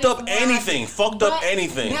kitchen. Fucked That is up more- anything. Fucked up But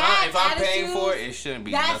anything. that If I'm paying attitude, for it, it shouldn't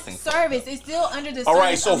be that's nothing. service. It's still under the All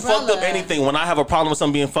right, service so fucked up umbrella. anything. When I have a problem with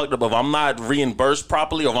something being fucked up, if I'm not reimbursed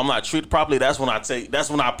properly or if I'm not treated properly, that's when I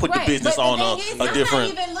put Right, the business but the on thing is, a I'm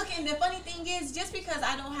different. not even looking. The funny thing is, just because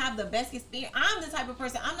I don't have the best experience, I'm the type of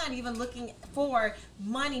person. I'm not even looking for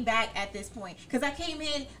money back at this point because I came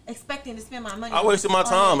in expecting to spend my money. I wasted my on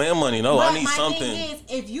time this. and money. No, I But need my something. thing is,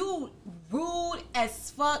 if you rude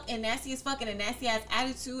as fuck and nasty as fuck and a nasty ass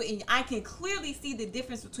attitude, and I can clearly see the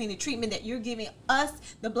difference between the treatment that you're giving us,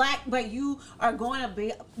 the black, but you are going to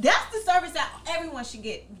be. That's the service that everyone should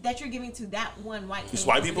get. That you're giving to that one white. It's thing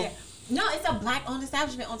white over people? there. No, it's a black-owned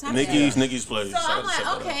establishment on top of Nikki's that. place. So I'm like, Check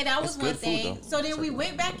that okay, out. that was It's one good food, thing. though. So then we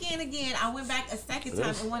went back in again. I went back a second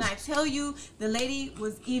time, and when I tell you the lady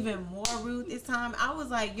was even more rude this time, I was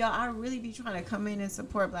like, yo, I really be trying to come in and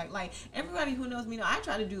support black. Like everybody who knows me know I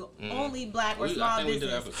try to do only black or small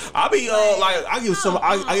business. I be like I give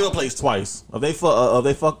I give a place twice. If it's a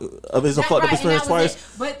fucked up Right, experience and that was twice.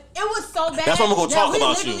 it. But it was so bad. That's why I'm gonna go that talk we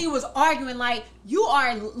about literally you. was arguing like you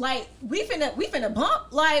are like we finna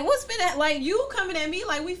bump like what's finna like you coming at me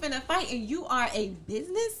like we finna fight and you are a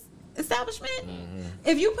business establishment.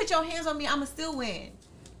 If you put your hands on me, I'ma still win.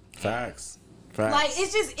 Facts. Facts. Like,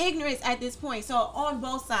 it's just ignorance at this point. So on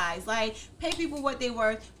both sides, like, pay people what they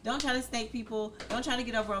worth. Don't try to snake people. Don't try to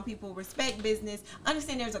get over on people. Respect business.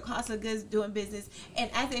 Understand there's a cost of goods doing business. And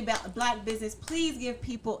as a black business, please give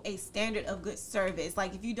people a standard of good service.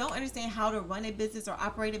 Like, if you don't understand how to run a business or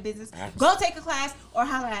operate a business, go take a class or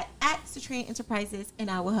holler at Citrine Enterprises, and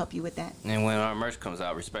I will help you with that. And when our merch comes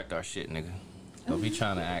out, respect our shit, nigga. Don't be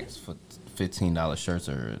trying to ask for $15 shirts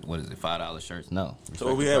or what is it, $5 shirts? No. So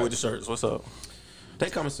what we had with the shirts? What's up? They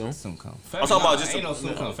coming soon. Soon come. I'm talking about just ain't no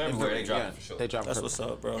soon come. February they dropping for sure. They dropping. That's what's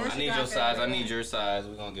up, bro. I need your size. I need your size.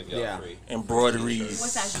 We're gonna give y'all free. Embroideries. What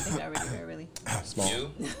size you think I really wear, really? Small.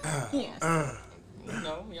 You? Yes. You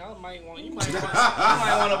know, y'all might want. You might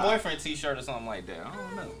want a boyfriend T-shirt or something like that. I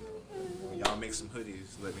don't know. Y'all make some hoodies.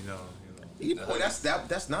 Let me know. Boy,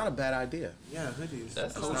 that's not a bad idea. Yeah, hoodies.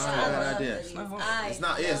 That's Not a bad idea. It's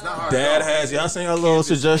not hard. Dad has y'all seen our little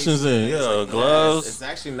suggestions in? Yeah, gloves. It's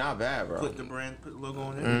actually not bad, bro. Put the logo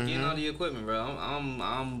on there. Getting all the equipment, bro.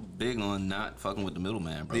 I'm big on not fucking with the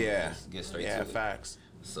middleman, bro. Yeah. Just get straight Yeah, to it. facts.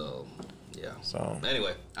 So, yeah. So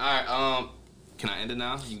Anyway, all right. Can I end it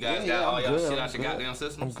now? You guys got all y'all shit out your goddamn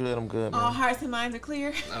systems? I'm good, All man. hearts and minds are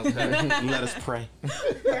clear. Okay. Let us pray.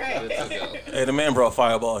 Right. Good to go. Hey, the man brought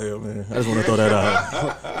Fireball here, man. I just want to throw that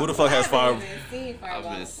out. Who the fuck has Fireball I've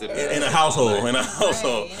been sipping. in a household? In a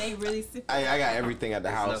household. Right, and they really sip. I got everything at the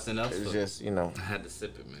house. nothing else, It's though. just, I had to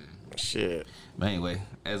sip it, man. shit. But anyway,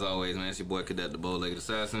 as always, man, it's your boy Cadet the Bow-Legged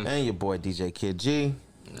Assassin. And your boy DJ Kid G.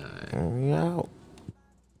 All right. And we out.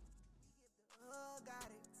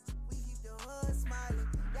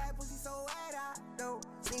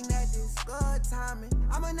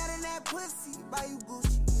 I'm a nut in that pussy, buy you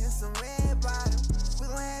Gucci and some red bottoms. We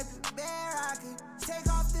gon' have you bare rockin', take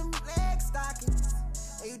off them leg stockings.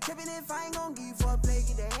 Are you trippin' if I ain't gon' give you for a play,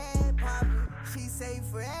 get the head poppin'? She say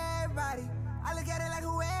for everybody, I look at it like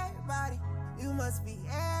who everybody. You must be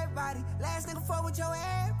everybody. Last nigga fuck with your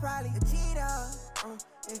head, probably a cheater.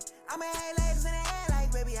 Yeah. I'ma have legs in the air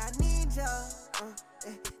like, baby, I need ya.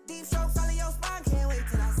 Yeah. Deep stroke, follow your spine, can't wait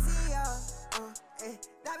till I see ya.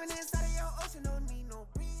 Diving inside.